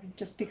Dog,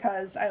 just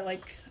because I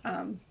like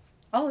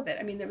all of it.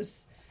 I mean,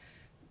 it's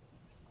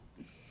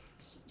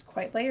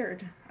quite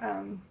layered.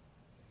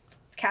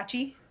 It's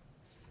catchy.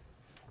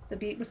 The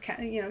beat was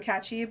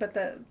catchy, but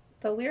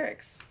the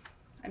lyrics,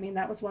 I mean,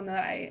 that was one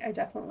that I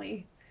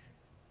definitely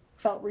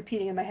felt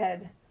repeating in my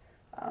head.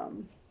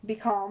 Be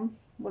Calm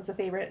was a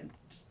favorite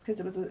just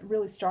because it was a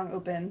really strong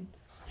open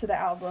to the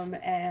album,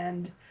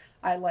 and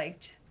I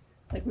liked,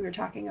 like we were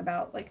talking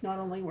about, like not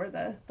only were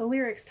the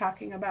lyrics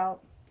talking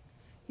about,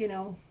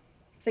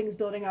 things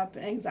building up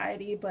and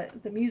anxiety,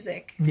 but the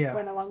music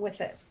went along with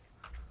it.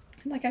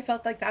 And like I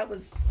felt like that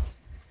was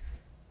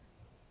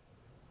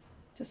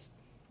just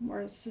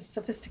more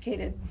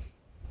sophisticated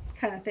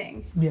kind of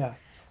thing. Yeah.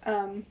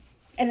 And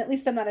at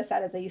least I'm not as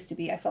sad as I used to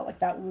be. I felt like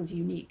that one was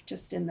unique,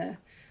 just in the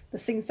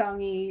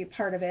sing-songy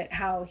part of it,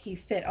 how he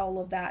fit all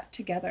of that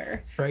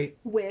together. Right.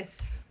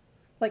 With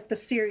like the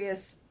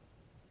serious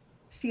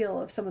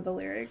feel of some of the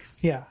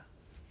lyrics. Yeah.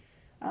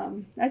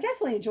 I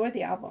definitely enjoyed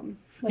the album.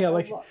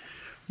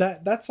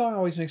 That song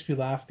always makes me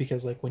laugh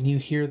because like when you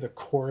hear the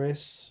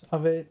chorus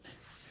of it,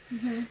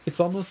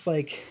 it's almost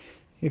like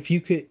if you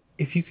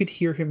could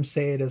hear him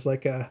say it as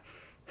like a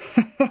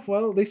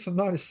well, at least I'm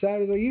not as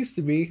sad as I used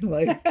to be.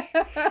 Like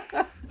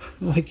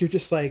like you're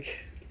just like,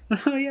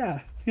 oh yeah,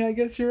 I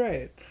guess you're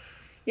right.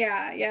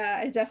 Yeah,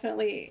 I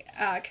definitely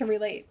can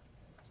relate.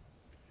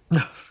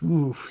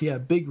 Ooh, yeah,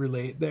 big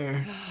relate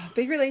there.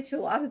 Big relate to a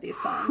lot of these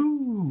songs.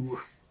 Ooh.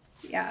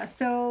 Yeah,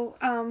 so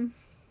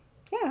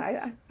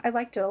I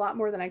liked it a lot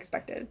more than I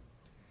expected.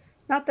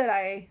 Not that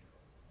I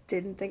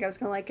didn't think I was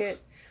gonna like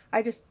it.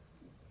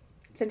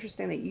 It's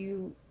interesting that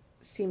you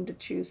seem to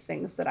choose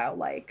things that I'll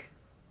like,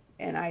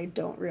 and I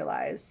don't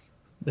realize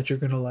that you're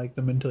gonna like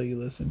them until you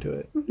listen to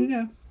it. Mm-hmm.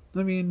 Yeah,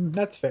 I mean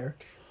that's fair.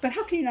 But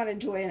how can you not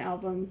enjoy an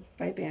album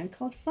by a band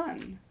called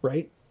Fun?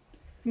 Right.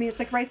 I mean, it's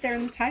like right there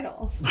in the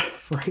title.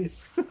 Right.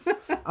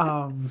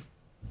 I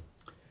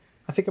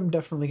think I'm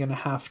definitely gonna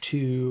have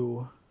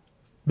to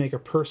make a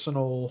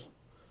personal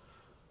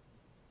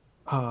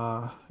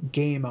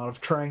game out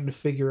of trying to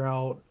figure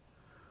out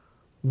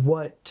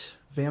what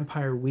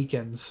Vampire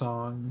Weekend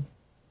song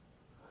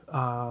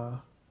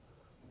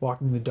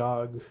Walking the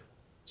Dog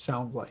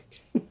sounds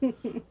like.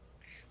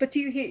 But do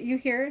you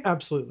hear it?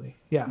 Absolutely.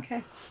 Yeah.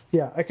 Okay.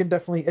 Yeah, I can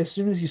definitely, as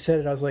soon as you said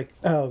it, I was like,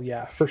 oh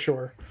yeah, for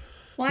sure.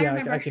 Well, yeah, I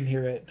remember, I can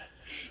hear it.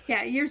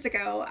 Yeah, years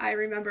ago, I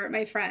remember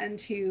my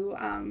friend who,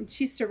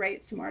 she used to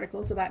write some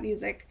articles about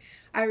music.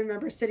 I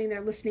remember sitting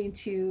there listening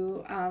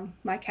to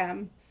My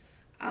Chem.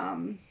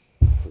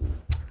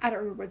 I don't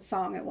remember what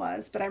song it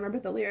was, but I remember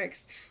the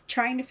lyrics,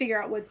 trying to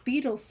figure out what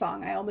Beatles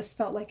song. I almost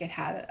felt like it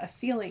had a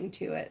feeling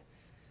to it.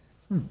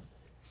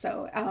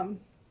 So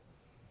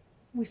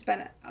we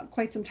spent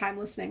quite some time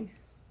listening.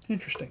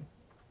 Interesting.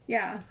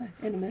 Yeah,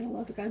 in the middle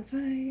of a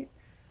gunfight,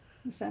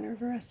 in the center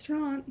of a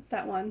restaurant.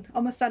 That one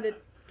almost sounded...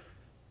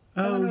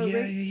 Oh,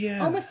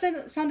 yeah. Almost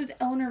sounded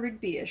Eleanor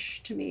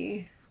Rigby-ish to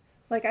me.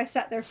 Like I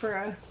sat there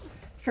for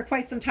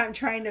quite some time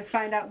trying to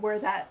find out where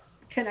that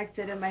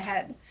connected in my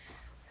head.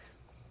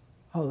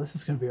 Oh, this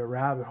is going to be a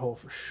rabbit hole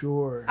for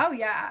sure. Oh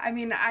yeah, I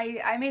mean,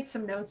 I made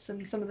some notes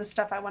and some of the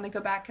stuff I want to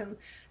go back and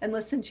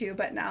listen to,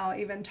 but now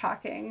even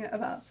talking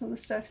about some of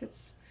the stuff,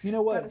 it's You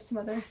know part what? of some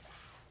other.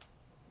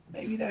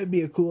 Maybe that would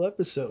be a cool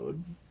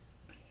episode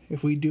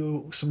if we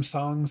do some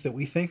songs that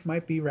we think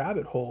might be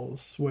rabbit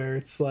holes, where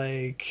it's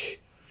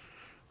like,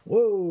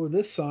 whoa,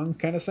 this song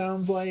kind of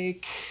sounds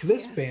like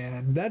this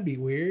band. That'd be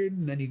weird.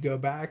 And then you go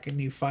back and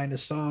you find a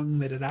song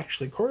that it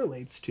actually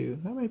correlates to.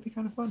 That might be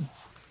kind of fun.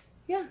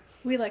 Yeah,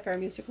 we like our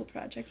musical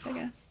projects, I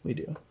guess. We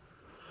do.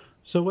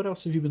 So what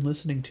else have you been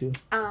listening to?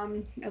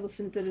 I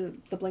listened to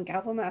the Blink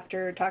album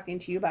after talking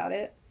to you about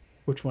it.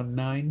 Which one?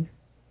 9?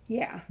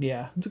 Yeah.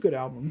 Yeah, it's a good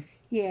album.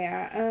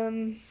 Yeah.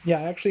 Yeah,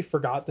 I actually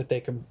forgot that they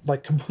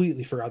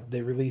completely forgot that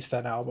they released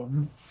that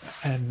album,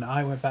 and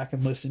I went back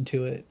and listened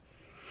to it.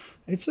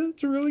 It's a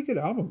really good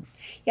album.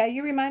 Yeah,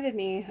 you reminded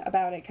me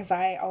about it because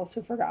I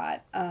also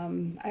forgot.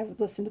 I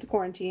listened to the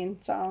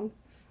Quarantine song.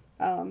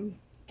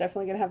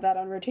 Definitely gonna have that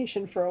on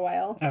rotation for a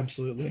while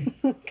Absolutely.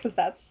 because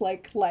that's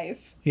like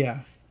life.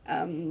 Yeah.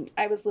 I've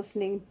been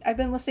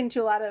listening to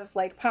a lot of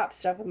like pop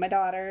stuff with my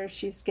daughter.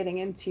 She's getting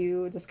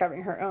into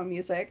discovering her own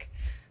music.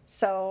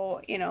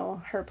 So, you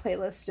know, her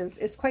playlist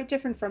is quite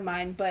different from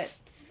mine, but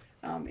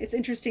it's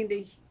interesting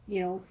to,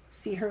 you know,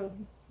 see her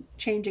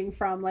changing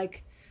from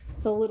like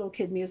the little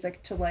kid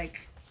music to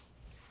like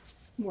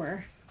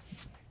more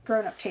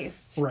grown up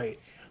tastes. Right.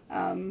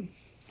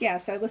 Yeah,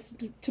 so I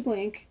listened to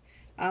Blink.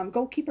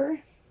 Goalkeeper,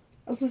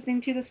 I was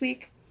listening to this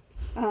week.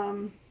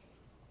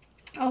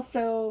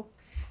 Also,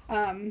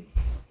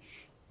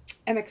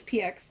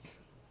 MXPX,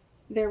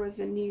 there was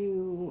a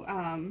new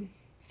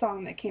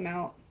song that came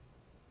out.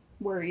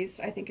 Worries,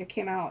 I think it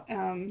came out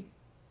in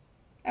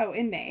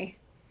May,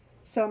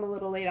 so I'm a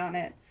little late on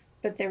it,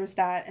 but there was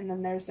that, and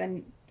then there's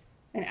an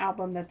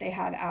album that they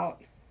had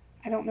out.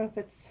 I don't know if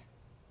it's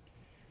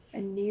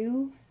a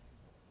new.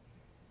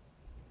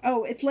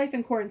 Oh, it's Life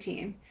in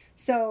Quarantine.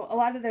 So a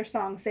lot of their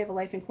songs, they have a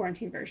Life in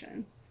Quarantine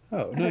version. Oh,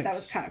 I nice. thought that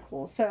was kind of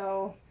cool.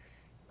 So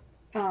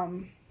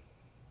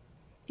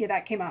yeah,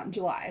 that came out in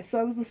July, so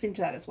I was listening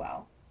to that as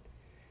well.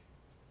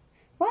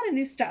 A lot of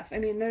new stuff. I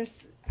mean,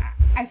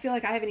 I feel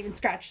like I haven't even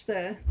scratched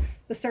the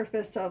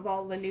surface of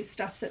all the new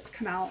stuff that's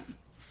come out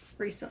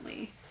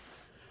recently.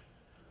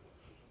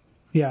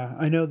 Yeah,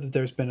 I know that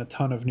there's been a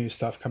ton of new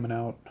stuff coming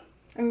out.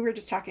 I mean, we were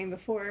just talking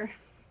before.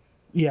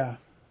 Yeah.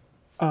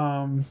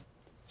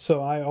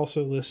 So I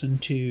also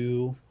listened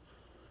to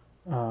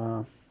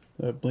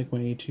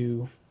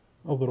Blink-182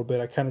 a little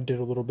bit. I kind of did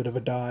a little bit of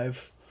a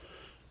dive.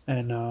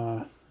 And,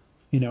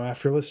 you know,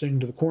 after listening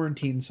to the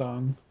Quarantine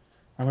song,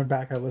 I went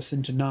back, I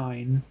listened to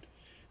 9.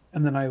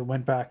 And then I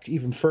went back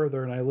even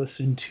further and I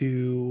listened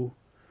to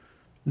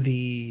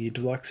the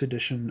deluxe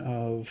edition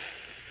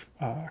of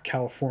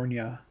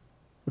California,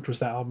 which was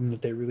the album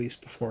that they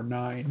released before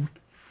 9.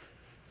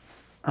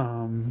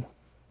 And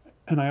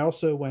I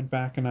also went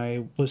back and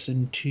I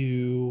listened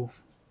to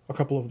a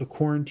couple of the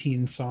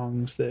Quarantine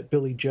songs that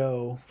Billy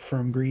Joe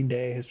from Green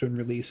Day has been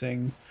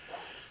releasing.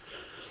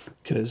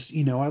 Because,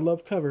 you know, I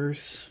love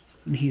covers.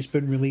 And he's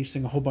been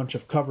releasing a whole bunch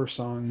of cover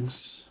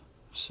songs.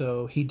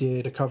 So he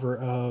did a cover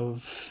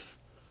of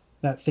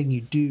That Thing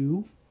You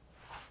Do.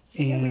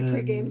 And, Yeah, we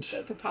pre-gamed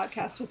the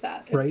podcast with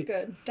that. It's right?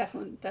 Good.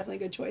 Definitely a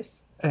good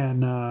choice.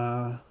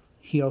 And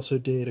he also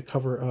did a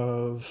cover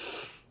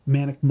of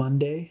Manic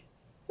Monday.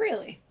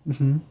 Really?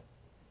 Mm-hmm.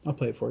 I'll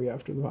play it for you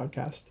after the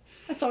podcast.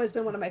 That's always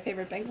been one of my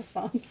favorite Bengals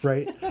songs.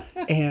 Right.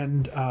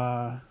 And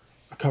a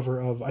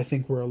cover of I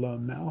Think We're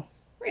Alone Now.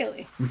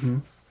 Really? Mm-hmm.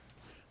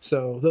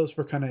 So those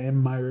were kind of in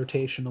my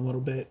rotation a little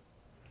bit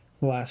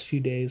the last few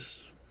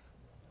days.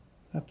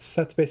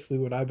 That's basically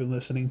what I've been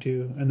listening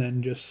to. And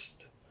then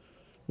just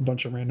a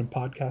bunch of random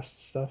podcast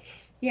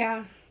stuff.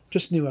 Yeah.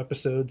 Just new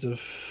episodes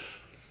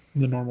of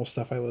the normal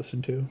stuff I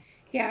listen to.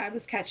 Yeah, I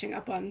was catching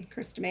up on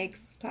Krista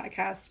Make's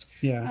podcast.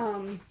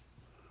 Yeah.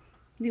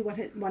 New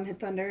One Hit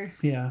Thunder.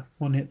 Yeah,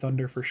 One Hit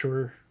Thunder for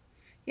sure.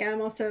 Yeah,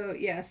 I'm also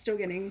still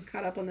getting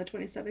caught up on the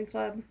 27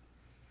 Club.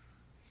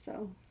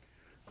 So.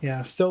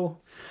 Yeah,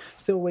 still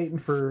waiting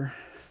for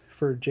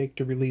Jake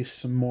to release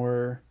some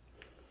more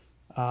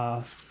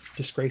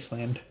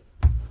Disgraceland,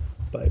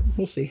 but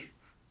we'll see.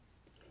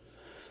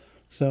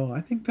 So I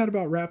think that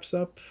about wraps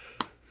up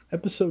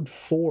episode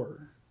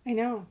 4. I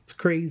know. It's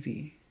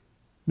crazy.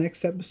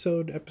 Next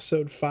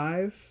episode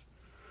 5,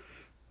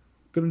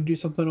 going to do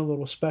something a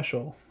little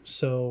special.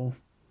 So,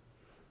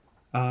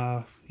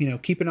 you know,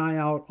 keep an eye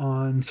out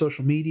on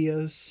social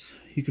medias.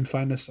 You can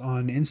find us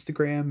on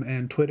Instagram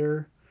and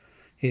Twitter.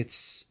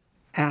 It's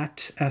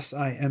at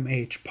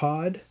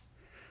SIMHpod,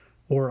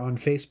 or on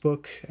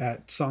Facebook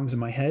at Songs in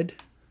My Head.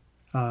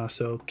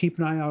 So keep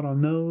an eye out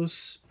on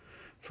those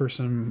for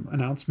some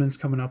announcements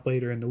coming up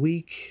later in the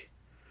week.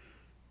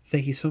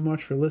 Thank you so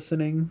much for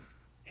listening.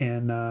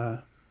 And,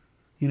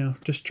 you know,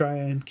 just try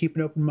and keep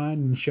an open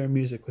mind and share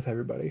music with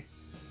everybody.